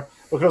somewhere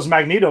because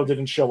Magneto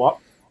didn't show up.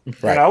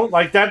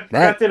 Right.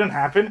 That didn't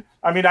happen.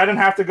 I mean, I didn't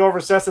have to go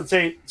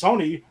resuscitate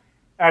Tony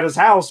at his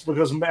house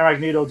because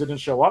Magneto didn't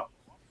show up.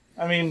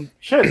 I mean,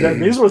 shit,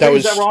 these were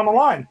things that were on the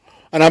line.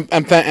 And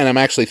I'm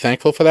actually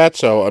thankful for that.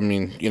 So I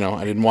mean,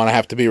 I didn't want to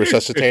have to be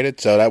resuscitated,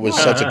 so that was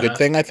such a good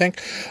thing, I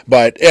think.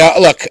 But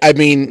look, I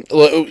mean,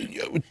 to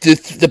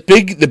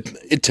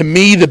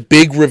me, the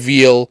big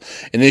reveal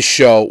in this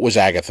show was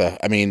Agatha.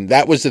 I mean,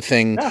 that was the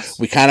thing. Yes.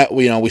 We kind of,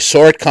 we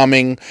saw it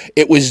coming.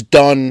 It was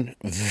done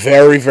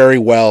very, very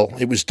well.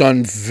 It was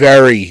done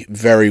very,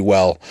 very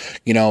well.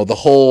 The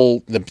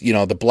whole,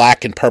 the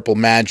black and purple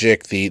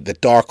magic, the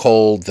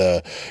Darkhold,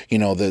 the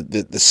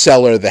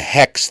cellar, the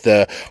hex,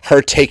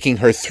 her taking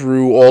her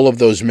through all of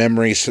those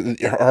memories,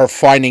 her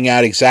finding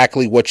out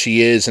exactly what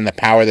she is and the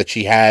power that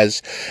she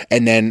has,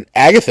 and then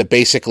Agatha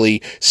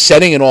basically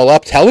setting it all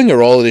up, telling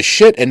her all of this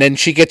shit, and then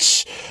she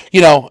gets,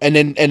 and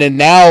then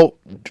now,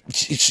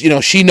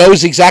 she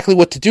knows exactly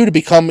what to do to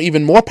become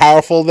even more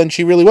powerful than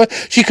she really was.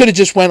 She could have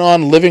just went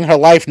on living her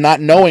life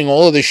not knowing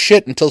all of this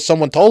shit until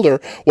someone told her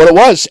what it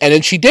was, and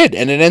then she did,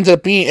 and it ends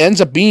up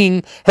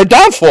being her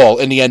downfall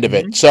in the end of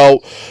it.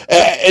 So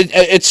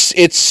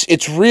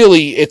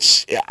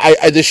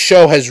this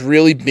show has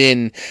really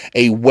been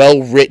a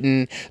well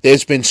written.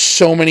 There's been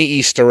so many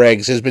Easter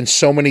eggs. There's been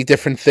so many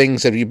different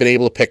things that you've been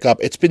able to pick up.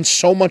 It's been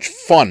so much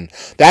fun.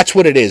 That's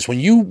what it is. When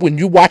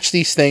you watch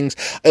these things,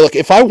 look,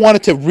 if I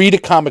wanted to read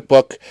a comic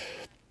book,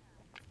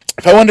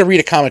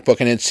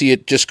 and then see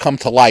it just come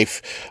to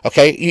life,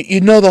 okay,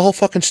 you know the whole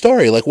fucking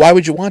story. Like, why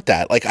would you want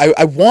that? Like,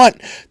 I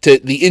want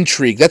the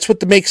intrigue. That's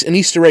what makes an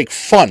Easter egg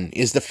fun,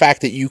 is the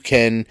fact that you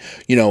can,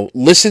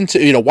 listen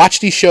to, watch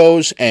these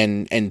shows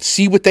and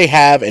see what they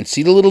have and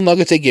see the little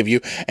nuggets they give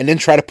you, and then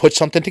try to put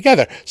something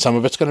together. Some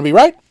of it's going to be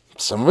right,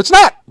 some of it's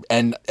not,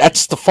 and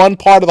that's the fun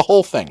part of the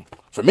whole thing,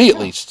 for me at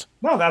least.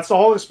 No, that's the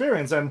whole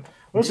experience. And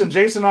listen,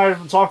 Jason and I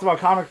have talked about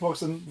comic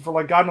books for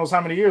like God knows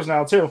how many years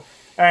now too.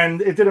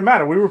 And it didn't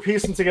matter. We were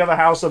piecing together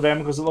House of M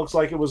because it looks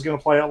like it was going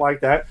to play out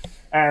like that.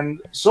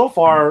 And so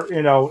far,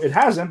 it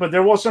hasn't. But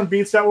there were some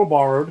beats that were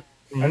borrowed,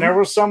 and there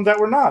were some that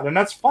were not. And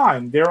that's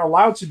fine. They're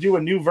allowed to do a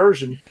new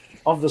version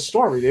of the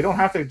story. They don't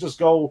have to just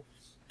go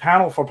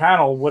panel for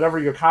panel, whatever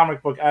your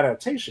comic book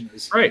adaptation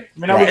is. Right. I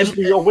mean, that would just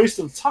be a waste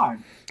of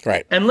time.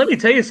 Right. And let me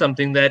tell you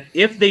something, that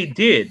if they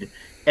did,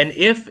 and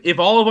if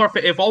all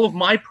of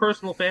my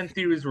personal fan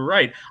theories were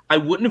right, I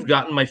wouldn't have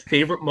gotten my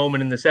favorite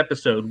moment in this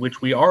episode,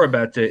 which we are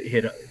about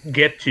to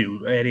get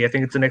to, Eddie. I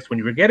think it's the next one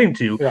you were getting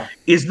to,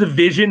 is the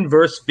Vision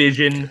versus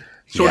Vision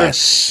sort of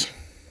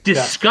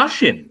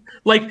discussion. Yeah.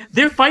 Like,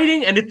 they're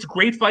fighting, and it's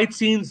great fight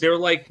scenes. They're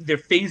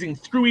phasing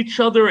through each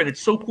other, and it's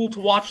so cool to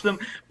watch them.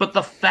 But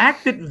the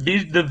fact that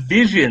the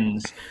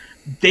Visions,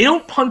 they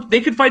don't punch. They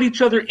could fight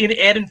each other in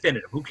ad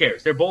infinitum. Who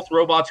cares? They're both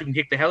robots who can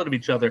kick the hell out of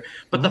each other.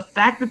 But the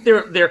fact that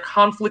their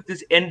conflict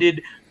is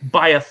ended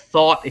by a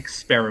thought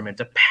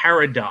experiment, a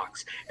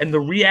paradox, and the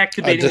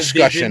reactivating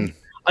discussion.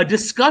 A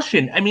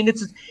discussion. I mean,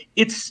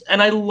 it's,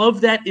 and I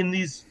love that in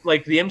these,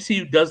 like, the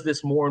MCU does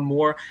this more and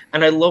more.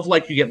 And I love,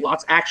 like, you get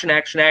lots action.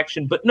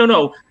 But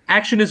no,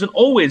 action isn't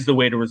always the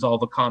way to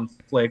resolve a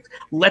conflict.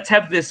 Let's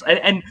have this,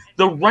 and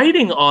the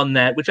writing on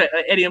that, which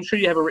Eddie, I'm sure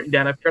you have it written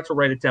down. I forgot to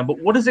write it down. But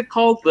what is it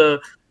called? The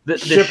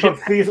Ship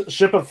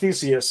of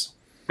Theseus.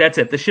 That's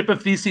it. The Ship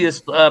of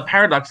Theseus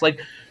paradox.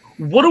 Like,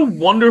 what a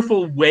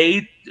wonderful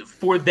way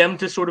for them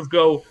to sort of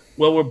go,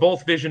 well, we're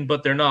both Vision,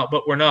 but they're not.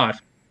 But we're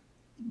not.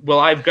 Well,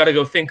 I've got to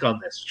go think on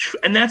this.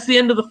 And that's the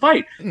end of the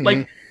fight. Mm-hmm.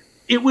 Like,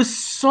 it was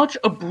such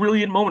a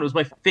brilliant moment. It was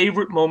my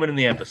favorite moment in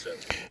the episode.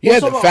 Yeah,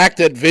 the fact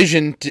that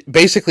Vision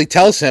basically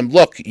tells him,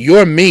 look,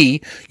 you're me,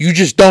 you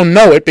just don't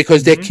know it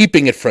because they're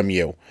keeping it from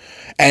you.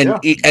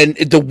 And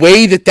the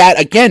way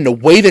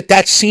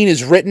that scene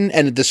is written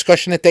and the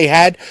discussion that they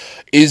had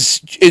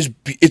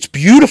it's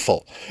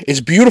beautiful.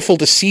 It's beautiful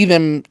to see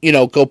them,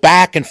 go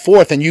back and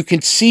forth, and you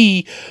can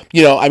see,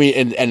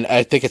 and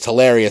I think it's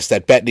hilarious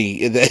that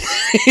Bettany,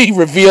 he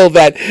revealed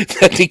that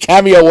the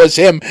cameo was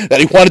him, that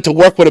he wanted to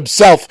work with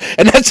himself,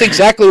 and that's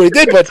exactly what he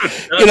did. But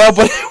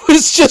but it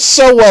was just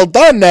so well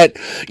done that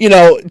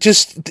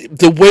just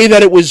the way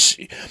that it was,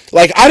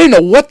 like, I didn't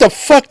know what the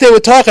fuck they were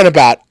talking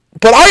about.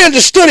 But I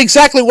understood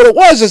exactly what it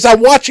was as I'm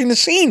watching the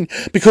scene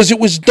because it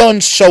was done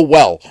so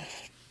well.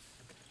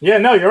 Yeah,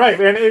 no, you're right.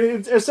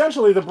 And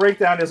essentially the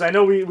breakdown is, I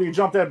know we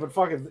jumped in, but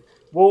fuck it.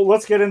 Well,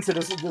 let's get into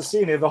this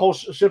scene here, the whole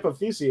Ship of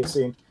Theseus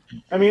scene.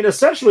 I mean,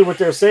 essentially what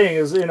they're saying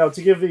is,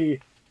 to give the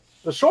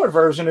short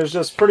version is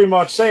just pretty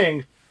much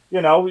saying,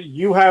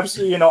 you have,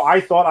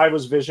 I thought I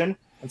was Vision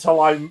until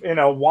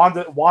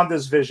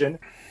Wanda's Vision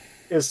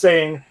is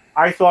saying,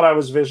 I thought I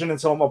was Vision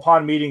until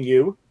upon meeting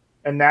you.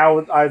 And now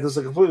there's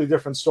a completely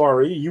different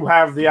story. You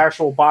have the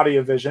actual body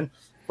of Vision,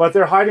 but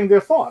they're hiding their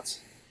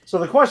thoughts. So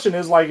the question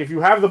is, like, if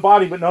you have the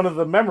body but none of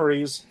the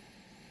memories,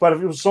 but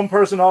if some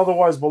person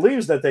otherwise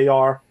believes that they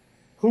are,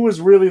 who is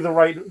really the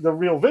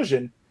real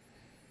Vision?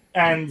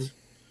 And,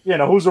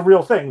 who's the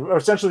real thing?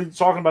 Essentially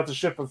talking about the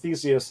Ship of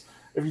Theseus.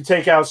 If you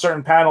take out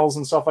certain panels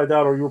and stuff like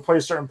that, or you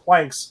replace certain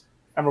planks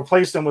and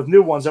replace them with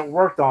new ones that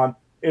were worked on,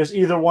 is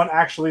either one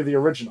actually the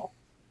original?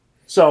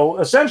 So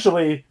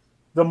essentially,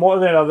 the more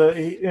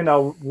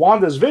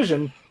Wanda's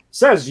Vision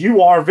says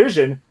you are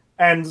Vision,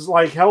 and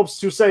like helps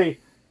to say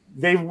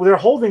they're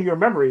holding your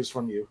memories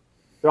from you.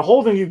 They're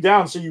holding you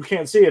down so you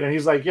can't see it. And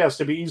he's like, yes,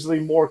 to be easily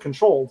more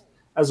controlled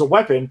as a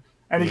weapon.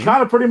 And he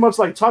kind of pretty much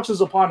like touches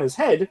upon his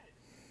head,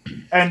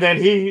 and then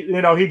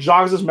he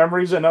jogs his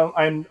memories and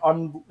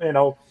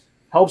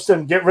helps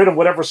them get rid of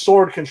whatever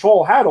sword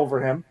Control had over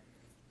him.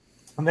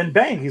 And then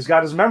bang, he's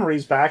got his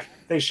memories back.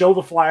 They show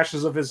the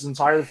flashes of his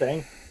entire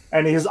thing.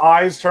 And his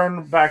eyes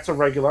turn back to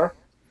regular.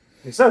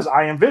 He says,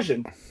 I am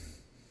Vision,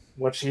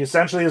 which he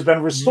essentially has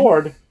been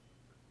restored.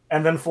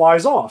 and then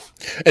flies off.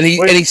 And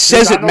he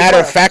says it matter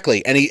of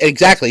factly, and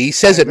he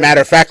says it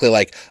matter of factly,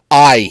 like,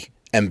 I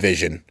am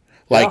Vision.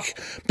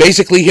 Like,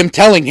 basically him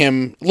telling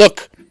him,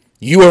 look,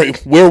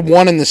 we're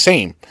one and the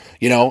same,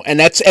 you know. And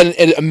that's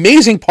an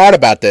amazing part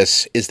about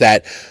this is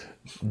that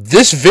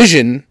this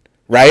Vision,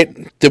 right,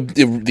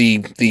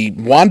 the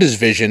Wanda's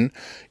Vision,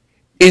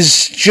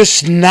 is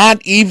just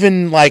not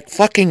even like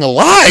fucking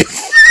alive.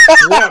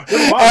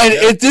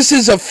 And this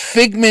is a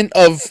figment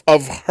of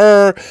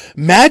her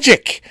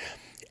magic.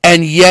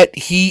 And yet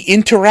he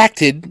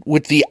interacted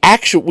with the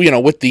actual, you know,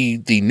 with the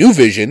new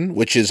Vision,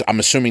 which is, I'm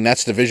assuming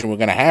that's the Vision we're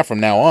going to have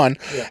from now on.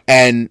 Yeah.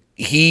 And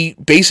he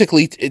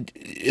basically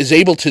is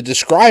able to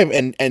describe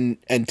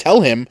and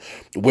tell him,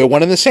 we're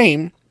one and the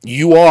same.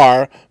 You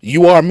are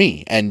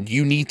me, and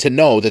you need to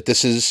know that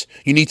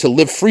you need to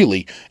live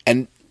freely.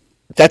 And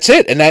that's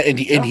it.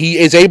 And he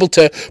is able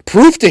to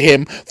prove to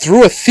him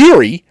through a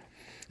theory.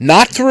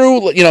 Not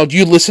through, you know,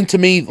 you listen to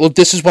me, look,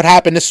 this is what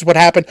happened.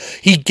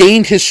 He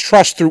gained his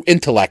trust through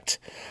intellect,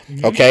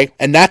 okay?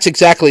 And that's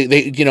exactly,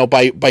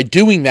 by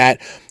doing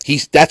that,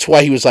 that's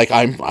why he was like,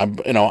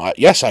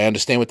 yes, I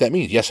understand what that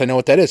means. Yes, I know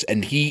what that is.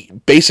 And he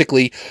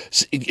basically,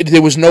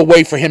 there was no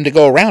way for him to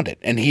go around it.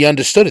 And he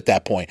understood at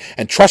that point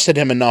and trusted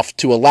him enough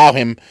to allow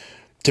him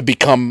to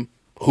become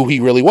who he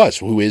really was,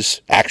 who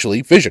is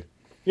actually Vision.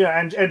 Yeah,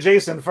 and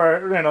Jason,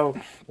 for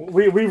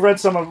we've read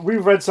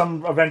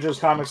some Avengers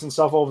comics and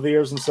stuff over the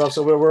years and stuff,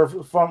 so we're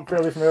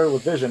fairly familiar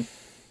with Vision.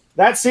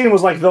 That scene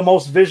was like the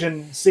most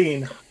Vision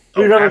scene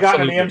we've ever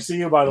gotten in the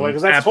MCU, by the way,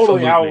 because that's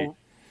totally how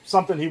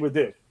something he would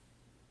do.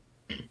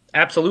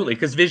 Absolutely,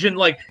 because Vision,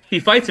 like, he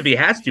fights if he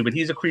has to, but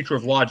he's a creature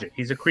of logic.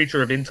 He's a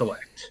creature of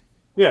intellect.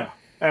 Yeah,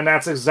 and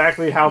that's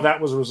exactly how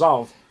that was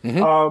resolved.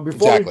 Mm-hmm.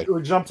 Before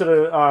we jump to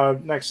the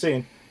next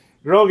scene,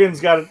 Grogan's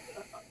got.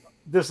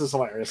 This is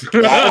hilarious. At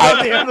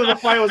the end of the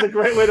fight was a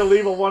great way to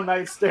leave a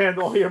one-night stand.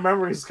 All your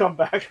memories come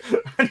back.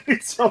 And you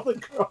tell the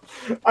girl,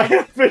 I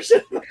have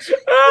Vision.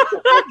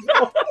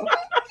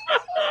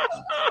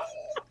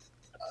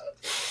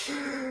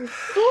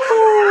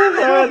 Oh,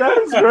 man,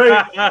 that's great.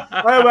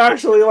 I'm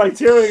actually, like,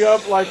 tearing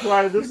up, like,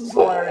 wow, this is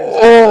hilarious.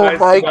 Oh,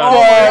 my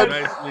God.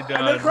 Nicely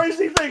done. And the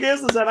crazy thing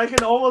is that I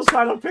can almost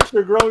kind of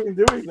picture Grogan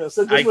doing this.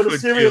 And just with a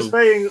serious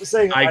face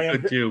saying, I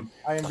am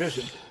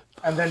Vision.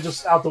 And then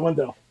just out the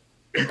window.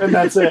 And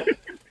that's it.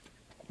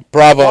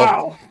 Bravo.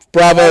 Wow.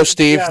 Bravo,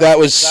 Steve. That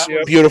was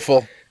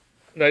beautiful.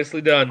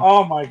 Nicely done.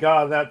 Oh my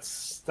God,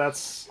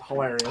 that's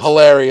hilarious.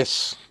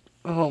 Hilarious.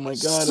 Oh my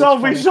God. So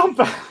we jump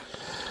back.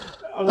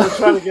 I'm gonna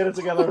try to get it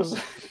together.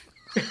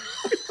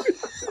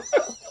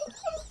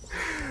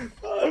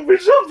 We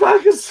jump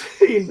back a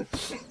scene.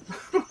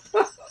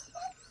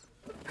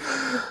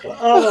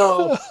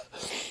 Oh.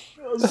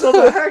 So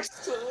the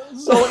Hex.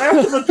 So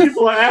after the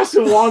people are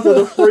asking Wanda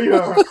to free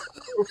her.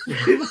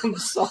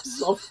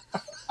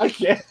 I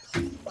can't.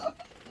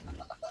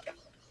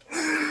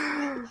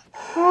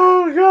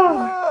 Oh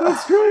God,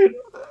 that's great.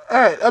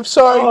 All right, I'm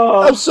sorry.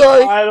 I'm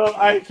sorry.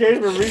 I can't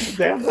even read the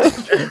damn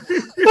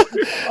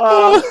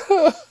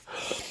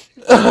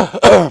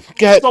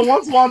thing. So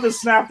once Wanda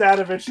snapped out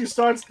of it, she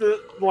starts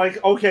to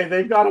like, okay,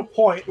 they've got a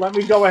point. Let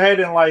me go ahead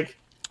and like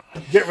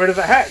get rid of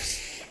the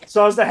Hex.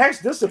 So as the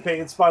Hex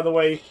dissipates, by the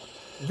way,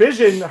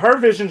 her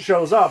vision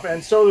shows up,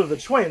 and so do the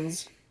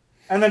twins.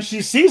 And then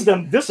she sees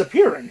them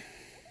disappearing,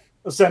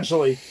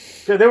 essentially.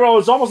 It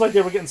was almost like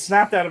they were getting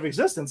snapped out of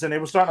existence, and they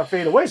were starting to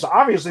fade away. So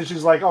obviously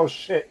she's like, oh,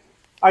 shit,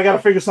 I got to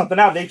figure something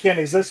out. They can't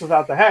exist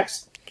without the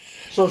Hex.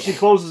 So she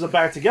closes it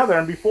back together,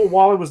 and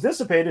while it was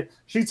dissipated,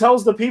 she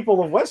tells the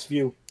people of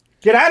Westview,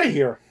 get out of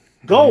here.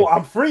 Go,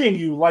 I'm freeing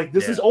you. Like,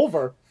 this is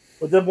over.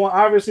 But then,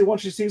 obviously, once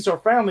she sees her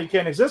family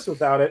can't exist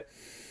without it,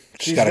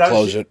 she's got to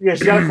close it. Yeah,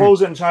 she's got to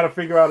close it and try to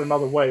figure out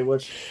another way,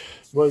 which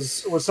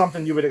was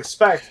something you would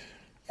expect.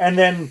 And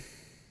then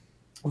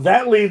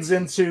that leads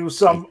into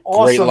some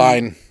awesome... Great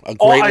line. A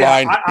great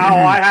line.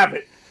 I have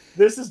it.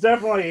 This is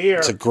definitely here.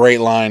 It's a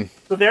great line.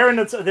 So they're in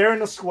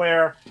the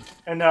square,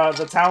 in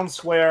the town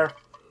square,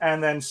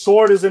 and then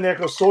Sword is in there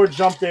because Sword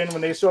jumped in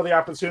when they saw the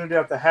opportunity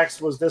that the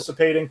Hex was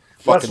dissipating.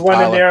 Let's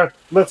went in there.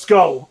 Let's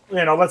go.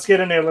 Let's get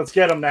in there. Let's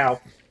get them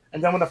now.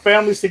 And then when the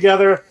family's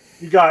together,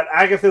 you got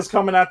Agatha's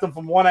coming at them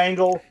from one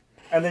angle,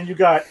 and then you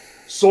got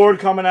Sword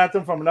coming at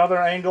them from another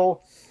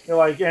angle. You're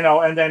like,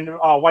 and then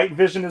White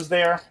Vision is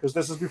there because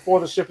this is before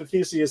the ship of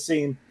Theseus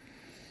scene.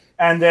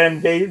 And then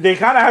they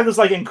kind of have this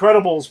like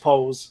Incredibles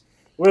pose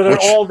where they're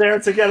all there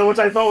together, which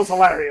I thought was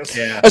hilarious.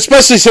 Yeah.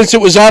 Especially since it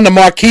was on the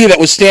marquee that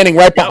was standing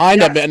right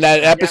behind them in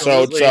that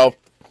episode. So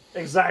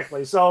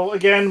exactly. So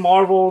again,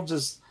 Marvel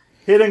just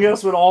hitting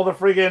us with all the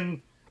friggin'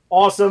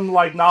 awesome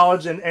like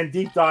knowledge and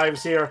deep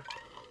dives here.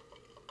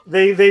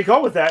 They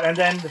go with that, and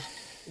then.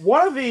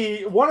 One of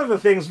the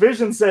things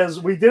Vision says,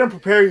 we didn't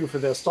prepare you for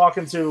this,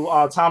 talking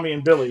to Tommy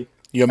and Billy.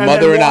 Your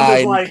mother and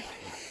I. Like,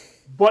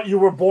 but you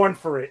were born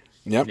for it.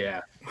 Yep.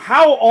 Yeah.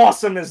 How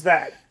awesome is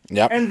that?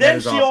 Yep. And then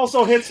she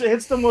also hits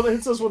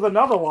us with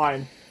another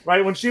line,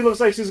 right? When she looks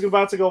like she's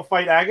about to go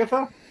fight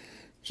Agatha,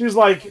 she's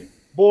like,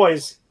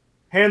 boys,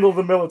 handle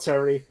the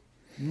military.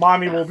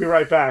 Mommy will be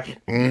right back.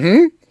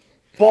 Mm-hmm.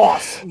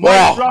 boss.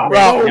 Well,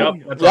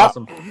 Yep, that's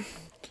awesome.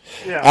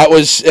 Yeah. That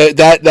was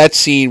that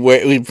scene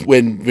where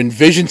when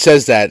Vision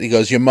says that, he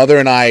goes, "Your mother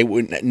and I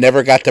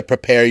never got to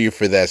prepare you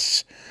for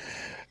this."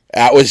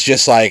 That was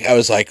just like, I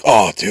was like,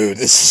 "Oh, dude,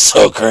 this is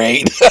so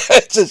great!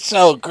 It's just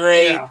so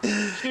great." Yeah.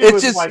 She It's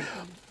was just like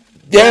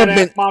there have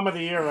been, mom of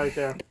the year right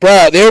there.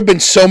 bro. There have been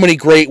so many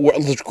great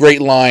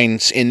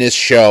lines in this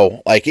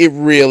show. Like it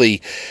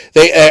really,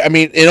 I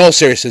mean, in all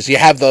seriousness, you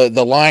have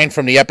the line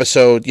from the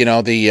episode. You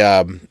know the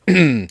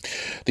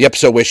the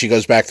episode where she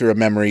goes back through her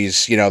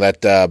memories. You know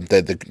that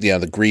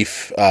the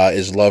grief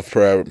is love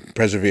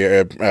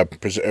persevered.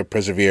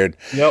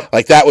 Yep.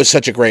 Like that was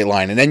such a great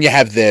line. And then you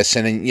have this,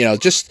 and then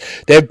just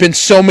there have been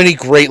so many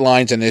great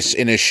lines in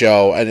this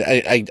show.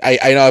 I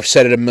know I've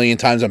said it a million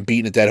times. I'm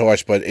beating a dead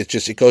horse, but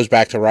it goes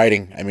back to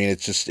writing. I mean,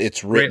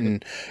 it's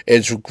written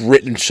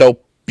so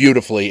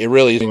beautifully. It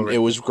really is. It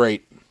was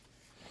great.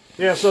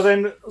 Yeah, so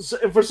then,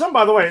 for some,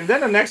 by the way, and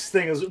then the next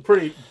thing is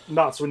pretty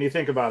nuts when you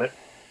think about it.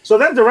 So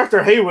then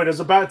Director Hayward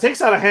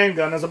takes out a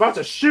handgun, is about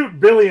to shoot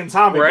Billy and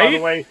Tommy, by the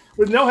way,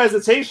 with no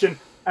hesitation,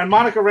 and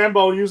Monica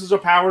Rambeau uses her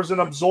powers and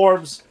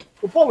absorbs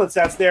the bullets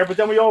that's there, but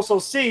then we also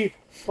see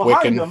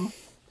behind them,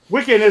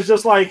 Wiccan is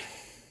just like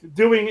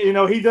doing,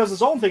 he does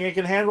his own thing and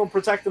can handle and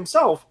protect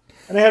himself,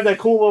 and they have that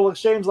cool little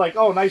exchange like,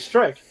 oh, nice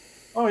trick.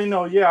 Oh,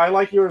 yeah, I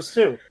like yours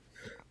too.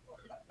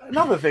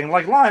 Another thing,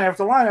 like line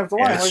after line after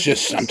line. It's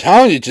just, I'm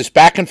telling you, just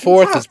back and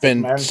forth. It's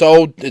been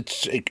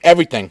it's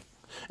everything.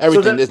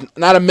 Everything. There's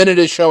not a minute of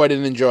the show I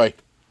didn't enjoy.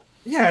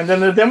 Yeah, and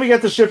then we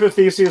get the Ship of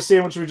Theseus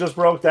scene, which we just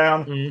broke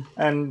down,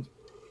 and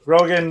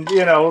Rogan,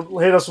 hit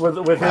us with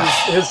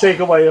his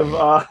takeaway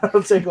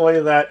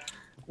of that.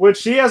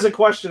 Which he has a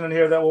question in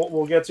here that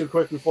we'll get to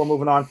quick before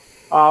moving on.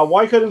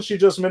 Why couldn't she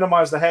just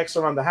minimize the hex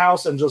around the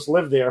house and just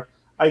live there?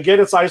 I get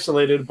it's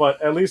isolated,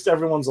 but at least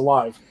everyone's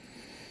alive.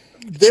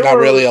 It's not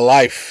really a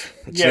life.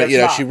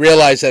 She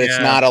realized that it's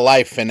not a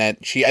life, and that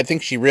I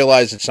think she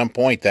realized at some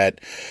point that,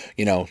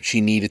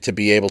 she needed to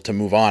be able to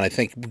move on. I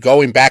think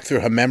going back through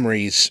her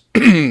memories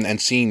and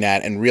seeing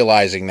that and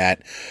realizing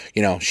that,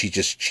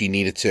 she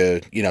needed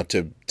to,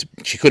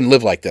 she couldn't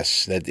live like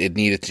this. That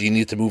she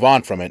needed to move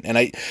on from it.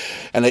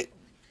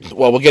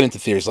 Well, we'll get into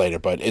theories later,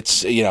 but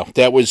it's,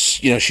 that was,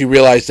 she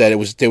realized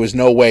that there was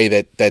no way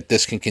that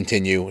this can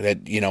continue. That,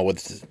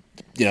 with.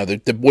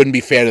 That wouldn't be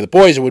fair to the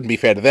boys. It wouldn't be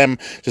fair to them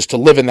just to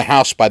live in the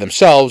house by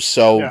themselves.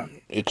 So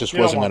it just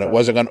wasn't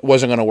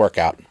gonna work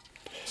out.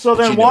 So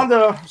then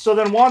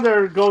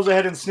Wanda goes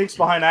ahead and sneaks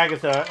behind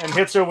Agatha and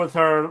hits her with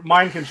her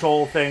mind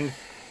control thing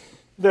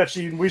that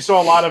we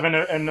saw a lot of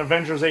in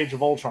Avengers: Age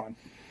of Ultron.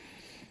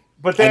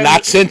 But then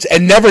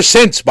never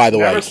since, by the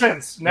way. Never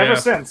since.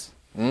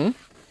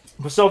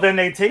 Mm-hmm. So then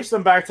they take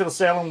them back to the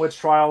Salem witch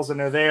trials, and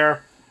they're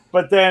there.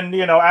 But then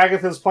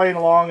Agatha's playing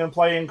along and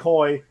playing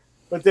coy.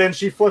 But then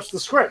she flips the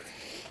script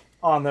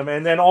on them,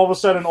 and then all of a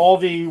sudden, all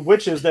the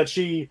witches that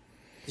she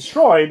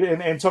destroyed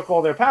and took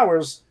all their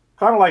powers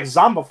kind of like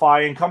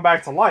zombify and come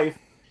back to life,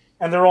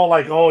 and they're all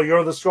like, "Oh,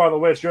 you're the Scarlet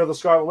Witch, you're the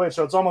Scarlet Witch."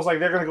 So it's almost like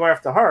they're going to go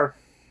after her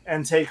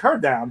and take her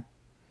down.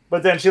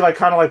 But then she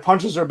kind of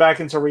punches her back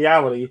into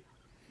reality,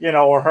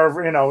 or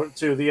her,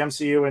 to the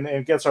MCU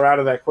and gets her out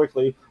of that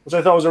quickly, which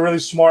I thought was a really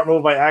smart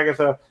move by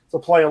Agatha to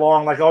play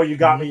along, like, "Oh, you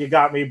got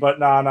me," but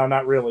no,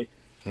 not really.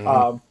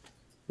 Mm-hmm.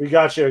 We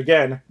got you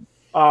again.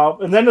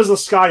 And then there's a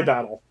sky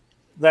battle,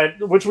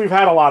 which we've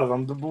had a lot of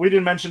them. We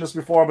didn't mention this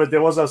before, but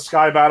there was a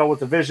sky battle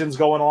with the visions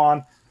going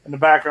on in the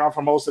background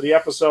for most of the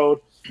episode.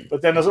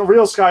 But then there's a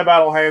real sky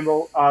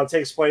battle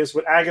takes place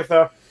with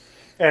Agatha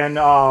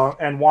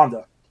and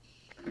Wanda.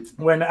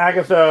 When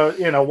Agatha,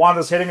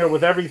 Wanda's hitting her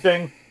with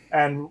everything,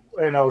 and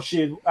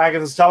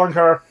Agatha's telling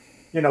her,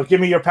 give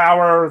me your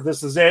power.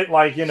 This is it.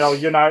 Like,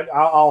 you're not.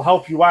 I'll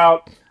help you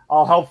out.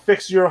 I'll help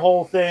fix your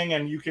whole thing,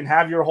 and you can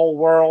have your whole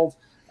world.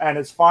 And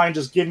it's fine,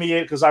 just give me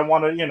it, because I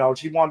want to,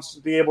 she wants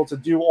to be able to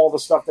do all the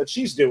stuff that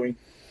she's doing.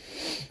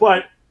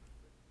 But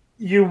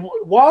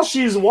while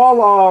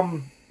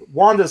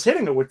Wanda's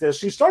hitting her with this,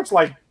 she starts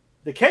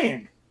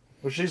decaying.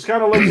 She's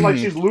kind of looks like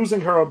she's losing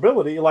her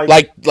ability,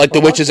 like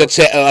the witches at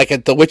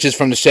the witches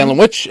from the Salem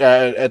witch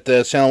at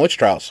the Salem witch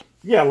trials.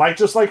 Yeah,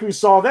 just like we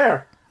saw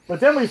there. But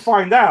then we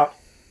find out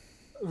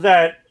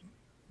that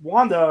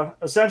Wanda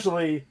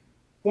essentially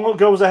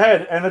goes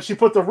ahead and then she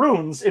put the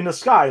runes in the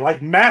sky,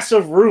 like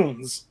massive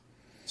runes,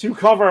 to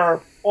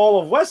cover all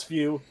of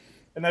Westview.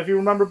 And if you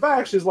remember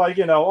back, she's like,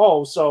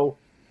 so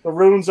the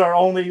runes are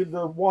only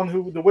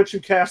the witch who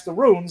cast the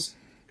runes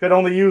could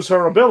only use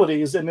her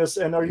abilities in this,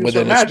 and use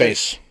her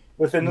magic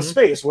within the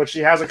space, which she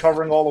has it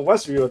covering all of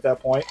Westview at that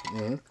point.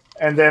 Mm-hmm.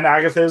 And then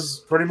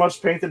Agatha's pretty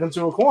much painted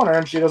into a corner,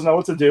 and she doesn't know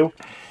what to do.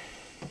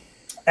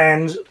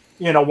 And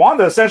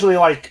Wanda essentially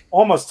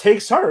almost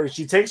takes her.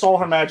 She takes all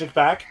her magic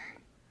back.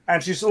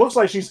 And she looks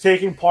like she's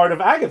taking part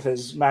of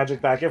Agatha's magic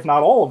back, if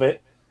not all of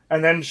it.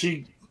 And then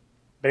she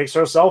makes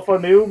herself a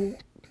new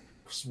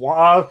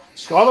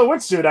Scarlet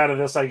Witch suit out of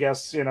this, I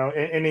guess, in the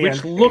end.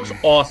 Which looks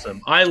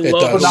awesome. I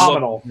love does.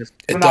 Phenomenal.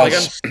 It Like,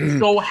 does. I'm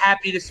so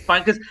happy to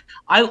find, because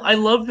I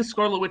love the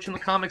Scarlet Witch in the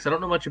comics. I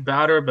don't know much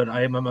about her, but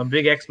I'm a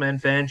big X-Men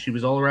fan. She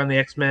was all around the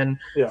X-Men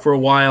for a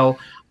while.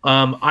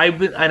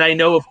 I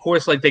know, of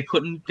course, like they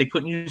couldn't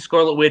use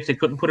Scarlet Witch. They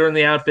couldn't put her in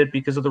the outfit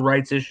because of the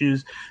rights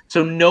issues.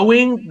 So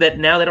knowing that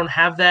now they don't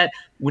have that,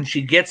 when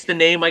she gets the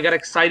name, I got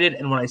excited.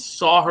 And when I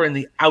saw her in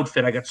the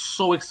outfit, I got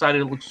so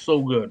excited. It looked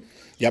so good.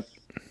 Yep.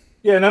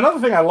 Yeah, and another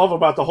thing I love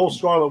about the whole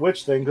Scarlet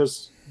Witch thing,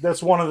 because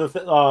that's one of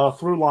the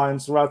through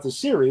lines throughout the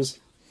series,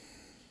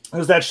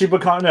 is that she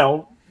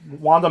Wanda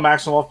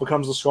Maximoff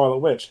becomes the Scarlet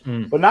Witch.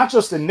 But not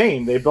just in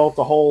name. They built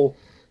the whole,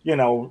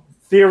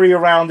 theory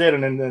around it,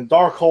 and then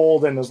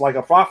Darkhold, and there's like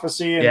a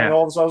prophecy and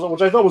all this other stuff,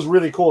 which I thought was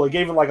really cool. It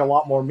gave it like a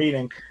lot more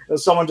meaning than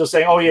someone just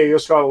saying, "Oh yeah, you're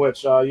Scarlet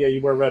Witch. Yeah,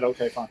 you wear red.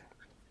 Okay, fine."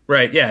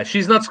 Right, yeah.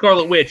 She's not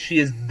Scarlet Witch. She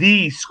is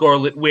the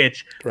Scarlet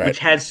Witch, Right. which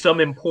has some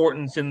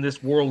importance in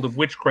this world of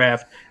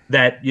witchcraft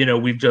that,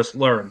 we've just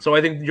learned. So I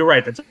think you're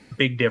right. That's a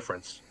big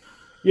difference.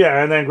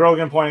 Yeah, and then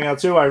Grogan pointing out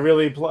too,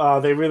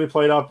 they really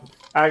played up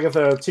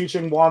Agatha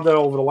teaching Wanda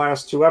over the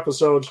last 2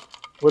 episodes,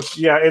 which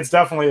it's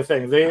definitely a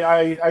thing.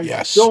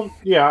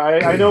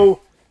 I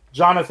know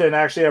Jonathan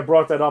actually had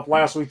brought that up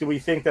last week. Do we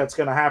think that's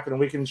going to happen? And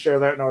we can share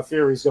that in our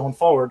theories going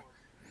forward.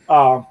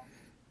 But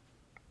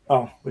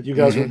you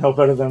guys would know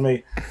better than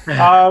me.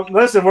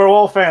 Listen, we're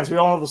all fans. We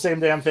all know the same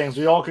damn things.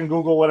 We all can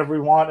Google whatever we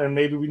want, and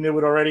maybe we knew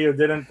it already or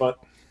didn't, but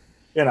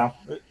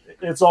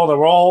it's all there.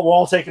 We're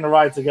all taking a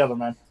ride together,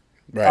 man.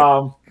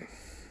 Right.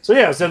 So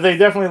they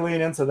definitely lean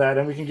into that,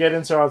 and we can get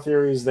into our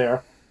theories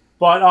there.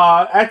 But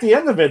at the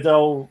end of it,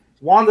 though,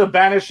 Wanda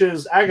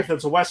banishes Agatha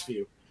to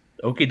Westview.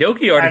 Okie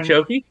dokie,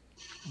 artichoke.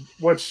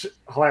 Which,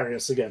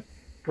 hilarious again.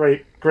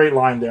 Great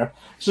line there.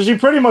 So she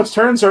pretty much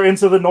turns her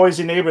into the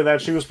noisy neighbor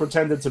that she was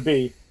pretended to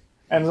be.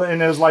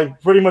 And is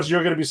like, pretty much,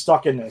 you're going to be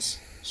stuck in this.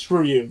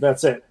 Screw you.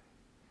 That's it.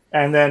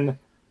 And then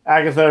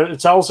Agatha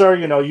tells her,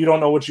 you don't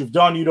know what you've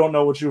done. You don't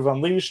know what you've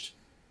unleashed.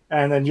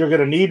 And then you're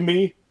going to need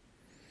me.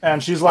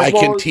 And she's like, I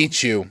can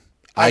teach you.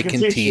 I can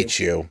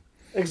teach you.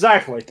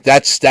 Exactly.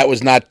 That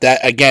was not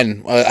that.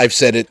 Again, I've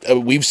said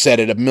it. We've said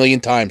it a million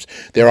times.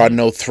 There are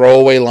no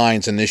throwaway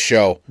lines in this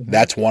show.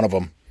 That's one of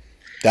them.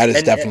 That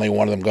is definitely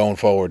one of them going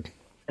forward.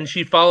 And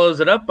she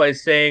follows it up by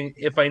saying,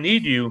 "If I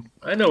need you,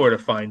 I know where to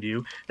find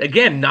you."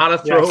 Again, not a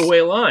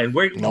throwaway line.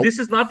 This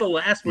is not the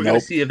last we're going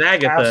to see of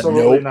Agatha.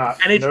 Absolutely not.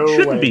 And it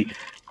shouldn't be.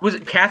 Was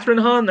it Catherine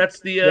Hahn? That's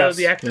the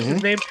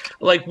actress's name.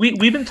 Like we've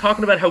been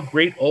talking about how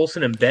great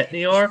Olsen and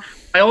Bettany are.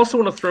 I also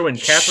want to throw in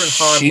Catherine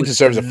Hahn. She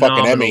deserves a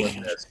fucking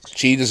Emmy.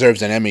 She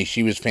deserves an Emmy.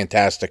 She was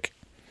fantastic.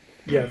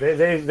 Yeah,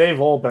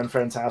 they've all been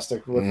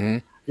fantastic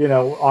with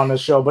on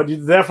this show, but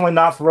definitely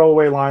not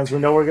throwaway lines. We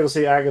know we're going to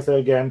see Agatha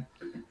again,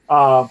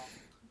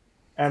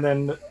 and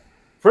then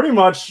pretty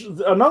much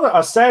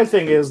a sad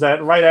thing is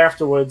that right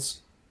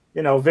afterwards,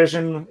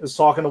 Vision is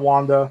talking to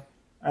Wanda.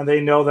 And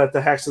they know that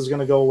the hex is going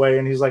to go away.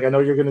 And he's like, I know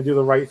you're going to do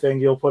the right thing.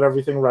 You'll put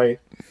everything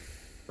right.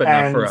 But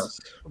not for us.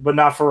 But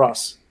not for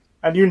us.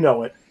 And you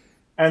know it.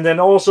 And then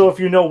also, if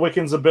you know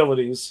Wiccan's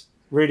abilities,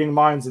 reading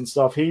minds and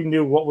stuff, he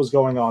knew what was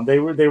going on. They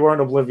weren't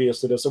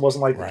oblivious to this. It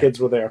wasn't like the kids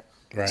were there.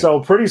 Right.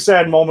 So pretty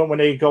sad moment when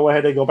they go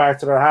back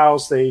to their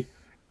house. They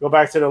go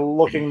back to the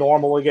looking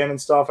normal again and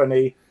stuff. And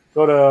they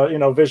go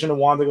to, Vision and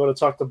Wanda go to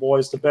tuck the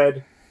boys to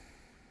bed.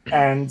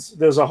 And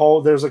there's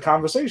a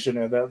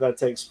conversation there that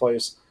takes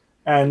place.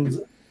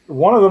 And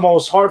one of the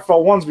most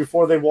heartfelt ones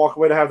before they walk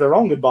away to have their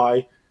own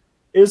goodbye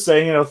is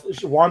saying,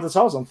 Wanda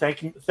tells them,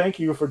 thank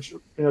you for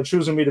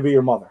choosing me to be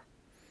your mother.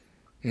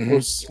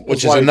 Mm-hmm.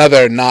 Which is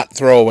another not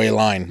throwaway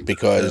line,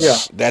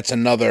 because that's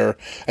another.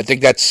 I think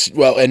that's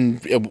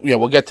and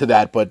we'll get to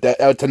that, but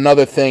that's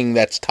another thing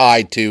that's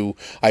tied to,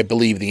 I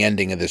believe, the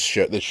ending of this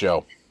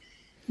show.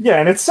 Yeah,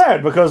 and it's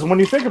sad because when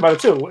you think about it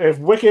too, if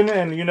Wiccan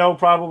and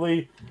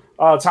probably.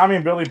 Tommy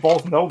and Billy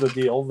both know the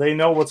deal. They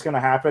know what's going to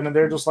happen, and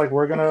they're just like,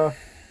 we're gonna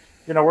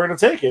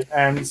take it.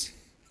 And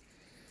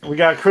we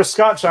got Chris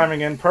Scott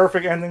chiming in.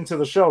 Perfect ending to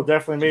the show.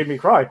 Definitely made me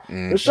cry.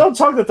 The show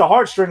tugged at the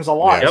heartstrings a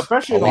lot,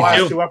 especially in the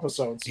last 2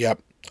 episodes. Yep,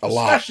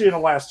 especially in the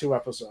last 2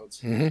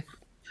 episodes. Mm-hmm.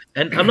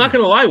 And I'm not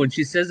going to lie, when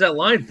she says that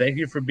line, thank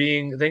you for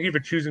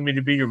choosing me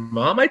to be your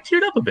mom, I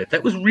teared up a bit.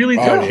 That was really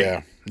touching. Oh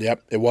yeah,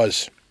 yep, it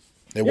was.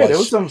 There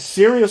was some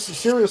serious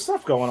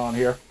stuff going on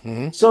here.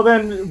 Mm-hmm. So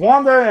then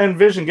Wanda and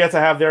Vision get to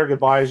have their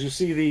goodbyes. You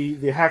see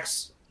the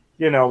hex,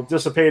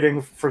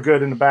 dissipating for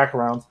good in the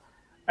background.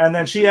 And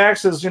then she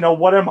asks,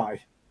 what am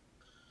I?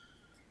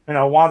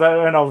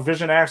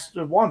 Vision asks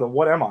Wanda,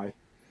 what am I?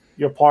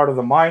 You're part of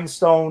the Mind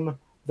Stone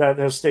that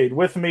has stayed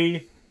with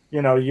me.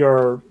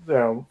 Your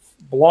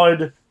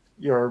blood,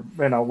 your,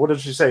 what did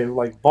she say?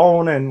 Like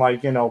bone and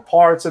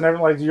parts and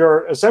everything. Like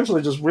you're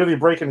essentially just really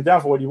breaking it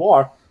down for what you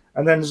are.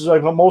 And then it's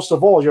like, well, most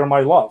of all, you're my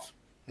love.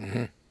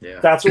 Mm-hmm.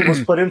 Yeah. That's what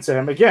was put into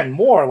him. Again,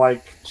 more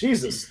like,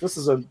 Jesus, this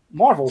is a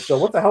Marvel show.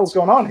 What the hell's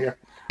going on here?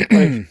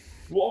 Like,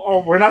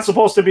 well, we're not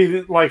supposed to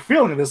be like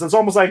feeling this. It's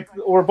almost like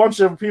we're a bunch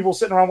of people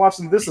sitting around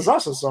watching This Is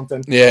Us or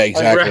something. Yeah,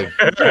 exactly.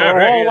 Like,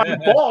 we're all like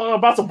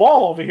about to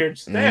ball over here.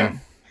 Just damn.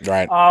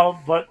 Right.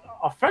 But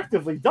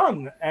effectively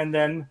done. And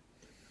then,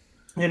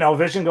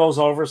 Vision goes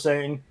over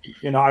saying,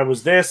 I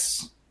was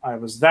this, I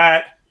was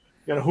that.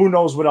 Who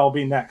knows what I'll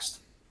be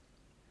next.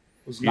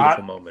 It was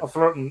Beautiful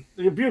not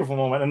a beautiful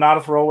moment and not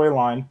a throwaway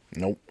line.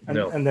 Nope.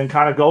 And then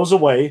kind of goes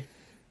away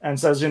and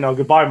says,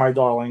 goodbye, my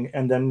darling.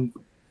 And then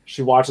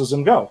she watches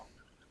him go.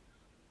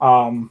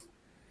 And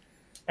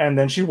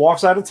then she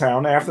walks out of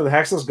town after the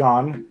hex is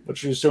gone, but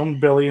she assumed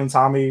Billy and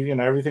Tommy,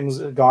 everything's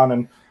gone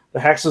and the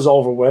hex is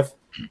over with.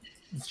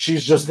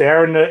 She's just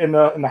there in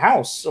the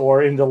house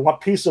or in the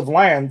piece of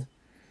land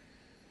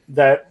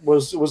that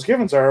was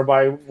given to her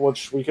by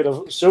which we could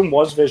assume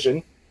was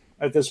Vision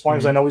at this point.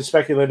 Because I know we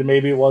speculated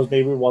maybe it was,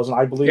 maybe it wasn't.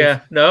 I believe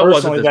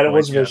personally that it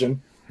was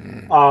Vision.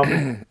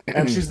 And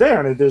she's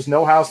there, and there's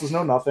no house, there's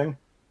no nothing.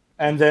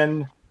 And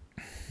then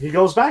he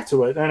goes back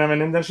to it,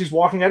 and then she's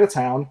walking out of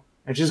town,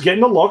 and she's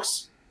getting the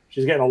looks.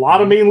 She's getting a lot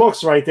of mean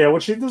looks right there,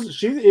 which she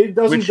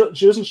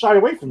doesn't shy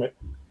away from it.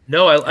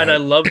 No, I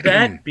love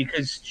that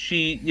because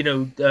she,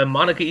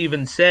 Monica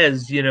even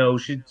says,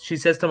 she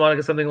says to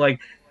Monica something like,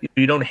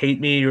 "You don't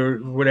hate me" or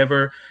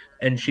whatever,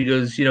 and she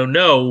goes,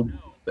 "No,"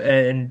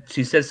 and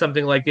she says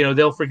something like,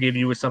 "They'll forgive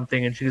you" or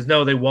something, and she goes,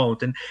 "No, they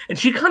won't," and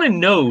she kind of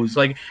knows,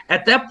 like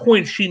at that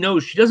point, she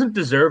knows she doesn't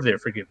deserve their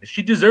forgiveness.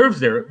 She deserves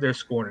their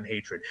scorn and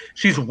hatred.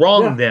 She's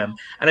wronged them,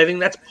 and I think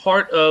that's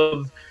part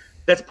of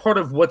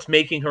what's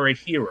making her a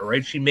hero,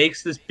 right? She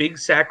makes this big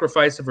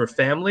sacrifice of her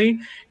family.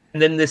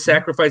 And then this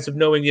sacrifice of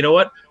knowing,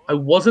 what? I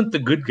wasn't the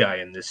good guy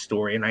in this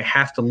story, and I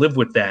have to live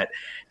with that.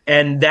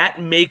 And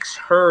that makes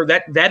her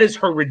that is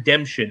her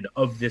redemption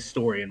of this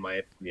story, in my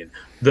opinion.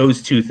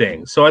 Those two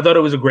things. So I thought it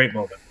was a great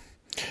moment.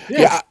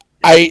 Yeah,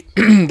 I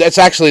that's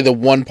actually the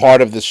one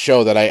part of this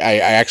show that I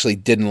actually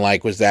didn't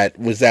like was that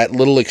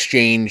little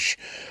exchange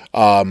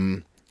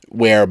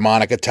where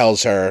Monica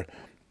tells her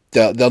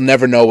they'll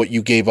never know what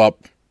you gave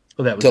up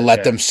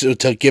to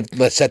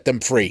set them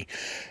free,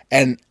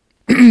 and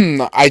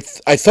I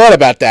thought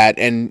about that,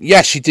 and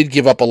yes, she did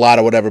give up a lot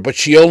or whatever, but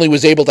she only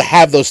was able to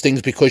have those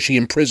things because she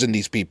imprisoned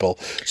these people.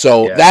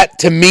 So that,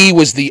 to me,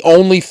 was the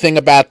only thing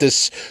about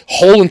this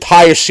whole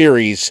entire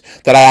series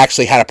that I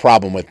actually had a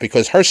problem with,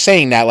 because her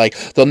saying that, like,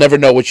 they'll never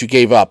know what you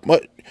gave up.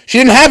 She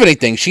didn't have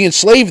anything. She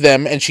enslaved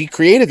them, and she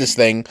created this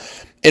thing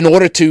in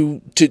order to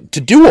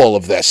do all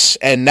of this.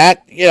 And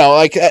that,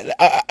 I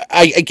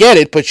get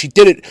it, but she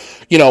did it,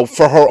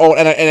 for her own,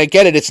 and I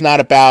get it. It's not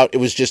about, it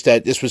was just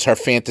that this was her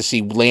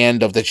fantasy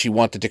land that she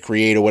wanted to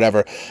create or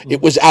whatever.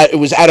 It was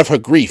out of her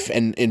grief.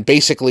 And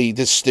basically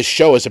this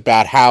show is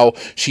about how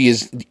she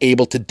is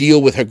able to deal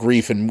with her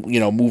grief and,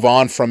 move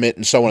on from it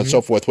and so on and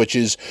so forth, which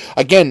is,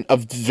 again, a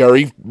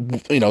very,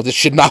 this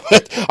should not,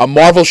 a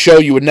Marvel show,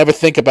 you would never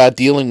think about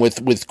dealing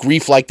with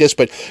grief like this,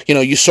 but,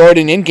 you saw it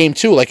in Endgame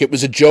too. Like, it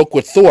was a joke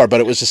with Thor, but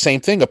it was the same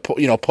thing,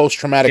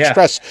 post-traumatic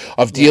stress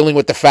of dealing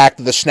with the fact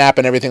of the snap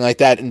and everything like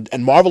that.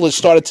 And Marvel has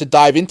started to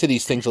dive into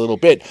these things a little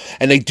bit,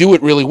 and they do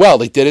it really well.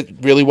 They did it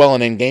really well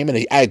in Endgame,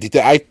 and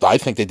I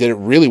think they did it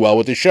really well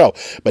with the show.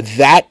 But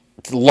that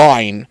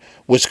line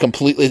was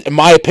completely, in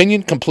my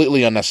opinion,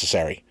 completely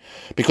unnecessary,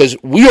 because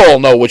we all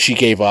know what she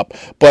gave up,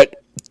 but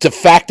the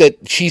fact that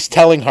she's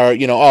telling her,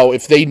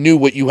 if they knew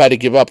what you had to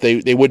give up,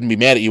 they wouldn't be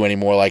mad at you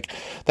anymore. Like,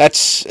 that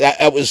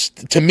was,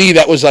 to me,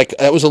 that was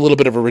a little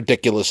bit of a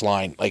ridiculous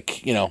line.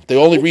 Like, the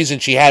only reason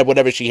she had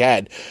whatever she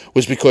had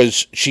was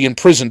because she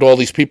imprisoned all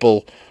these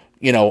people,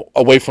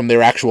 away from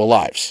their actual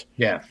lives.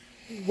 Yeah.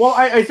 Well,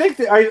 I think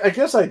I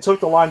guess I took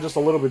the line just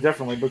a little bit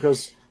differently,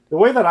 because the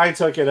way that I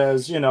took it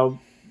as,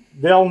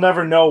 they'll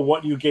never know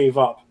what you gave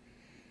up,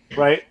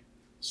 right?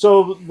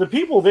 So the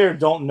people there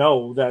don't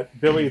know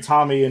that Billy,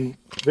 Tommy, and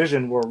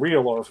Vision were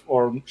real,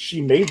 or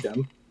she made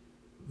them.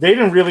 They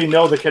didn't really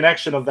know the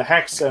connection of the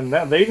hex, and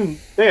they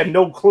had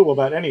no clue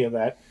about any of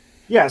that.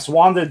 Yes,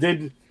 Wanda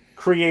did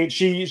create.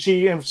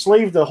 She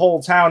enslaved the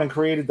whole town and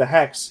created the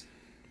hex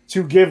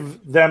to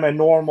give them a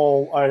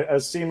normal,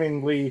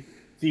 seemingly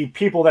the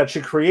people that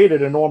she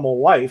created a normal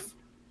life.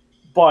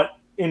 But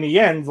in the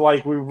end,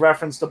 like we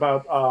referenced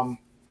about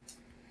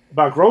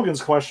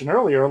Grogan's question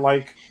earlier,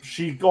 like,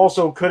 she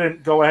also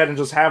couldn't go ahead and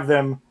just have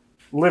them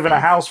live in a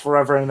house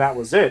forever and that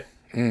was it.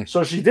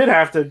 So she did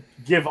have to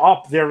give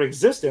up their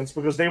existence,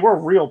 because they were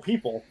real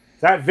people.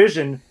 That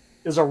Vision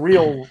is a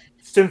real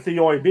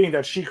synthioid being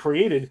that she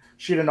created.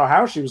 She didn't know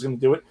how she was going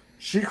to do it.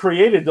 She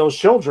created those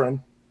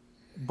children,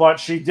 but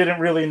she didn't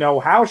really know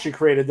how she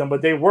created them,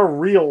 but they were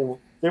real.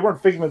 They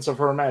weren't figments of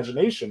her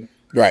imagination.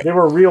 Right. They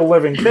were real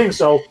living things.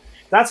 So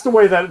that's the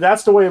way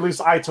at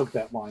least I took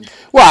that line.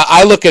 Well,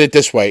 I look at it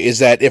this way: is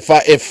that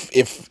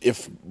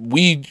if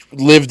we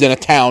lived in a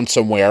town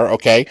somewhere,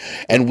 okay,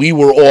 and we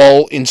were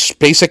all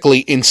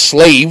basically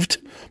enslaved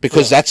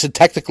because that's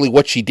technically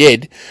what she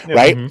did,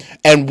 right? Mm-hmm.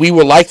 And we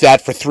were like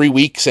that for 3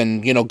 weeks,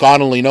 and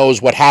God only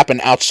knows what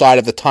happened outside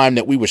of the time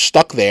that we were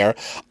stuck there.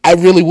 I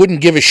really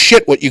wouldn't give a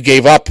shit what you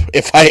gave up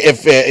if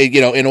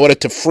in order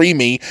to free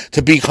me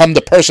to become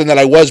the person that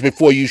I was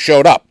before you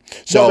showed up.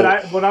 So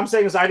what I'm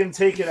saying is I didn't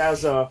take it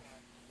as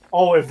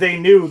if they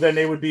knew, then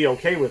they would be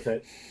okay with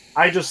it.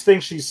 I just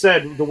think she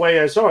said the way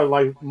I saw it,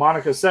 like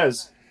Monica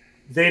says,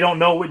 they don't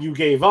know what you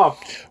gave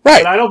up.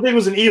 Right. But I don't think it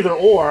was an either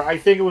or. I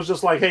think it was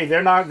just like, hey,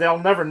 they'll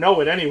never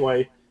know it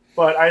anyway.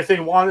 But I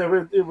think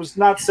it was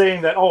not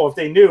saying that, if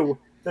they knew,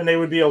 then they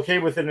would be okay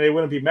with it and they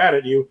wouldn't be mad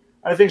at you.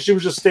 I think she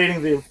was just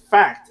stating the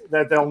fact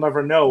that they'll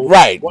never know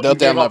right. what you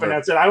gave up, and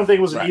that's it. I don't think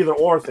it was an either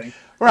or thing.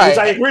 Right. Because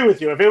I agree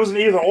with you. If it was an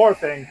either or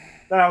thing,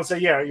 then I would say,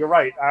 yeah, you're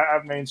right.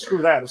 I mean,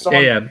 screw that. If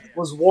someone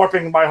was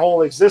warping my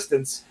whole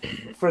existence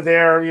for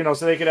their,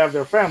 so they could have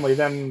their family,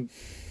 then,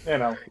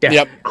 Yeah.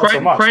 Yep.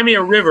 Cry me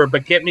a river,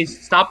 but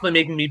stop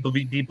making me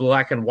be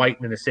black and white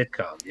in a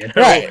sitcom.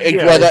 Right.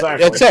 Yeah, well,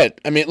 exactly. that's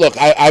it. I mean, look,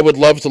 I would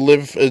love to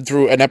live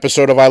through an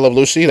episode of I Love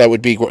Lucy. That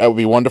would be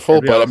wonderful.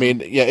 But awesome. I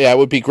mean, yeah, it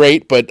would be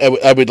great. But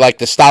I would like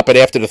to stop it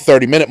after the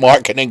 30-minute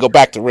mark and then go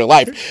back to real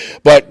life.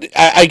 But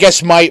I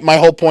guess my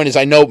whole point is,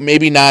 I know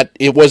maybe not.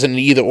 It wasn't an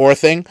either or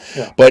thing.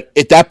 Yeah. But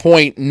at that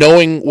point,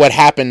 knowing what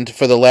happened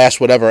for the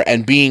last whatever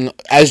and being,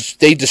 as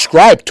they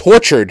described,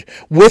 tortured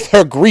with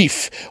her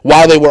grief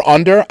while they were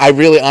under. I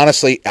really,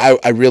 honestly,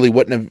 I really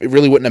wouldn't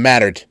have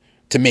mattered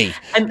to me.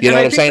 You know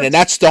what I'm saying? And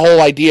that's the whole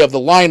idea of the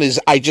line is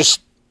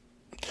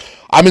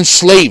I'm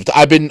enslaved.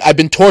 I've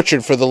been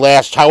tortured for the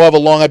last however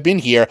long I've been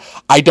here.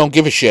 I don't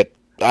give a shit.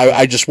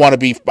 I just want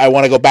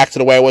to go back to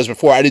the way I was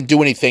before. I didn't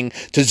do anything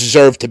to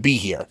deserve to be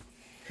here.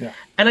 Yeah.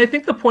 And I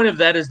think the point of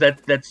that is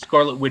that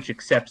Scarlet Witch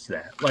accepts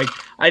that. Like,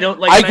 I don't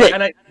like. I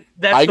agree.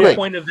 That's the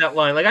point of that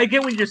line. Like, I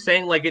get what you're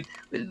saying. Like,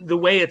 the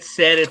way it's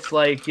said, it's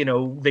like,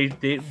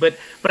 but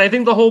I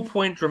think the whole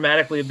point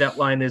dramatically of that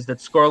line is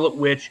that Scarlet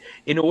Witch,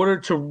 in order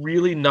to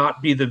really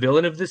not be the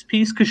villain of this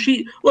piece, because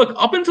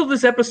up until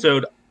this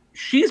episode,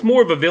 she's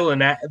more of a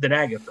villain than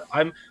Agatha.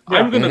 I'm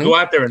going to go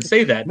out there and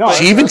say that. No,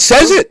 she even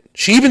says it.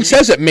 She even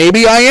says it.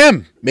 Maybe I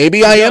am.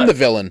 Maybe I am the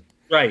villain.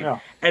 Right. Yeah.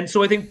 And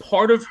so I think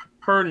part of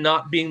her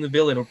not being the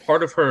villain, or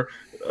part of her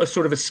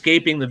sort of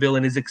escaping the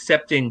villain, is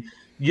accepting,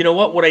 you know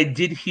what I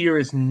did here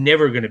is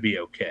never going to be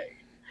okay.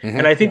 Mm-hmm.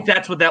 And I think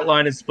that's what that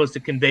line is supposed to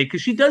convey,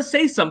 because she does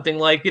say something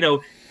like,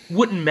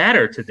 wouldn't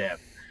matter to them,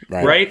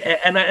 right?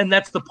 And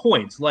that's the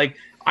point. Like,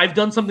 I've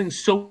done something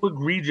so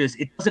egregious,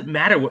 it doesn't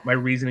matter what my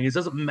reasoning is, it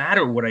doesn't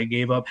matter what I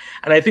gave up.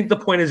 And I think the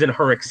point is in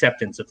her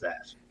acceptance of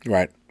that.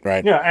 Right.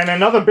 Yeah, and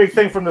another big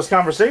thing from this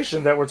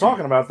conversation that we're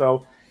talking about,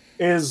 though,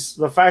 is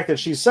the fact that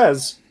she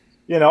says,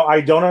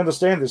 I don't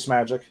understand this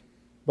magic,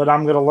 but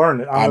I'm going to learn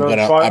it. I'm going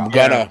to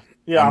understand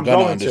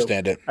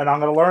it, and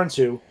I'm going to learn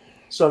to.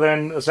 So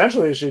then,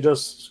 essentially, she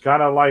just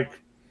kind of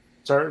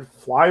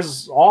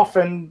flies off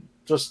and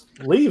just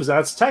leaves. And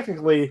that's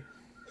technically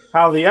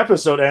how the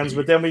episode ends.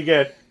 But then we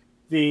get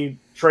the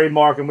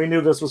trademark, and we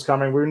knew this was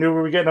coming. We knew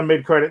we were getting a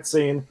mid-credit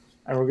scene,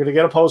 and we're going to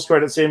get a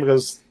post-credit scene,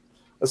 because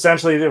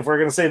essentially, if we're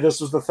going to say this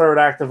was the third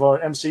act of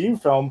an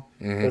MCU film,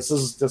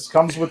 this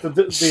comes with the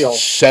deal.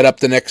 Set up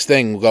the next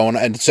thing going,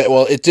 and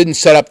it didn't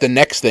set up the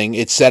next thing.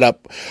 It set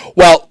up,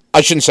 well,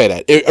 I shouldn't say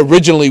that. It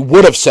originally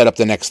would have set up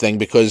the next thing,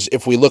 because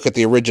if we look at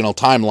the original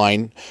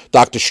timeline,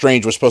 Doctor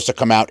Strange was supposed to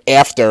come out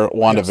after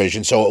WandaVision.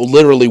 Yes. So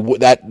literally,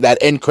 that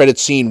end credit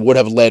scene would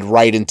have led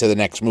right into the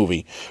next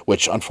movie,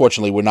 which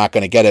unfortunately we're not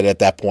going to get it at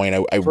that point.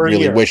 I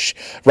really wish,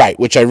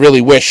 which I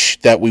really wish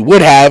that we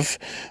would have,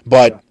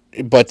 but. Yeah.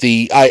 But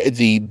the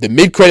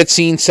mid credit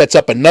scene sets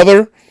up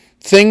another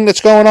thing that's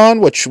going on,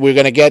 which we're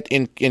going to get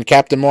in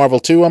Captain Marvel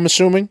 2, I'm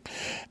assuming,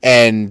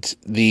 and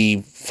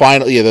the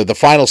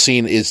final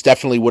scene is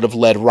definitely would have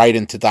led right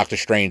into Doctor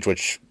Strange,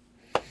 which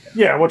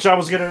I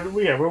was gonna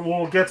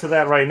we'll get to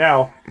that right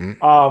now.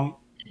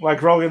 Mm-hmm.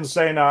 Like Rogan's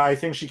saying, I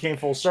think she came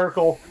full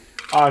circle.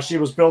 She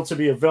was built to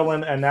be a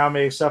villain, and now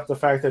may accept the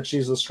fact that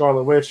she's the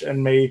Scarlet Witch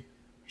and may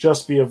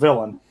just be a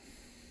villain.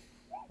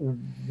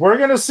 We're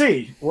gonna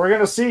see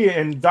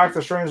in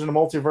Doctor Strange in the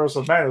Multiverse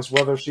of Madness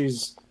whether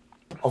she's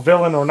a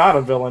villain or not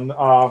a villain,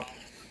 or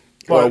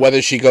whether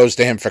she goes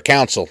to him for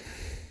counsel.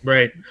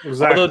 Right.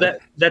 Exactly. Although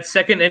that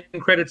second end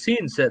credit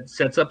scene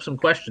sets up some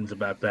questions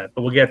about that,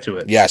 but we'll get to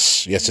it.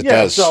 Yes, it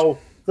does. So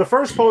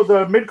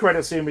the mid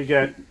credit scene we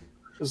get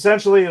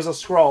essentially is a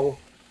Skrull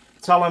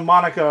telling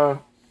Monica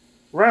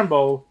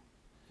Rambeau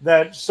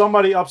that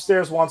somebody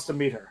upstairs wants to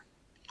meet her,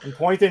 and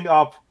pointing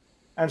up,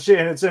 and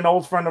it's an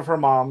old friend of her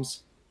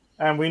mom's.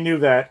 And we knew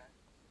that.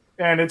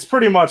 And it's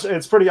pretty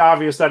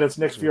obvious that it's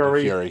Nick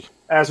Fury.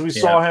 As we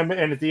saw him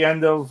at the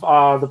end of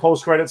the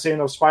post-credit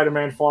scene of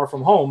Spider-Man Far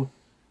From Home,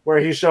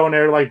 where he's shown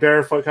there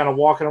barefoot kind of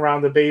walking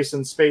around the base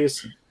in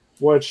space,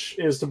 which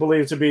is to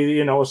believe to be,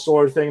 a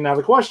sword thing. Now,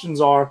 the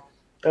questions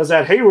is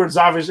that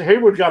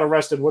Hayward got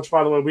arrested, which,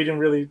 by the way, we didn't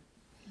really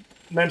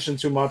mention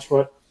too much,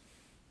 but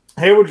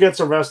Hayward gets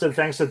arrested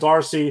thanks to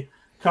Darcy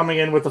coming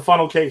in with the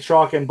funnel cake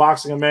truck and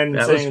boxing him in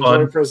and saying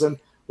enjoy prison,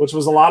 which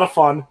was a lot of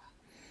fun.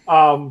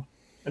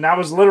 and that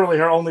was literally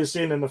her only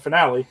scene in the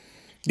finale.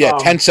 Yeah,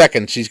 10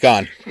 seconds, she's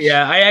gone.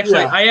 Yeah, I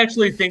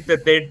actually think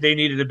that they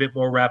needed a bit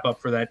more wrap up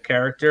for that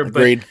character.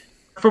 Agreed.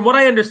 But from what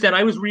I understand,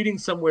 I was reading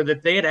somewhere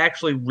that they had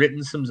actually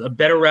written a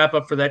better wrap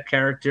up for that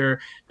character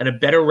and a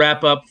better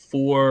wrap up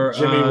for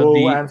Jimmy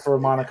Woo and for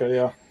Monica.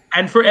 Yeah.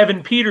 And for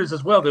Evan Peters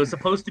as well. There was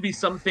supposed to be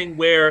something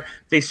where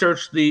they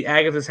searched the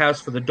Agatha's house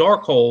for the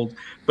Darkhold,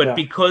 but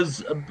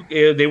because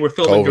they were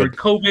filming during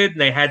COVID and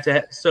they had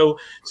to, so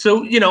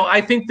I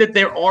think that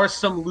there are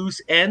some loose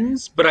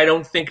ends, but I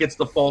don't think it's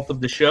the fault of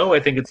the show. I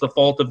think it's the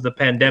fault of the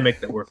pandemic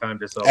that we're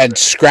found ourselves. And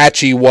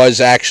Scratchy was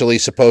actually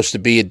supposed to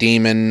be a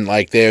demon.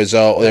 Like there's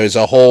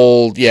a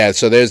whole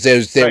So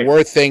there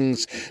were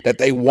things that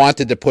they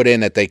wanted to put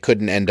in that they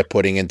couldn't end up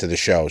putting into the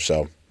show.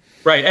 So.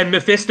 Right, and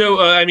Mephisto,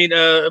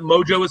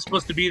 Mojo was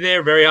supposed to be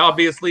there. Very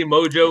obviously,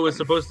 Mojo was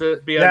supposed to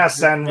be.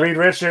 Yes, and Reed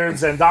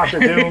Richards and Doctor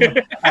Doom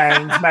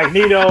and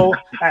Magneto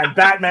and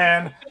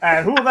Batman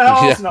and who the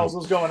hell else knows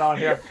what's going on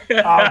here.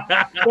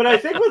 But I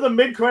think with the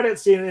mid-credit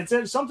scene,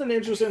 it's something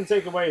interesting to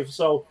take away.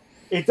 So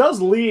it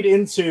does lead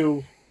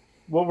into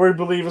what we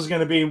believe is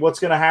going to be what's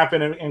going to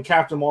happen in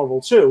Captain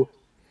Marvel 2.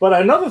 But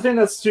another thing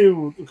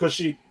because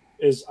she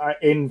is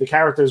in the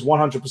character is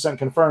 100%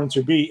 confirmed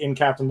to be in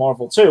Captain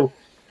Marvel 2.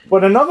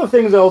 But another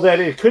thing, though, that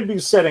it could be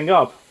setting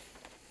up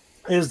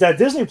is that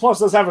Disney Plus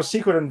does have a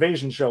Secret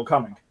Invasion show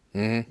coming.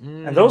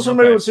 Mm-hmm. And those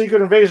familiar with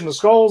Secret Invasion, the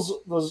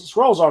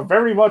Skrulls are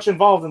very much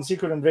involved in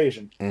Secret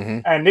Invasion. Mm-hmm.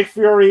 And Nick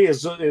Fury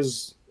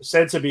is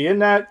said to be in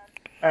that.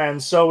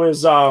 And so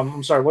is,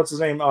 what's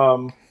his name?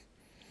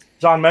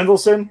 John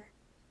Mendelsohn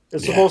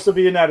is supposed to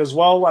be in that as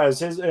well as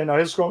his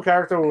Skrull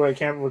character, who I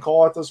can't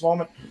recall at this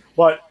moment.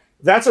 But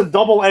that's a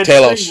double-edged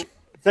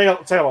thing.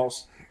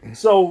 Talos.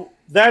 So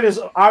that is,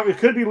 it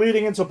could be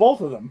leading into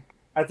both of them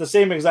at the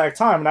same exact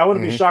time. And I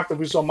wouldn't be shocked if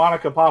we saw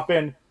Monica pop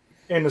in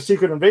the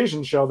Secret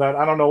Invasion show that,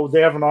 I don't know,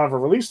 they haven't have a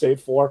release date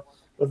for,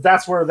 but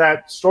that's where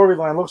that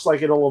storyline looks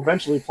like it'll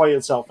eventually play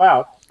itself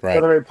out. Right.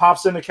 Whether it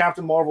pops into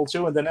Captain Marvel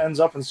 2 and then ends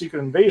up in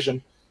Secret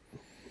Invasion,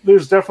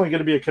 there's definitely going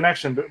to be a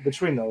connection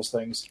between those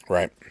things.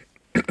 Right.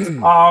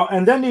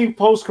 And then the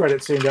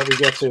post-credit scene that we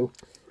get to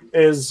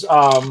is,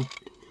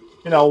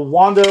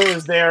 Wanda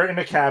is there in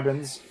the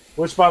cabins,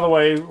 which, by the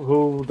way,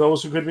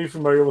 those who could be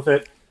familiar with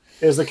it,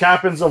 is the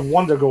cabins of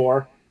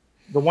Wundagore,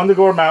 the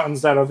Wundagore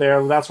Mountains that are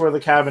there. That's where the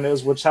cabin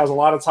is, which has a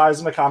lot of ties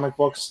in the comic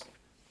books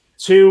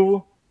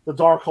to the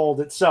Darkhold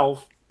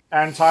itself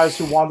and ties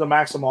to Wanda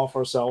Maximoff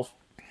herself.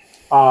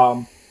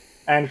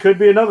 And could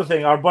be another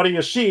thing. Our buddy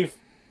Ashif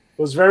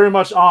was very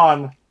much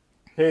on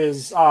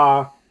his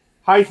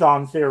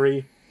Python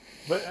theory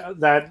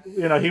that,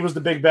 he was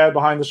the big bad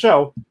behind the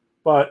show.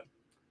 But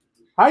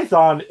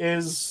Python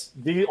is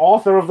the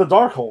author of the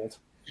Darkhold.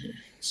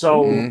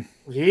 So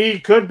he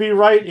could be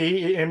right.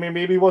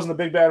 Maybe he wasn't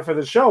the big bad for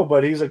the show,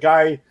 but he's a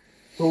guy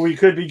who we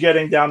could be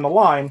getting down the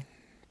line.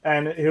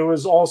 And who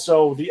is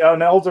also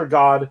an elder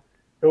god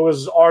who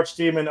is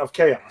archdemon of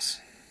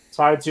chaos,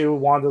 tied to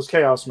Wanda's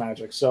chaos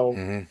magic.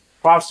 So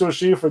props to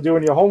Ashif for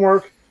doing your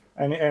homework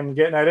and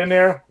getting that in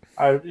there.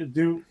 I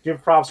do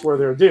give props where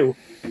they're due.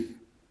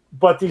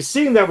 But the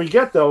scene that we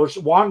get, though,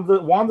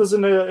 Wanda's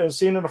in a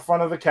scene in the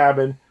front of the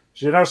cabin.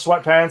 She's in her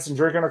sweatpants and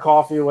drinking her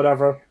coffee or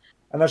whatever.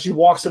 And then she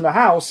walks in the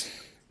house,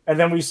 and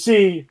then we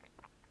see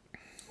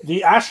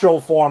the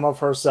astral form of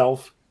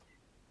herself,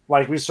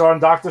 like we saw in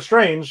Doctor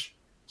Strange,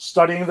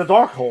 studying the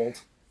Darkhold.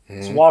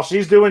 So while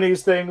she's doing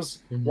these things,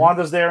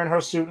 Wanda's there in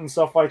her suit and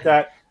stuff like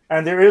that.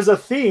 And there is a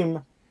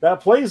theme that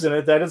plays in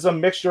it that is a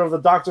mixture of the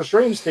Doctor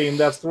Strange theme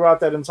that's throughout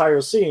that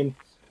entire scene.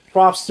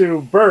 Props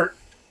to Bert,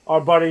 our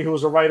buddy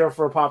who's a writer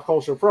for Pop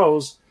Culture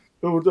Pros,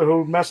 who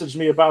messaged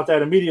me about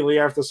that immediately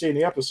after seeing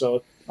the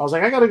episode. I was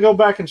like, I got to go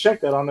back and check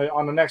that on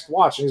the next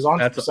watch. And he's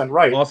 100%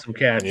 right. Awesome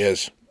catch.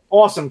 Yes.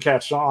 Awesome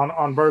catch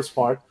on Bert's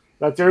part.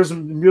 That there's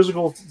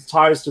musical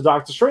ties to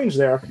Doctor Strange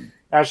there,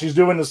 as she's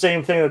doing the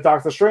same thing that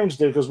Doctor Strange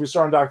did, because we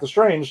saw in Doctor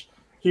Strange,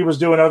 he was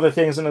doing other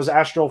things in his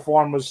astral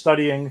form, was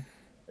studying,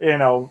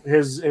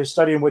 his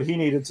studying what he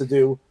needed to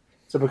do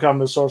to become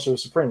the Sorcerer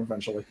Supreme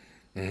eventually.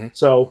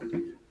 So,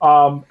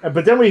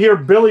 but then we hear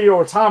Billy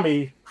or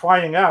Tommy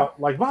crying out,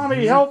 like,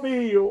 "Mommy, help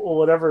me," or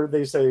whatever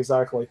they say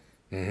exactly.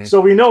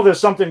 So we know there's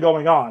something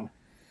going on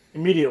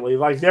immediately.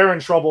 Like they're in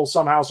trouble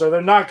somehow, so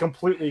they're not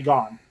completely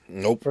gone.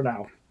 Nope. For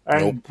now.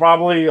 And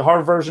probably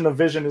her version of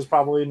Vision is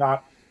probably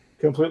not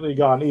completely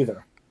gone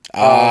either.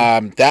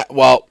 I'll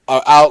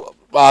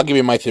give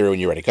you my theory when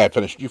you're ready. Go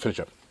ahead, you finish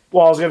up.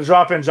 Well, I was going to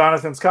drop in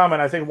Jonathan's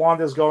comment. I think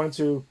Wanda's going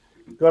to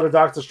go to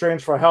Doctor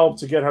Strange for help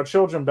to get her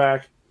children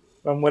back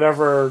from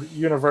whatever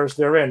universe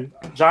they're in.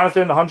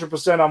 Jonathan,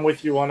 100%, I'm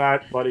with you on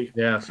that, buddy.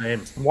 Yeah, same.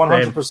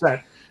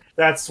 100%.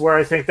 That's where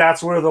I think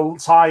that's where the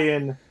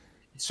tie-in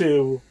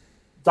to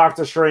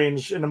Doctor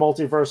Strange in the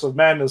Multiverse of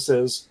Madness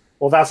is.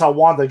 Well, that's how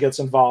Wanda gets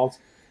involved.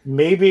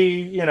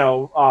 Maybe, we don't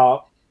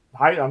know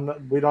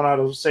how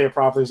to say it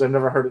properly because I've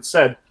never heard it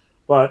said,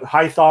 but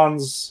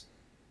Hython's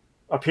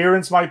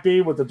appearance might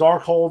be with the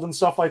Darkhold and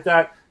stuff like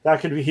that. That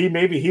could be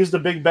maybe he's the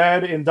big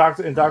bad in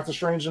Doctor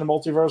Strange in the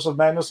Multiverse of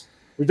Madness.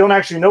 We don't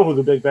actually know who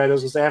the big bad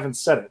is because they haven't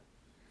said it.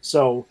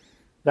 So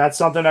that's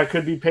something that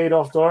could be paid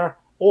off door,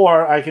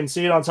 or I can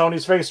see it on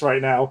Tony's face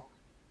right now.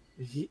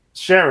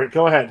 Share it.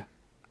 Go ahead.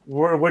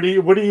 What do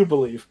you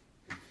believe?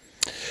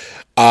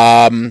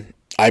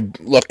 I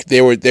look.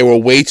 There were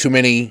way too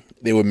many.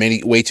 There were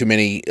way too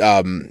many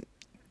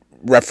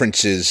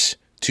references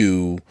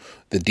to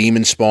the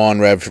Demon Spawn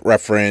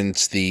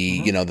reference.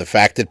 The the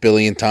fact that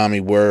Billy and Tommy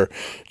were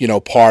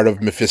part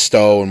of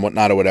Mephisto and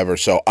whatnot or whatever.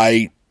 So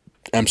I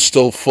am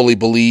still fully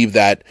believe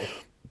that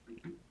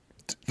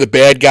the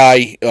bad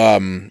guy,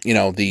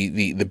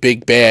 the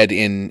big bad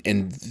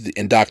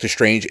in Doctor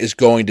Strange is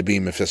going to be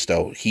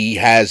Mephisto. He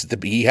has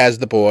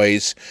the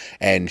boys,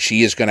 and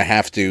she is going to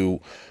have to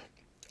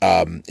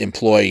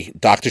employ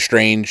Doctor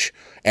Strange,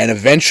 and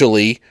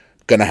eventually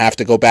going to have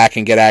to go back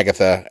and get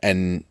Agatha,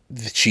 and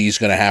she's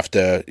going to have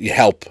to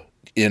help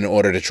in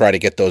order to try to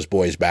get those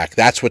boys back.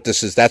 That's what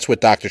this is. That's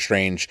what Doctor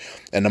Strange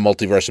and the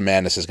Multiverse of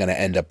Madness is going to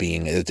end up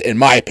being. In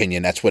my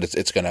opinion, that's what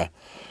it's going to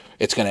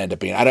end up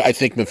being. I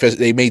think Mephisto,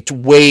 they made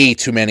way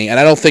too many, and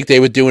I don't think they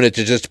were doing it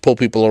to just pull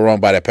people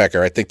around by the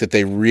pecker. I think that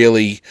they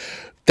really,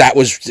 that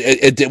was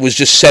it was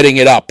just setting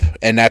it up,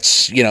 and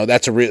that's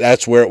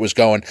where it was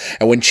going.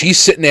 And when she's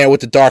sitting there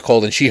with the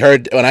Darkhold,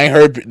 and when I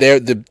heard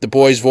the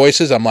boys'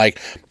 voices, I'm like,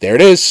 there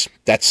it is.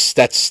 That's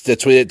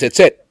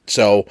it.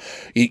 So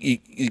you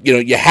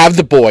have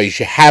the boys,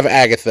 you have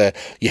Agatha,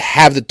 you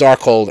have the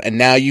Darkhold, and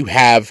now you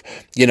have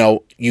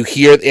you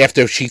hear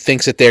after she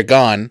thinks that they're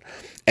gone,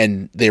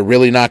 and they're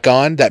really not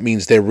gone. That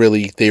means they're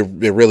really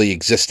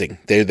existing.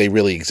 They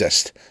really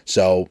exist.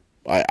 So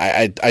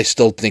I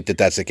still think that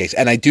that's the case,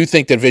 and I do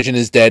think that Vision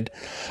is dead.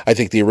 I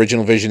think the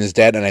original Vision is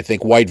dead, and I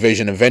think White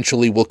Vision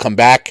eventually will come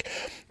back,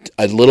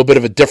 a little bit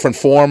of a different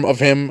form of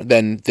him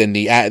than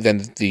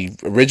the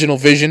original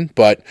Vision.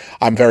 But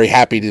I'm very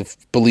happy to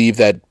believe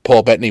that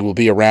Paul Bettany will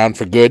be around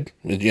for good,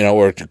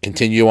 or to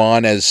continue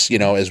on as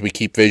we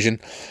keep Vision.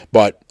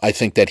 But I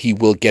think that he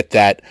will get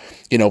that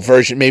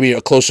version, maybe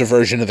a closer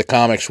version of the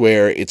comics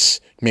where it's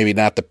maybe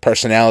not the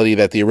personality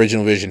that the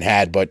original Vision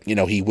had, but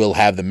he will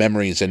have the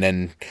memories, and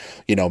then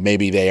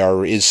maybe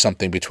is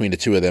something between the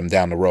two of them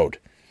down the road.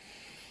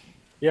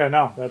 Yeah,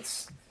 no,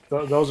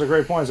 those are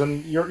great points,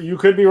 and you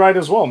could be right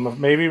as well.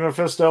 Maybe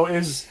Mephisto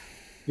is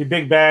the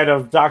big bad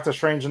of Doctor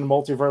Strange and the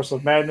Multiverse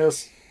of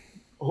Madness.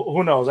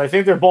 Who knows? I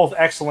think they're both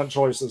excellent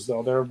choices,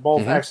 though. They're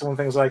both excellent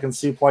things I can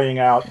see playing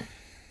out.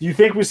 Do you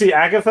think we see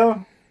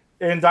Agatha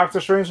in Doctor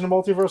Strange and the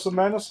Multiverse of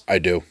Madness? I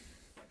do.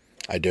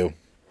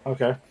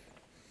 Okay.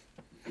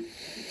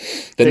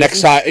 The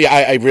next time,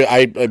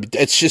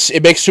 it's just,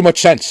 it makes too much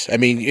sense. I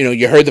mean,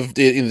 you heard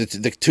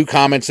the two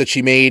comments that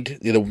she made.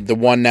 The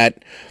one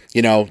that,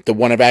 the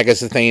one of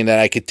Agatha saying that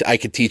I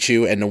could teach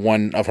you, and the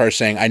one of her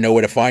saying I know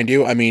where to find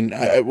you. I mean,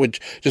 I would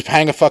just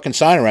hang a fucking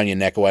sign around your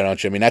neck. Why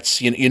don't you? I mean, that's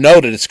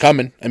that it's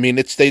coming. I mean,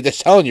 they're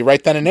telling you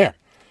right then and there.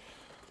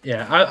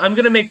 Yeah, I'm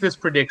going to make this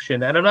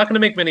prediction, and I'm not going to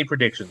make many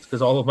predictions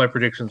because all of my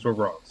predictions were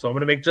wrong. So I'm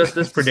going to make just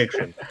this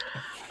prediction.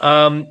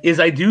 Is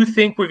I do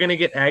think we're going to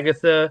get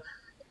Agatha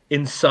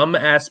in some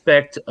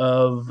aspect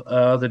of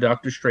the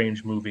Doctor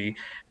Strange movie.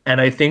 And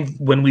I think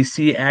when we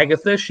see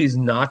Agatha, she's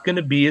not going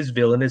to be as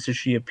villainous as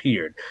she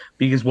appeared.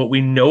 Because what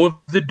we know of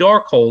the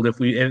Darkhold,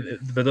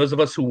 for those of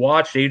us who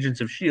watched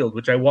Agents of S.H.I.E.L.D.,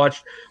 which I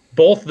watched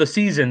both the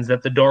seasons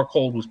that the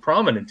Darkhold was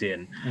prominent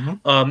in,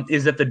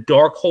 is that the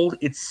Darkhold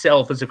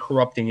itself is a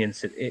corrupting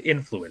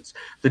influence.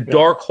 The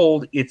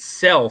Darkhold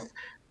itself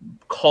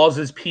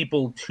causes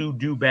people to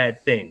do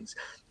bad things.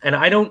 And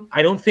I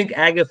don't think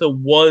Agatha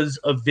was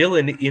a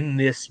villain in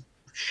this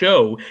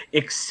show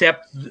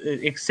except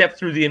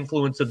through the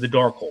influence of the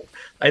Darkhold.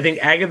 I think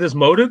Agatha's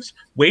motives,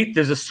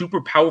 there's a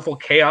super powerful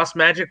chaos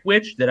magic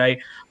witch that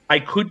I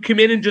could come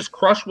in and just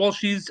crush while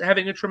she's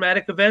having a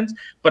traumatic event,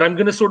 but I'm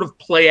going to sort of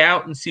play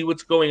out and see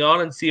what's going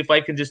on and see if I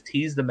can just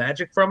tease the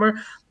magic from her.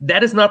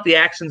 That is not the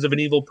actions of an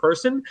evil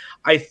person.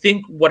 I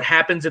think what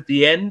happens at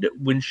the end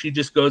when she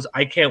just goes,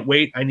 I can't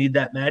wait, I need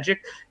that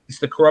magic, it's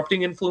the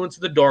corrupting influence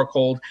of the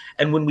Darkhold.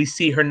 And when we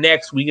see her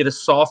next, we get a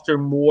softer,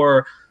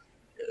 more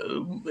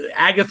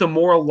Agatha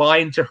more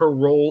aligned to her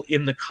role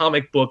in the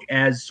comic book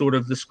as sort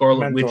of the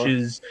Scarlet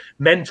Witch's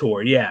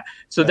mentor. Yeah.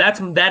 So that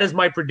is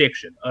my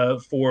prediction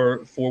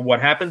for what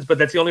happens, but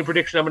that's the only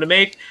prediction I'm going to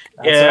make.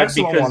 That's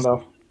an excellent one,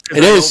 though.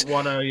 It is.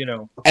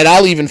 And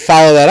I'll even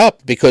follow that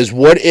up, because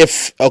what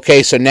if,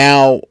 so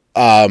now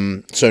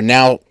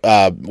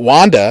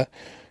Wanda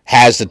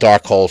has the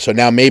Darkhold, so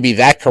now maybe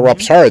that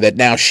corrupts her, that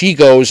now she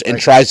goes and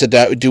tries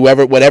to do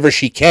whatever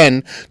she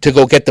can to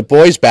go get the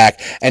boys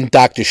back, and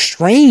Doctor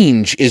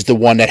Strange is the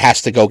one that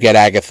has to go get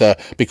Agatha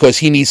because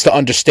he needs to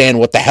understand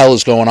what the hell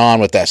is going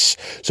on with this.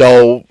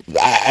 So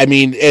I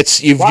mean,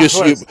 you've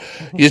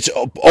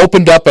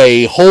opened up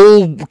a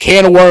whole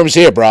can of worms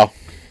here, bro.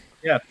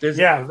 Yeah, there's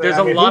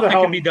a lot that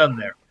can be done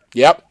there.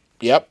 Yep.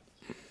 Yeah,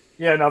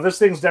 no, this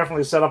thing's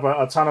definitely set up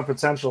a ton of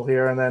potential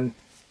here, and then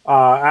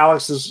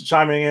Alex is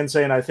chiming in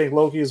saying, I think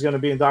Loki is going to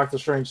be in Doctor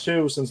Strange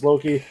 2, since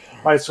Loki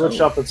might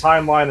switch up the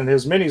timeline in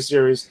his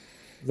miniseries.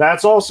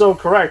 That's also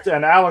correct.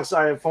 And Alex,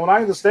 from what I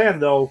understand,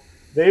 though,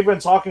 they've been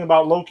talking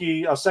about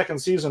Loki, a second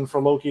season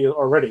for Loki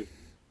already.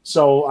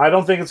 So I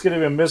don't think it's going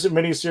to be a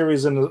mini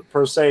series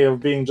per se of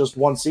being just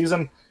one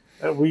season.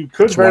 We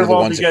could It's very one of the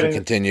well ones be that getting. can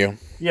continue.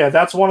 Yeah,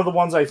 that's one of the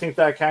ones I think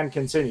that can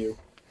continue.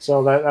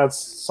 So that's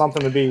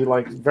something to be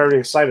like very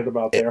excited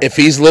about there. If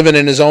he's living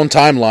in his own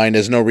timeline,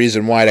 there's no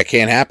reason why that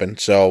can't happen.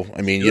 So,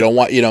 I mean, you don't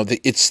want,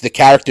 it's the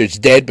character's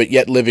dead, but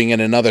yet living in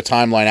another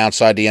timeline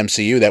outside the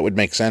MCU, that would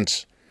make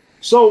sense.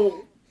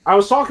 So I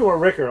was talking with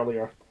Rick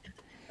earlier,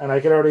 and I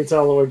can already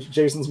tell where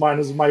Jason's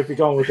mind might be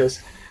going with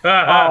this.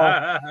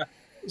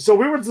 So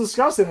we were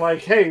discussing, like,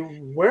 hey,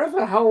 where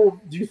the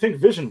hell do you think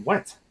Vision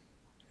went?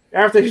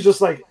 After he's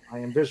just like, I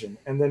am Vision,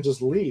 and then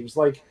just leaves.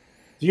 Like,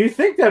 do you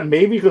think that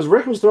maybe, because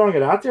Rick was throwing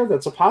it out there,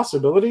 that's a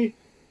possibility,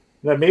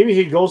 that maybe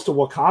he goes to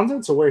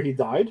Wakanda, to where he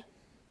died,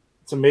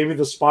 to maybe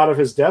the spot of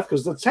his death?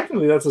 Because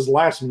technically that's his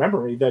last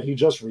memory that he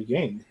just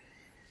regained.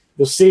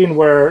 The scene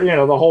where,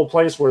 the whole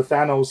place where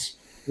Thanos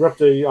ripped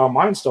the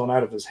Mind Stone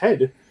out of his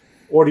head.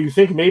 Or do you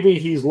think maybe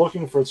he's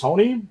looking for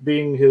Tony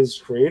being his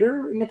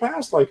creator in the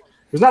past? Like,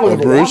 he's not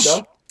looking for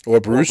Wanda. Or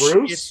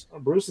Bruce.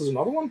 Bruce is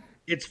another one.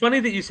 It's funny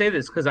that you say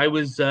this, because I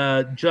was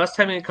just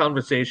having a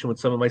conversation with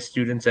some of my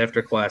students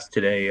after class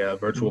today,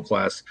 virtual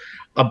class,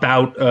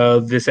 about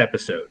this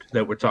episode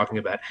that we're talking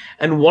about.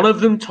 And one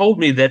of them told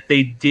me that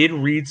they did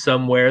read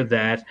somewhere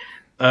that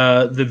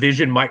the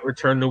Vision might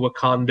return to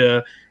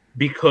Wakanda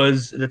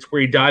because that's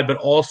where he died, but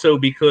also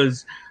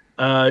because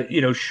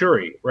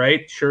Shuri,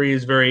 right? Shuri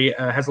is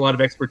has a lot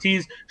of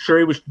expertise.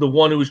 Shuri was the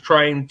one who was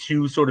trying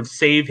to sort of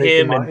save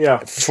him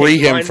and free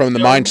him from the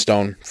Mind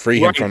Stone. Free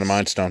him from the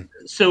Mind Stone.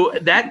 So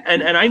that,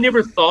 and I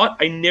never thought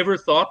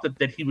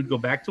that he would go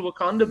back to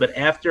Wakanda, but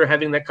after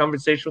having that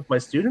conversation with my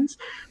students,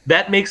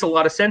 that makes a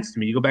lot of sense to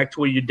me. You go back to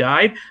where you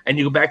died, and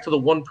you go back to the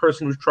one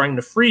person who's trying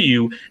to free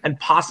you, and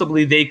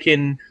possibly they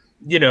can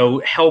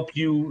help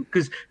you,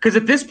 because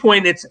at this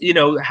point it's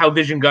how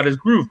Vision got his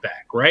groove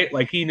back, right?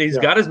 Like he's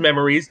got his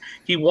memories.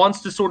 He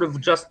wants to sort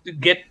of just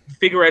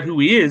figure out who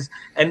he is,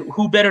 and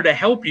who better to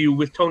help you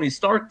with Tony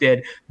Stark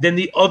dead than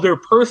the other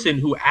person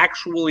who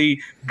actually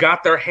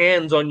got their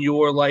hands on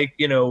your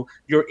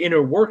your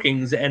inner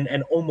workings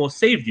and almost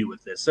saved you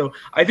with this. So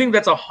I think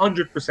that's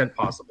 100%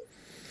 possible.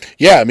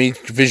 Yeah, I mean,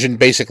 Vision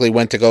basically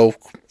went to go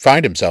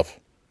find himself.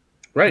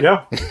 Right.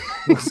 Yeah.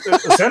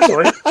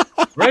 Essentially.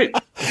 Right.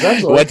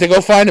 Essentially. Went to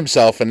go find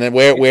himself, and then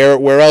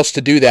where else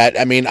to do that?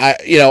 I mean,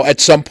 at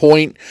some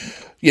point,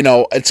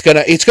 it's got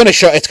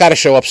to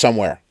show up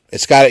somewhere.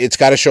 It's got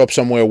to show up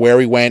somewhere where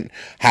he went,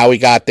 how he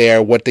got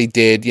there, what they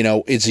did.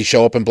 Is he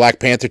show up in Black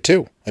Panther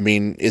 2? I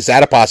mean, is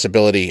that a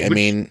possibility?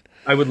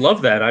 I would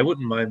love that. I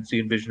wouldn't mind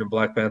seeing Vision in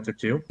Black Panther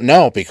 2.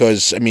 No,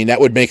 because that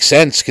would make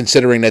sense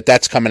considering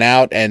that's coming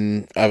out,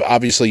 and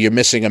obviously you're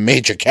missing a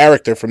major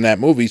character from that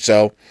movie.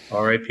 So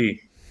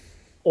R.I.P.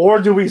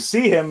 Or do we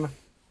see him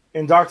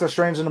in Doctor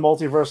Strange in the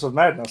Multiverse of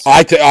Madness?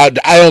 I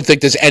don't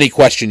think there's any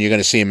question you're going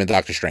to see him in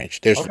Doctor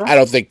Strange. I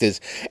don't think there's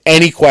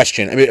any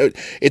question. I mean,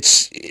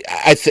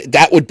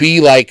 that would be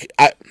like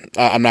I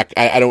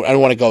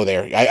don't want to go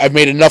there. I've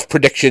made enough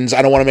predictions.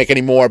 I don't want to make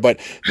any more. But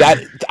that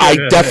I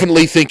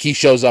definitely think he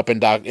shows up in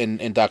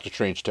Doctor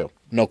Strange too.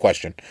 No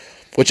question.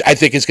 Which I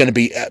think is going to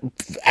be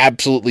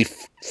absolutely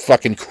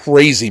fucking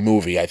crazy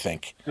movie. I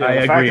think. I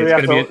agree.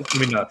 It's going to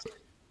be nuts.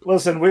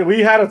 Listen,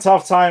 we had a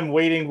tough time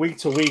waiting week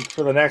to week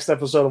for the next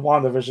episode of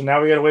WandaVision. Now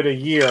we got to wait a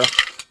year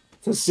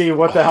to see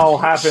what the hell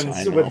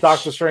happens with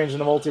Doctor Strange in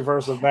the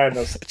Multiverse of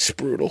Madness. It's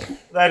brutal.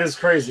 That is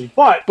crazy.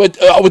 But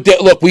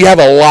look, we have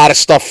a lot of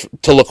stuff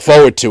to look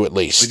forward to at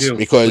least. We do.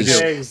 Because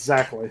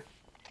exactly.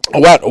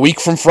 A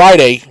week from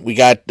Friday, we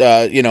got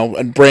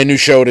a brand new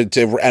show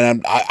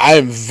and I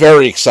am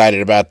very excited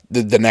about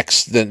the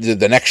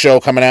next show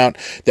coming out.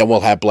 Then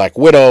we'll have Black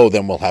Widow.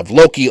 Then we'll have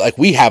Loki. Like,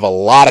 we have a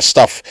lot of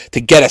stuff to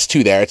get us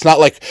to there. It's not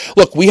like,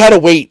 look, we had to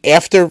wait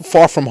after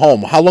Far From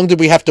Home. How long did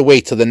we have to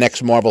wait till the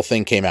next Marvel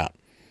thing came out?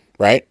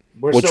 Right?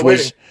 We're still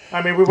waiting.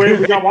 I mean, we waited.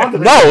 We got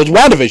WandaVision. No, it was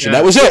WandaVision. Yeah.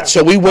 That was it. Yeah.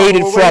 So we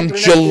waited from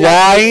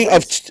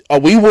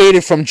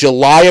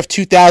July of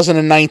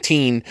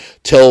 2019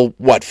 till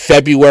what?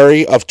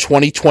 February of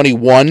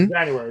 2021.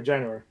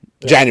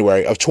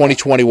 January of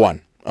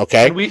 2021.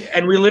 Okay.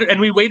 And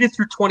we waited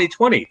through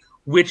 2020,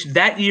 which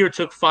that year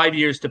took 5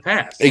 years to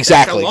pass.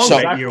 Exactly.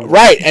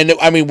 Right. And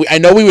I mean, I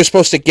know we were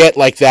supposed to get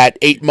like that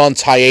 8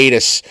 months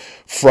hiatus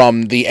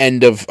from the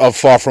end of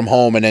Far From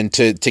Home, and then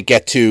to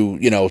get to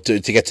to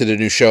get to the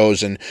new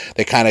shows, and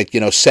they kind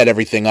of set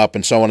everything up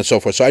and so on and so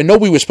forth. So I know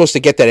we were supposed to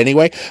get that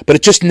anyway, but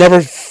it just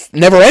never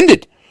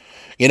ended.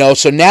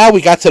 So now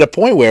we got to the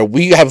point where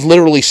we have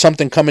literally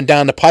something coming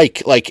down the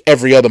pike like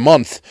every other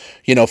month,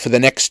 for the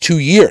next 2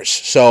 years.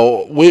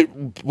 So we're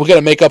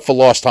gonna make up for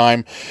lost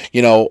time.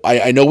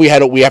 I know we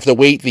have to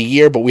wait the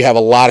year, but we have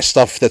a lot of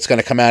stuff that's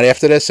gonna come out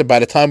after this. And by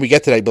the time we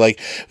get to that,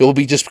 we'll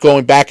be just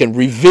going back and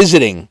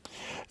revisiting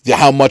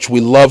how much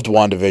we loved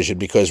WandaVision,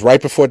 because right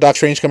before Doctor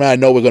Strange came out, I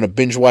know we're going to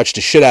binge watch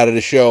the shit out of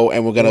the show,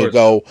 and we're going to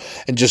go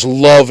and just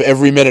love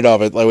every minute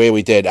of it the way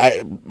we did.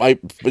 I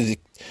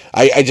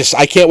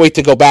can't wait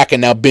to go back and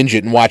now binge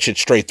it and watch it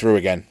straight through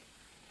again.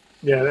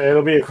 Yeah,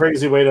 it'll be a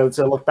crazy way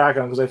to look back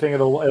on it, because I think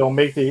it'll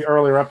make the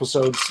earlier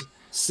episodes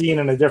seen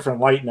in a different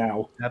light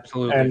now.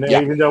 Absolutely. And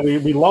even though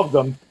we loved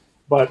them,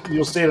 but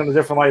you'll see it in a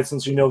different light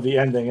since you know the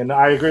ending. And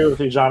I agree with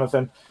you,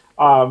 Jonathan.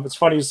 It's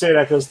funny you say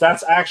that because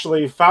that's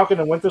actually Falcon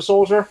and Winter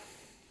Soldier.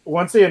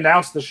 Once they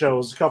announced the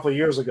shows a couple of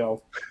years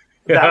ago,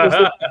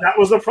 that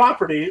was the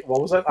property.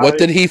 What was that? What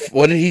did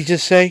he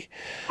just say?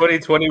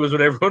 2020 was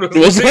when everyone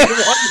was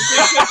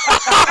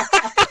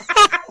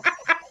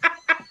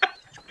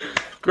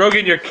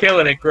Grogan, you're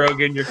killing it,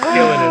 Grogan. You're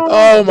killing it.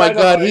 Oh my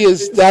God,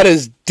 that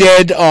is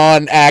dead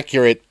on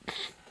accurate.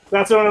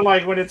 That's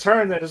when it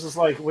turned, it's just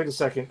like, wait a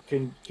second,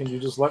 can you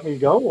just let me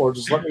go or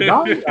just let me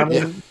die? I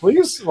mean,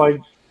 please,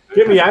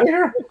 get me out of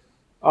here.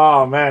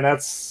 Oh man,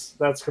 that's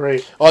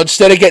great. Oh,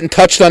 instead of getting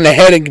touched on the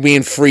head and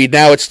being freed,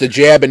 now it's the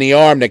jab in the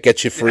arm that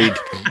gets you freed.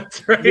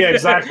 That's right. Yeah,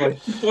 exactly.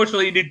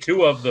 Unfortunately, you need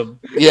 2 of them.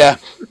 Yeah.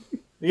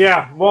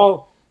 Yeah.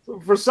 Well,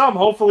 for some,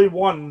 hopefully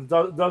one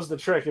does the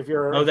trick. If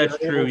you're that's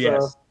true.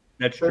 Yes,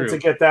 that's true. To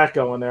get that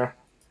going there.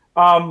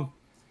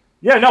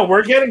 Yeah. No,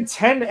 we're getting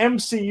 10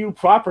 MCU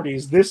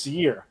properties this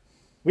year.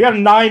 We have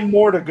 9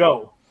 more to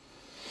go.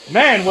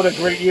 Man, what a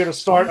great year to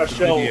start a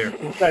show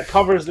that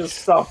covers this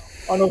stuff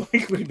on a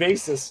weekly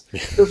basis.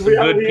 Because we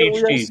have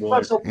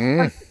special.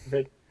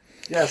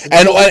 Yes,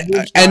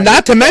 and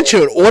not to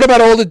mention, what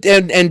about all the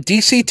and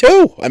DC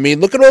too? I mean,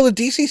 look at all the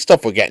DC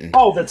stuff we're getting.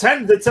 Oh,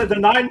 the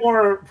 9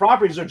 more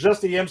properties are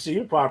just the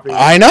MCU properties.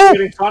 I know. We're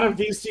getting a ton of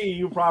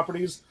DCU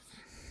properties.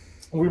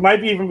 We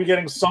might even be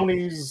getting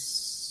Sony's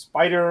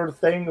Spider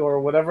thing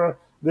or whatever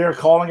they're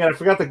calling it. I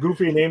forgot the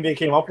goofy name they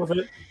came up with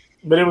it,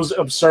 but it was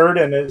absurd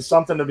and it's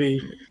something to be,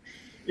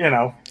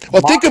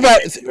 Well, think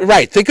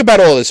about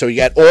all this. So you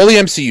got all the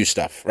MCU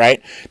stuff,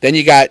 right? Then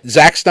you got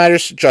Zack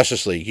Snyder's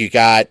Justice League. You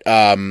got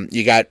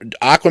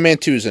Aquaman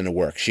 2's in the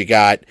works. You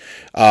got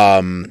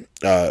we're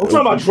talking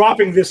about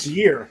dropping this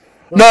year.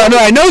 No,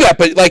 I know that,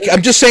 but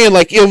I'm just saying,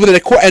 over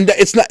the and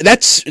it's not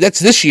that's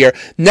this year.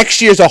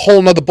 Next year's a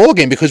whole nother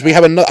ballgame because we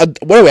have what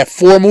do we have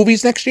 4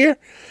 movies next year?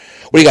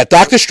 We got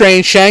Doctor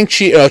Strange,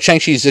 Shang-Chi.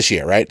 Shang-Chi's this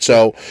year, right?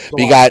 So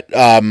you got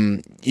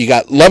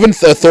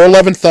Thor: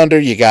 Love and Thunder.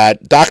 You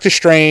got Doctor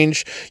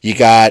Strange. You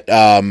got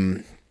I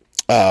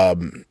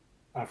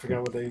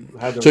forgot what they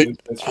had.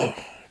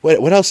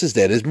 What else is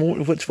there? There's more.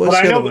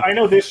 I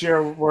know this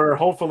year we're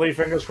hopefully,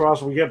 fingers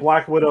crossed, we get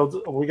Black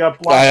Widow.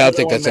 I don't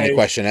think that's any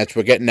question.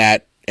 We're getting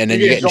that, and then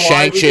you're getting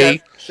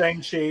Shang-Chi,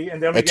 and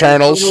then we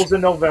Eternals. get Eternals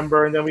in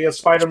November, and then we get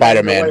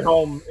Spider-Man No Way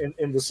Home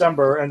in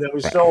December, and then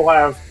we still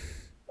have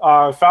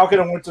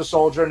Falcon and Winter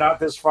Soldier, not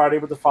this Friday,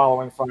 but the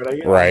following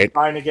Friday. Right.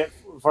 Trying to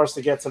for us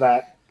to get to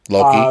that.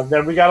 Loki.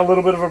 Then we got a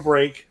little bit of a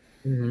break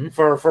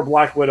for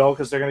Black Widow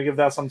because they're going to give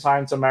that some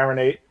time to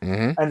marinate,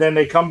 and then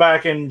they come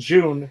back in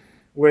June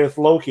with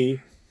Loki,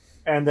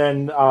 and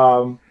then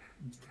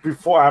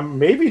before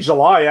maybe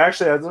July.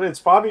 Actually, it's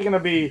probably going to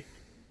be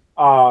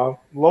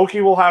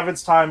Loki will have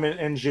its time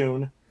in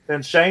June,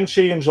 then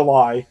Shang-Chi in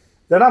July.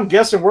 Then I'm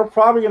guessing we're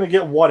probably going to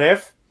get What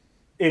If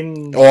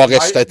in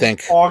August. I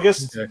think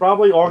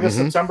probably August,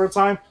 September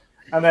time,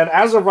 and then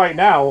as of right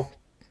now,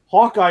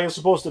 Hawkeye is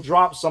supposed to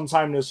drop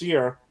sometime this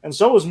year, and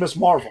so is Miss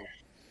Marvel,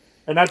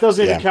 and that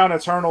doesn't even count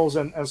Eternals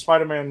and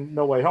Spider-Man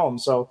No Way Home.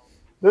 So.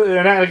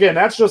 And again,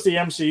 that's just the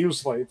MCU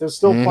slate. There's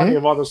still plenty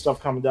of other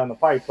stuff coming down the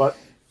pipe, but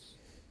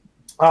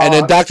and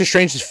then Doctor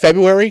Strange is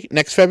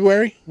next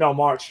February? No,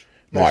 March.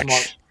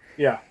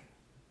 Yeah.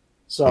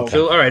 So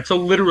all right, so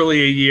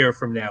literally a year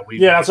from now.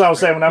 That's what I was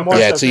saying. When I'm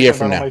it's a year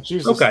from now. Like,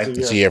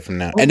 it's a year from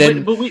now. And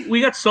then, but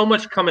we got so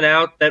much coming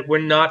out that we're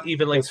not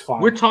even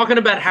we're talking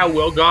about how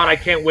God, I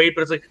can't wait,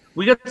 but it's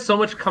we got so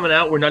much coming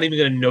out, we're not even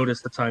going to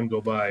notice the time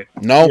go by.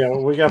 No,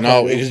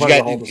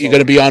 because you're going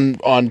to be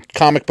on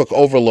comic book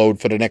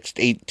overload for the next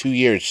 2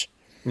 years.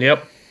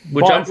 Yep,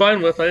 which I'm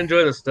fine with. I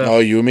enjoy this stuff. Oh,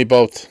 you and me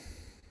both.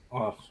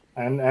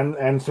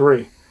 And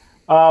 3.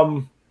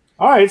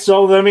 All right,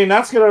 so I mean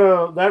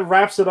that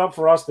wraps it up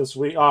for us this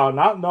week. I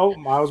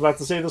was about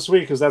to say this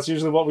week because that's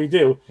usually what we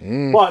do.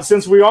 But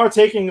since we are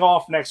taking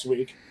off next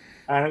week,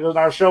 and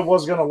our show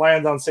was going to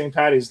land on St.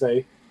 Paddy's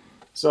Day,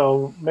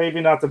 so maybe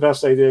not the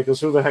best idea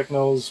because who the heck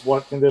knows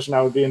what condition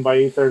I would be in by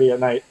 8:30 at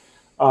night.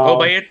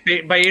 By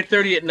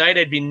 8:30 at night,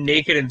 I'd be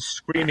naked and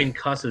screaming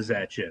cusses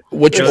at you.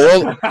 Which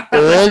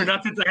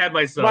not since I had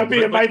my son.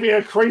 It might be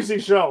a crazy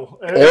show.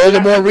 All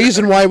the more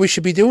reason why we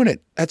should be doing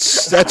it.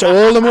 That's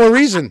all the more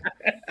reason.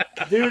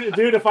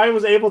 Dude, if I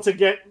was able to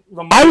get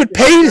I would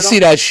pay to see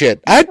that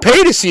shit. I'd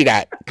pay to see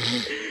that.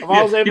 If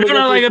I was able you know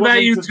what I like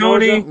about you,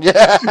 Tony?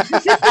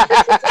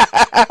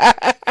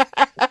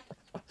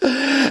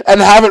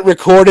 And have it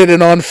recorded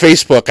and on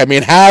Facebook. I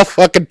mean, how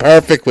fucking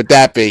perfect would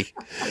that be?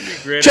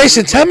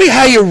 Jason, tell me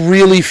how you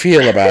really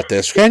feel about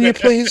this. Can you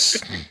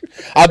please?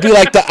 I'll be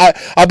like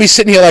I'll be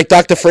sitting here like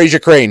Dr. Fraser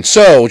Crane.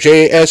 So,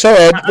 Ed,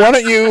 why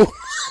don't you?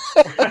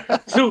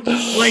 So,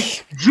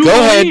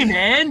 Jubilee,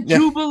 man,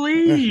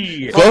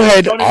 Jubilee. Go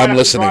ahead, Tony I'm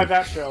listening.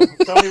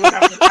 Tony would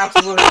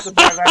absolutely have to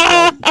drive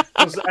that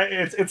show.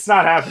 It's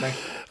not happening.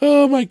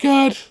 Oh my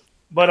God.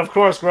 But of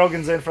course,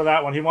 Grogan's in for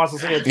that one. He wants to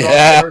see a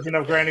drunk version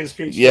of Granny's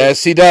Peach.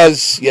 Yes, he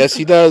does. Yes,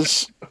 he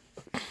does.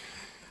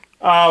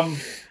 All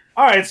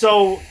right,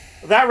 so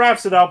that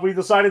wraps it up. We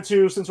decided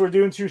to, since we're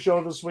doing 2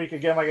 shows this week,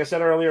 again, like I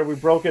said earlier, we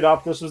broke it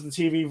up. This was the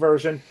TV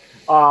version.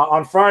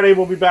 On Friday,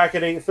 we'll be back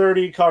at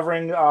 8:30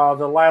 covering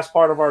the last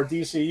part of our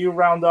DCU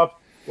roundup.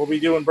 We'll be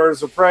doing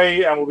Birds of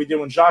Prey, and we'll be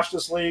doing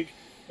Justice League,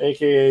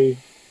 a.k.a.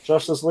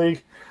 Justice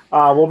League.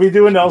 We'll be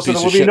doing those, so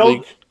there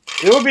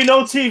will be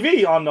no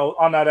TV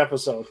on that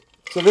episode.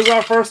 So this is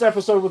our first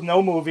episode with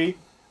no movie.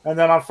 And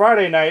then on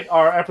Friday night,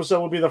 our episode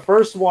will be the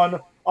first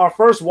one, our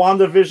first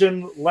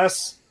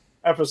WandaVision-less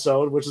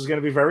episode, which is going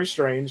to be very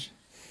strange.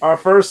 Our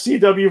first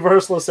CW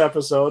Verseless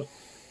episode.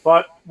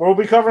 But we'll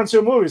be covering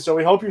 2 movies, so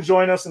we hope you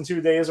join us in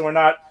 2 days, and we're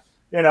not,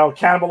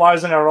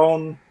 cannibalizing our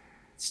own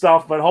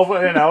stuff, but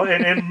hopefully,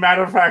 in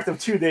matter of fact of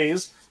 2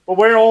 days. But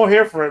we're all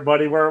here for it,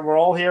 buddy. We're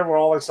all here. We're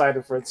all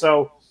excited for it.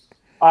 So,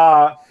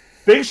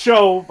 big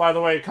show, by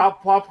the way.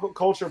 Pop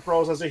Culture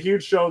Pros has a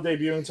huge show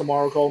debuting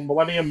tomorrow called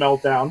Millennium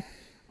Meltdown.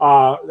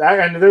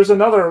 And there's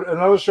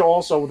another show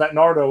also that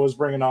Nardo is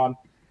bringing on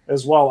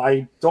as well.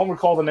 I don't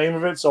recall the name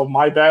of it, so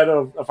my bad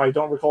if I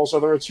don't recall. So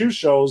there are 2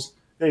 shows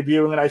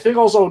debuting, and I think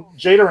also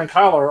Jada and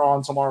Kyle are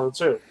on tomorrow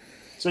too.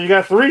 So you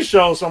got 3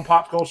 shows from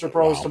Pop Culture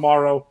Pros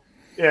tomorrow.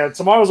 Yeah,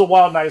 tomorrow's a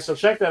wild night, so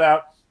check that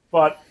out.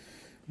 But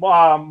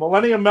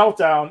Millennium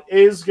Meltdown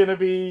is going to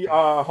be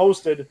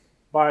hosted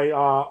by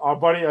our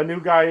buddy, a new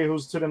guy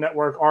who's to the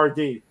network,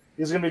 RD.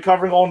 He's going to be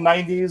covering all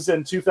 90s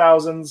and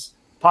 2000s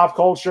pop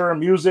culture,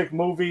 music,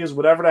 movies,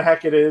 whatever the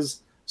heck it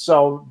is.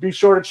 So be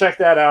sure to check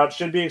that out.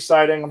 Should be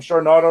exciting. I'm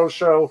sure Nardo's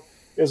show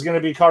is going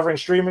to be covering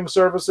streaming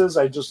services.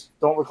 I just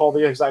don't recall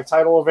the exact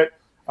title of it.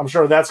 I'm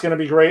sure that's going to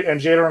be great.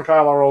 And Jada and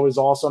Kyle are always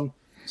awesome.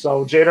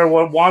 So Jada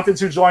wanted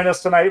to join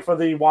us tonight for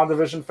the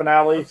WandaVision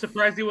finale. I'm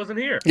surprised he wasn't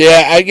here.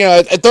 Yeah,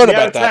 I thought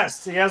about that.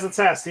 Test. He has a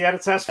test. He had a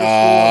test for school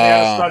and he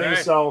had a study.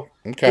 Right. So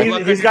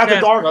he's got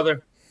the dark.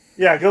 Brother.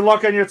 Yeah, good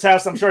luck on your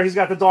test. I'm sure he's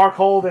got the dark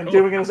hold and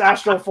doing his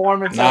astral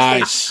form and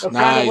testing.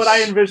 That's kind of what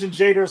I envision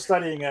Jada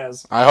studying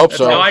as. I hope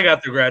so. That's how I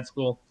got through grad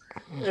school.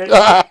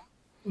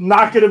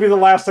 Not going to be the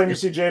last time you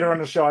see Jada on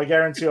the show, I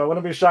guarantee you. I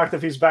wouldn't be shocked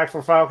if he's back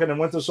for Falcon and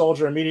Winter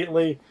Soldier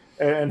immediately,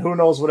 and who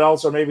knows what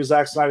else, or maybe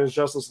Zack Snyder's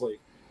Justice League.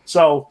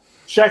 So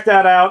check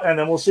that out, and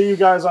then we'll see you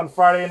guys on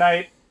Friday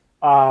night.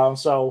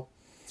 So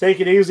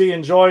take it easy,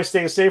 enjoy,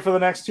 stay safe for the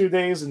next 2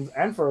 days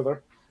and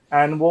further.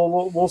 And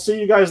we'll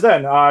see you guys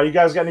then. You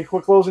guys got any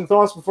quick closing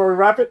thoughts before we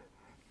wrap it?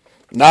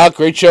 No,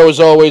 great show as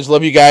always.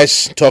 Love you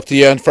guys. Talk to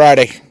you on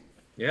Friday.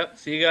 Yep,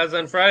 see you guys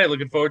on Friday.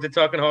 Looking forward to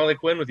talking Harley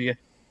Quinn with you.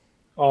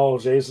 Oh,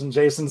 Jason's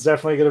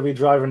definitely going to be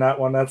driving that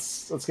one.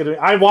 That's going to be.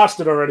 I watched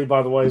it already,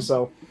 by the way,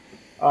 so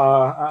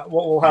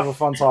we'll have a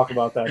fun talk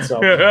about that. So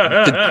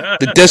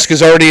the disc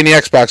is already in the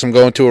Xbox. I'm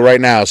going to it right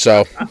now.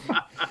 So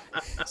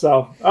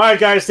all right,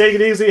 guys, take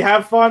it easy,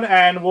 have fun,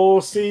 and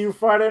we'll see you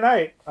Friday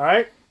night. All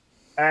right.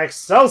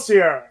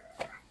 Excelsior!